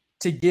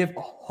to give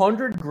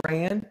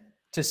 $100,000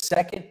 to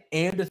second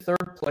and to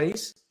third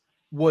place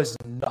was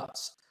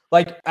nuts.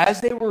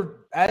 As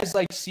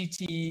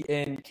CT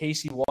and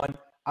Casey won,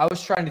 I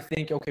was trying to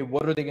think, okay,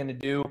 what are they going to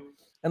do?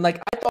 And I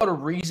thought a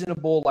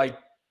reasonable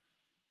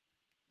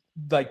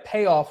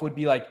payoff would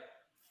be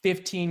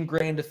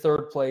 $15,000 to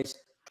third place,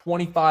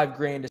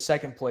 $25,000 to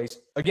second place.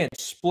 Again,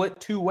 split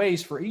two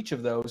ways for each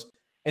of those,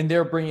 and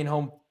they're bringing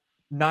home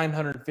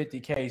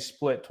 $950K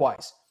split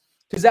twice.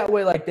 Because that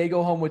way, they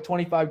go home with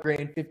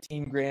 $25,000,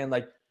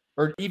 $15,000,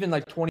 or even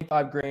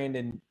 $25,000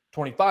 and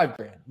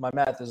 $25,000. My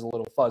math is a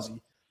little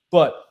fuzzy,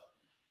 but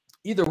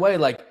either way,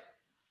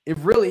 it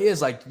really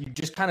is you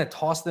just kind of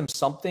toss them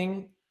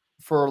something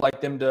for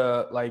them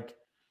to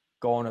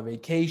go on a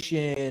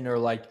vacation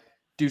or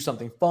do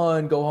something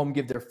fun, go home,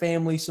 give their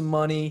family some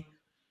money.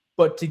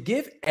 But to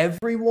give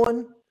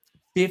everyone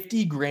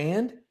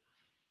 $50,000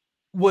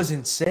 was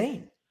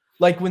insane.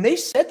 When they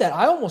said that,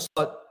 I almost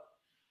thought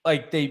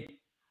they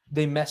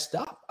messed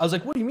up. I was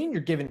like, what do you mean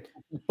you're giving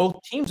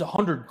both teams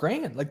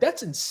 $100,000?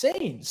 That's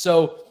insane.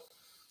 So,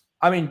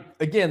 I mean,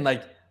 again,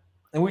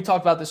 and we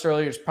talked about this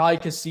earlier, it's probably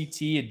because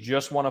CT had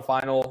just won a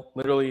final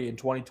literally in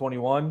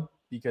 2021.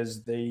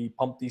 because they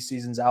pump these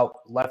seasons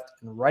out left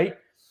and right.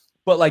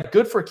 But like,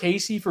 good for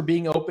Casey for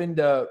being open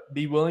to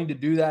be willing to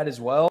do that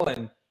as well.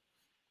 And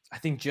I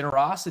think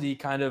generosity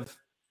kind of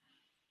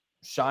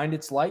shined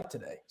its light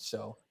today.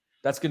 So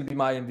that's going to be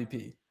my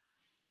MVP.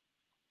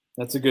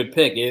 That's a good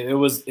pick. It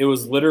was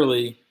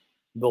literally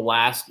the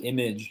last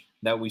image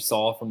that we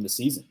saw from the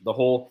season. The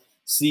whole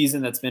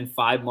season that's been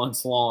 5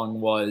 months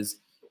long was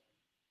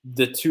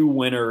the two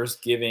winners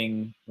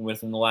giving,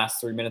 within the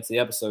last 3 minutes of the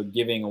episode,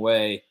 giving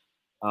away,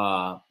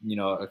 a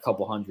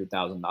couple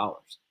 $100,000.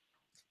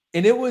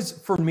 And it was,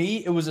 for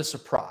me, it was a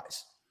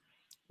surprise.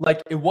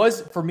 Like, it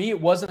was, for me, it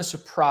wasn't a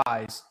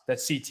surprise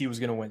that CT was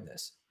going to win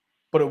this,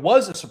 but it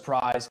was a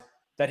surprise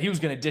that he was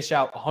going to dish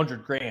out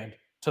 $100,000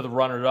 to the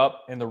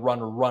runner-up and the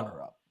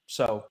runner-up.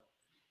 So,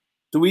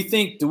 do we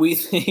think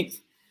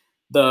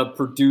the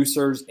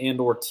producers and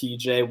or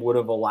TJ would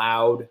have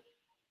allowed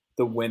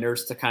the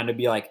winners to kind of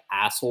be like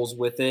assholes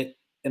with it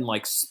and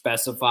like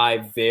specify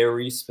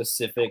very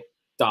specific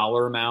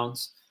dollar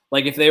amounts?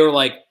 Like, if they were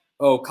like,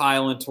 oh,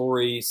 Kyle and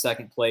Tori,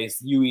 second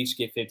place, you each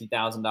get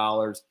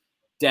 $50,000.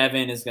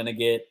 Devin is going to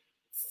get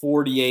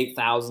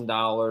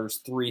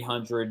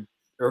 $48,300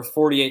 or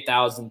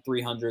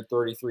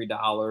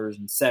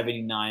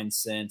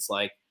 $48,333.79.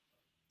 Like,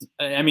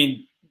 I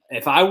mean,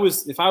 if I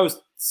was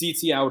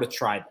CT, I would have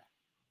tried that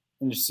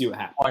and just see what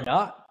happens. Why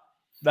not?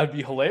 That'd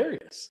be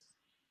hilarious.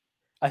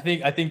 I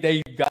think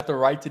they got the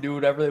right to do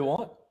whatever they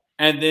want.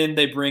 And then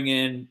they bring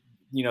in,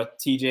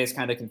 TJ is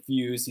kind of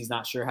confused. He's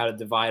not sure how to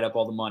divide up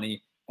all the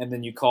money. And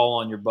then you call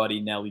on your buddy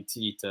Nelly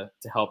T to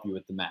help you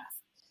with the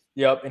math.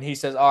 Yep. And he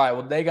says, all right,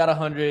 well, they got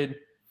 100,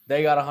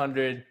 they got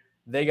 100,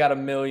 they got $1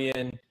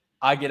 million,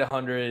 I get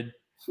 100.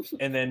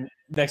 And then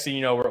next thing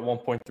you know, we're at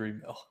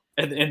 1.3 mil.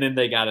 And then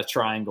they got a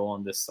triangle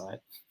on this side.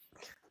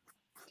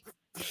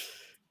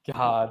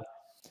 God.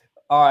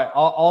 All right.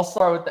 I'll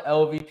start with the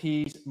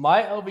LVPs.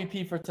 My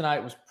LVP for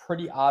tonight was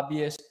pretty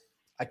obvious.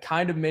 I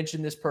kind of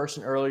mentioned this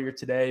person earlier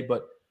today,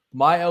 but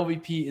my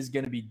LVP is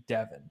going to be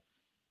Devin.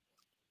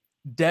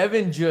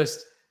 Devin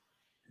just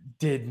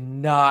did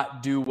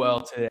not do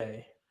well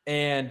today.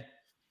 And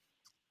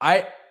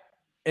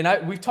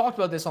we've talked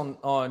about this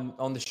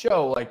on the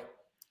show. Like,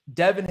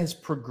 Devin has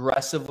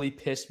progressively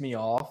pissed me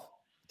off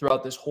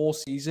throughout this whole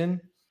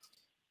season.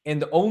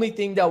 And the only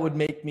thing that would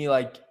make me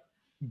like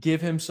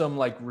give him some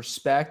like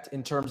respect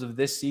in terms of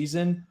this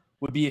season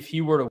would be if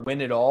he were to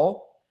win it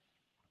all,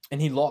 and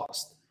he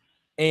lost.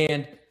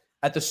 And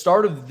at the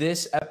start of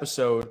this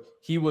episode,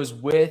 he was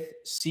with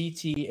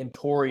CT and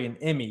Tori and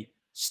Emmy,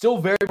 still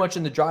very much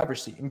in the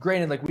driver's seat. And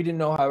granted, like, we didn't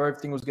know how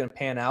everything was going to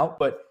pan out,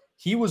 but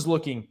he was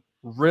looking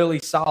really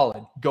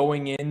solid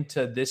going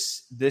into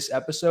this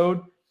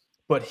episode.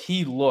 But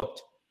he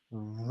looked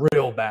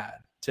real bad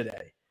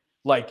today,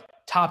 like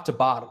top to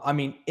bottom. I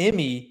mean,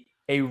 Emmy,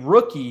 a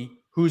rookie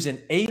who's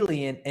an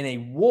alien and a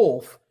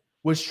wolf,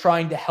 was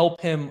trying to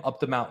help him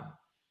up the mountain.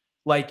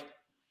 Like,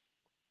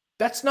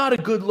 that's not a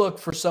good look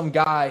for some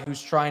guy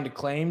who's trying to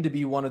claim to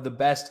be one of the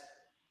best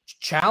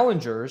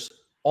challengers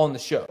on the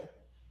show.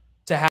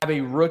 To have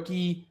a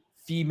rookie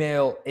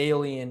female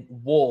alien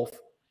wolf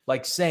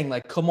like saying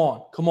like, come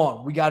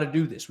on, we got to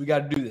do this.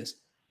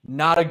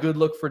 Not a good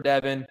look for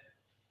Devin.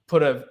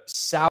 Put a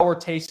sour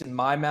taste in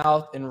my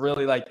mouth and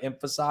really like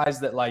emphasize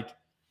that, like,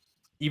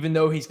 even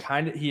though he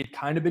had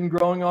kind of been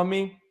growing on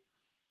me,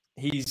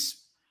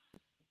 he's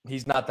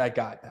not that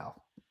guy,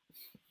 pal.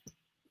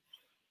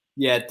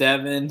 Yeah,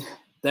 Devin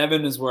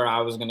is where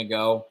I was going to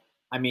go.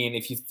 I mean,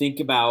 if you think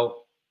about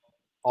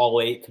all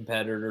 8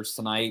 competitors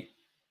tonight,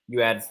 you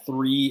had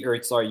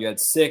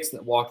 6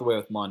 that walked away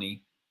with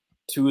money,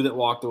 2 that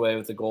walked away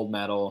with the gold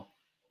medal.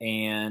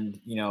 And,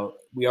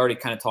 we already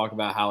kind of talked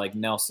about how like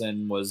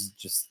Nelson was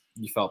just,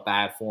 you felt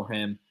bad for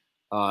him.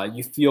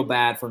 You feel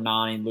bad for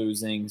Nani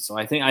losing. So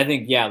I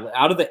think, yeah,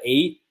 out of the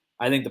 8,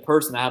 I think the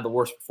person that had the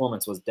worst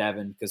performance was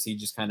Devin, because he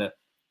just kind of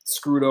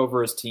screwed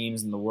over his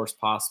teams in the worst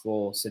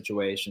possible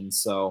situations.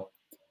 So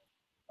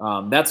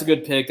that's a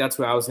good pick. That's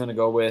who I was going to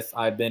go with.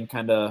 I've been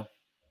kind of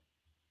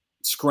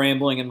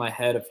scrambling in my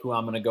head of who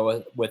I'm going to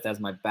go with as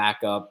my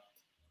backup.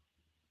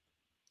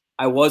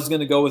 I was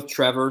going to go with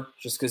Trevor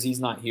just because he's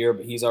not here,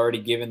 but he's already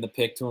given the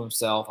pick to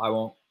himself. I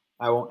won't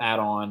add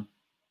on.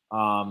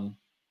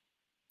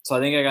 So I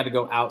think I got to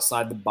go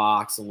outside the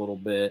box a little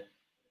bit.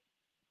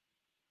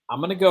 I'm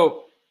going to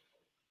go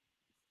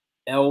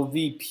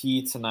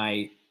LVP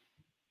tonight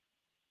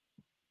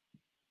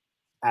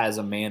as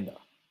Amanda.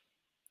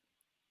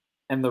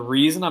 And the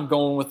reason I'm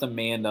going with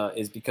Amanda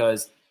is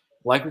because,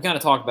 like we kind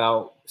of talked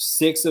about,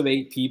 6 of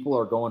 8 people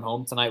are going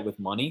home tonight with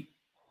money.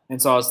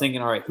 And so I was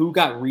thinking, all right, who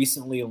got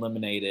recently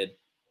eliminated?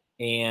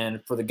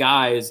 And for the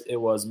guys, it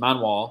was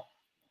Manuel.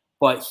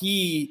 But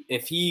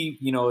if he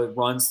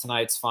runs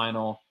tonight's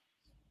final,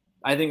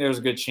 I think there's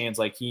a good chance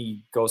like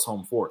he goes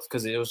home 4th,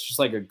 because it was just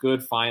like a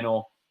good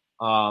final.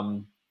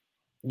 Like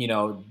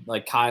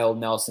Kyle,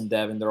 Nelson,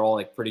 Devin, they're all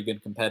like pretty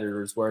good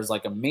competitors. Whereas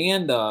like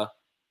Amanda,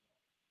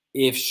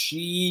 if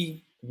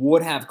she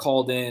would have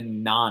called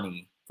in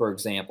Nani, for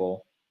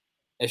example,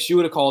 if she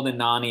would have called in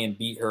Nani and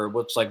beat her,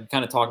 which like we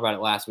kind of talked about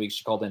it last week,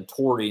 she called in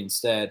Tori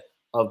instead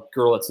of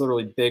girl that's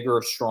literally bigger,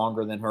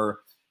 stronger than her.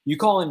 You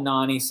call in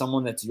Nani,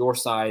 someone that's your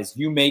size,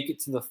 you make it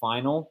to the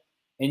final,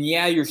 and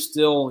yeah, you're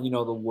still, you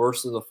know, the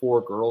worst of the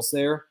 4 girls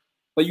there,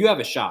 but you have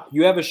a shot.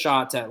 You have a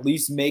shot to at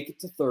least make it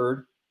to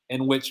third,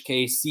 in which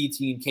case CT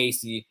and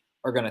Casey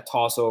are going to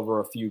toss over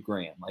a few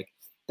grand. Like,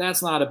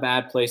 that's not a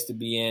bad place to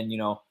be in. You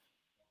know,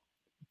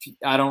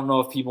 I don't know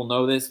if people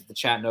know this, if the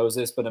chat knows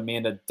this, but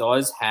Amanda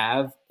does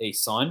have a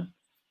son.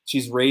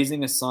 She's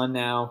raising a son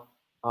now.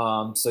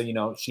 So, you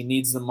know, she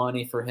needs the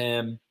money for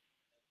him.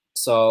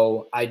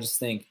 So I just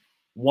think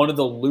one of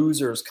the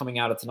losers coming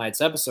out of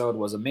tonight's episode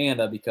was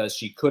Amanda, because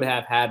she could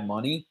have had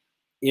money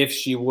if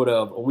she would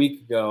have a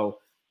week ago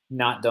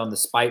not done the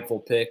spiteful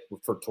pick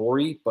for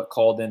Tori, but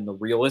called in the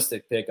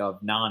realistic pick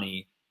of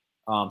Nani,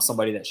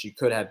 somebody that she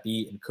could have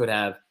beat and could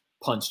have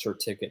punched her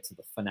ticket to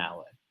the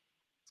finale.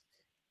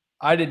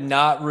 I did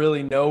not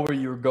really know where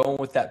you were going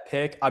with that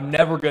pick. I'm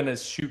never going to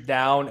shoot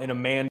down an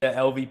Amanda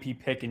LVP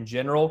pick in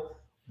general,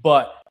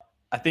 but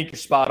I think you're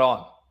spot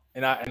on.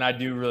 And I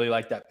do really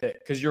like that pick,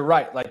 because you're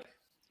right. Like,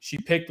 she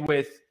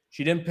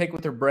didn't pick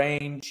with her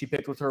brain. She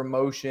picked with her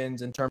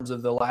emotions in terms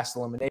of the last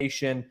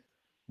elimination.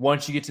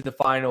 Once you get to the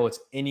final, it's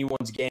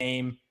anyone's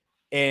game.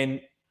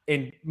 And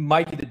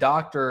Mikey the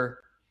Doctor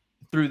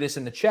threw this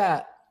in the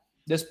chat.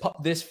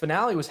 This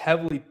finale was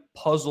heavily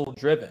puzzle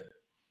driven.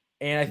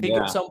 And I think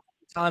at some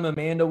time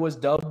Amanda was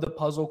dubbed the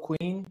puzzle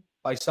queen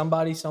by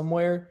somebody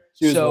somewhere.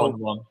 She was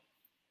one.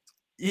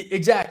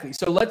 Exactly.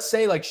 So let's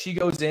say like she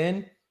goes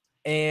in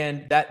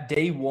and that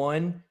day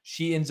one,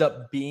 she ends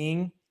up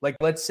being like,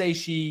 let's say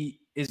she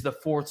is the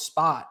 4th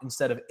spot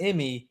instead of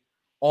Emmy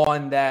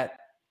on that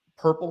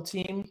purple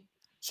team.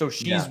 So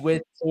she's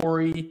with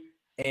Tori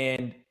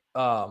and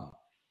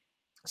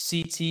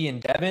CT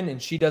and Devin,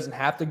 and she doesn't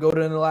have to go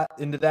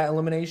into that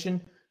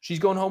elimination. She's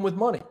going home with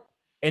money.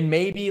 And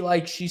maybe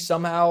like she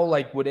somehow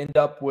like would end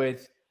up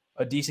with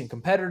a decent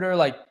competitor.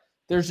 Like,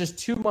 there's just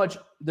too much.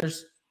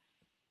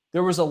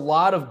 There was a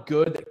lot of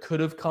good that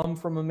could have come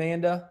from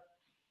Amanda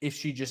if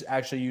she just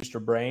actually used her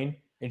brain,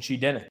 and she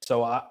didn't.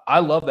 So I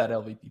love that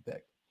LVP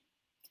pick.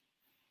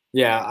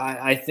 Yeah,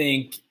 I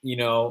think, you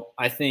know,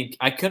 I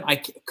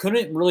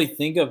couldn't really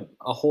think of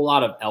a whole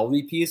lot of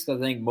LVPs, because I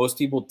think most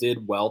people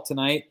did well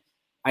tonight.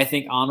 I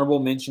think honorable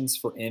mentions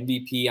for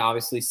MVP,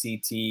 obviously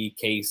CT,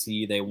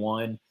 Casey, they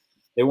won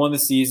the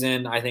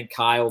season. I think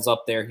Kyle's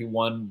up there. He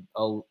won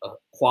a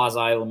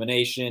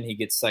quasi-elimination. He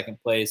gets 2nd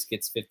place,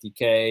 gets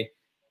 $50K.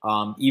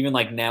 Even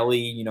like Nelly,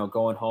 you know,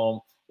 going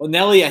home. Well,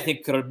 Nelly, I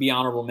think, could be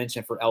honorable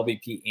mention for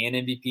LVP and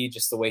MVP,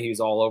 just the way he was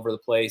all over the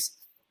place.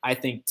 I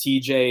think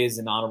TJ is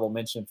an honorable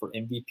mention for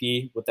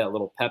MVP with that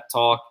little pep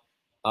talk.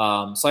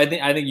 So I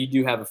think you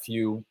do have a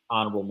few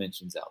honorable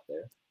mentions out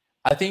there.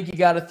 I think you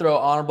got to throw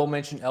honorable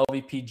mention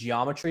LVP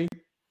geometry,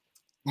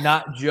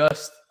 not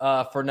just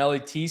for Nelly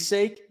T's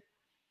sake,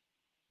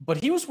 but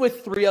he was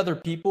with 3 other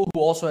people who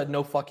also had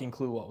no fucking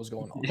clue what was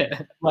going on.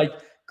 Yeah. Like,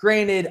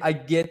 granted, I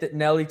get that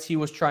Nelly T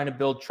was trying to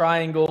build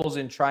triangles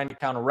and trying to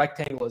count a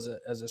rectangle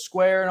as a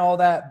square and all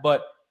that,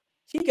 but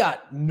he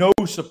got no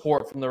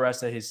support from the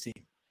rest of his team.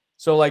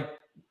 So, like,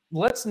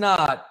 let's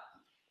not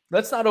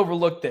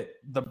overlook that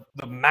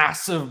the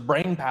massive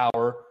brain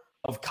power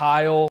of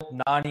Kyle,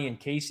 Nani, and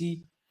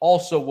Casey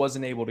also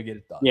wasn't able to get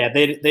it done. Yeah,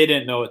 they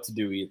didn't know what to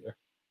do either.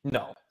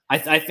 No.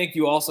 I think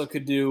you also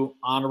could do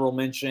honorable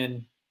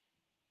mention.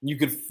 You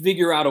could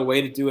figure out a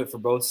way to do it for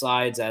both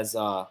sides as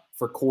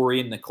for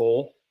Corey and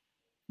Nicole.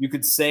 You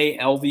could say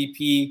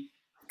LVP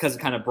because it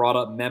kind of brought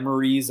up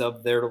memories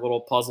of their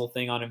little puzzle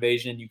thing on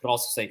Invasion. You could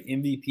also say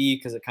MVP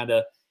because it kind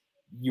of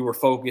you were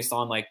focused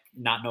on like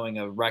not knowing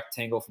a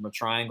rectangle from a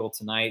triangle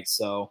tonight.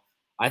 So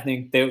I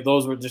think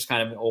those were just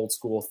kind of an old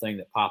school thing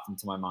that popped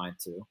into my mind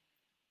too.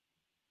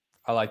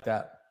 I like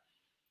that.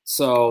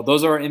 So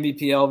those are our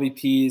MVP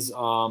LVPs.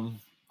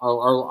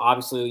 Are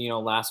obviously, you know,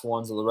 last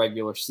ones of the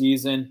regular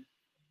season.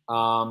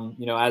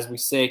 You know, as we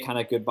say kind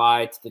of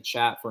goodbye to the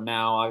chat for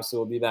now, obviously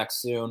we'll be back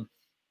soon.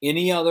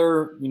 Any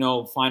other, you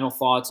know, final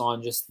thoughts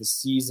on just the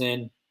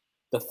season,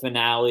 the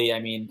finale? I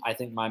mean, I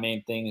think my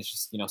main thing is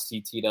just, you know,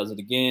 CT does it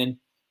again.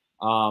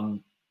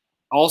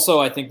 Also,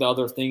 I think the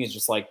other thing is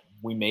just like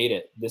we made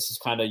it. This is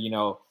kind of, you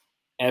know,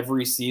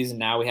 every season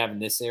now we have in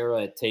this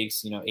era, it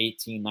takes, you know,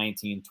 18,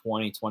 19,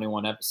 20,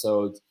 21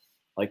 episodes.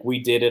 Like we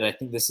did it. I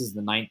think this is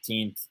the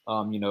 19th.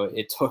 You know,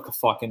 it took a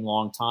fucking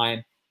long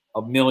time.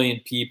 1 million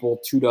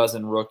people,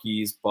 24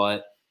 rookies,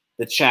 but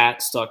the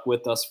chat stuck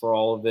with us for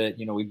all of it.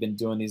 You know, we've been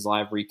doing these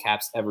live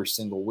recaps every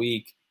single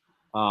week.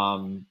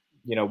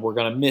 You know, we're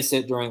going to miss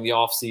it during the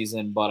off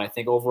season, but I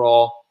think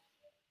overall,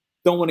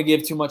 don't want to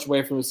give too much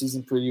away from the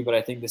season preview, but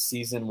I think the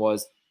season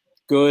was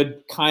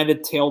good, kind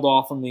of tailed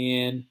off from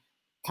the end,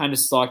 kind of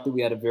sucked that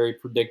we had a very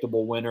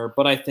predictable winner,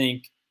 but I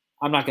think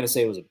I'm not going to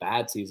say it was a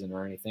bad season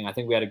or anything. I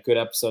think we had a good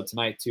episode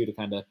tonight too to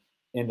kind of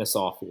end us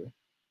off here.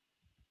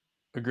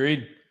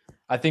 Agreed.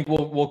 I think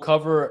we'll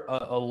cover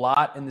a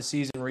lot in the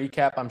season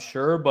recap, I'm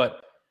sure,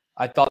 but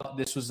I thought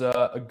this was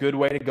a good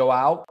way to go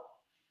out.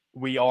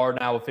 we are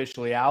now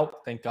officially out,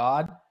 thank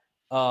God.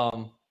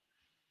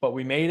 But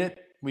we made it.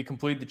 We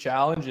completed the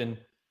challenge, and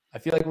I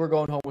feel like we're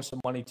going home with some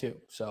money too.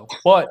 So,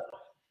 but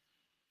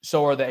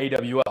so are the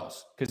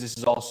AWLs, because this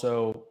is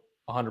also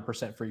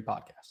 100% free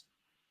podcast.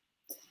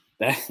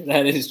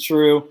 That is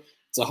true.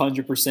 It's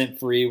 100%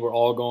 free. We're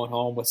all going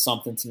home with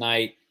something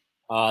tonight.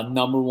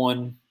 Number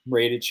 1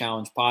 rated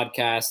challenge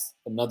podcast.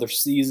 Another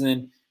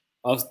season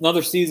of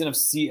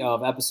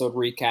episode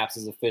recaps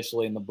is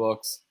officially in the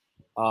books.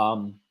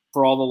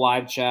 For all the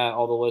live chat,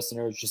 all the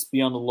listeners, just be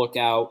on the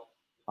lookout.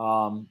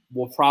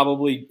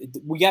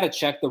 We got to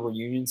check the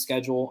reunion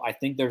schedule. I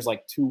think there's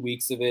like 2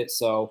 weeks of it,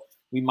 so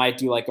we might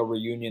do like a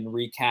reunion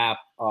recap,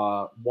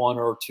 1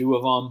 or 2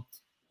 of them,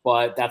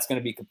 but that's going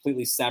to be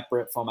completely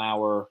separate from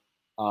our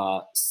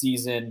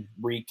season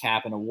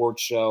recap and award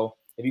show.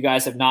 If you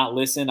guys have not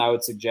listened, I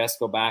would suggest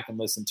go back and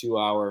listen to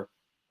our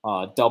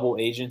Double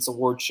Agents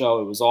award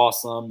show. It was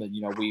awesome. And,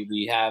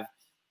 we have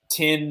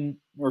 10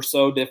 or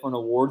so different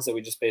awards that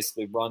we just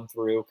basically run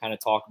through, kind of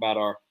talk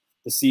about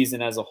the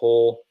season as a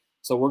whole.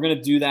 So we're going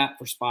to do that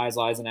for Spies,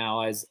 Lies, and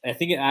Allies. I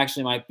think it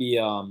actually might be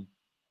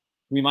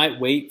we might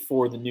wait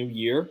for the new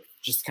year,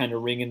 just kind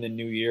of ring in the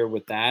new year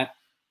with that.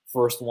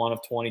 First one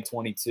of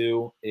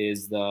 2022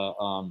 is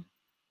the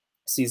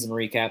season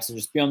recap. So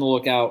just be on the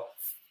lookout.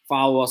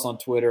 Follow us on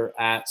Twitter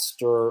at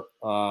Stir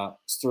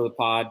the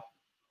Pod.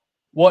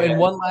 Well, and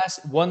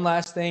one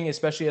last thing,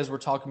 especially as we're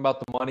talking about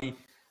the money,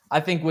 I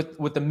think with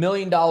the $1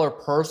 million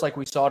purse like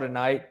we saw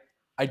tonight,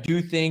 I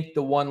do think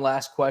the one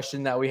last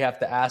question that we have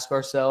to ask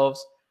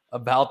ourselves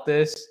about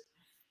this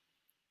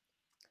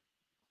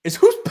is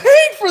who's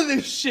paying for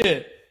this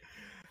shit?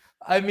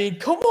 I mean,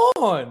 come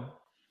on.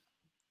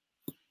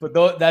 But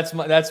that's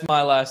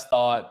my last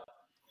thought.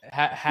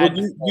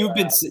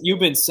 You've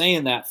been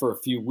saying that for a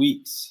few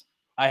weeks.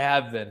 I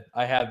have been.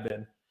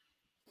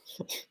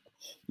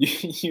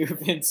 You've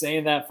been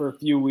saying that for a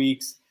few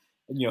weeks.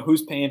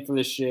 Who's paying for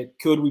this shit?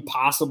 Could we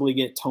possibly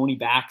get Tony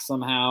back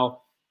somehow?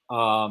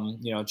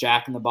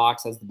 Jack in the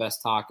Box has the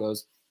best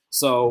tacos.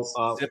 So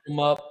zip them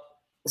up.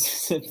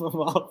 Zip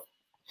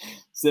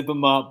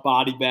them up,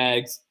 body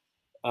bags.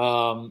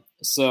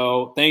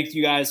 So thank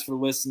you guys for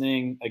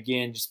listening.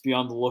 Again, just be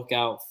on the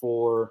lookout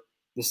for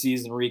the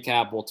season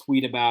recap. We'll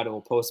tweet about it.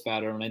 We'll post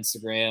about it on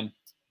Instagram.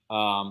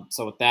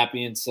 So with that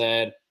being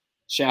said,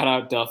 shout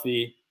out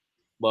Duffy.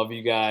 Love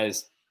you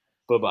guys.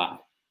 Bye-bye.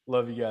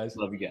 Love you guys.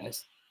 Love you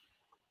guys.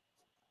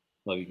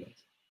 Love you guys.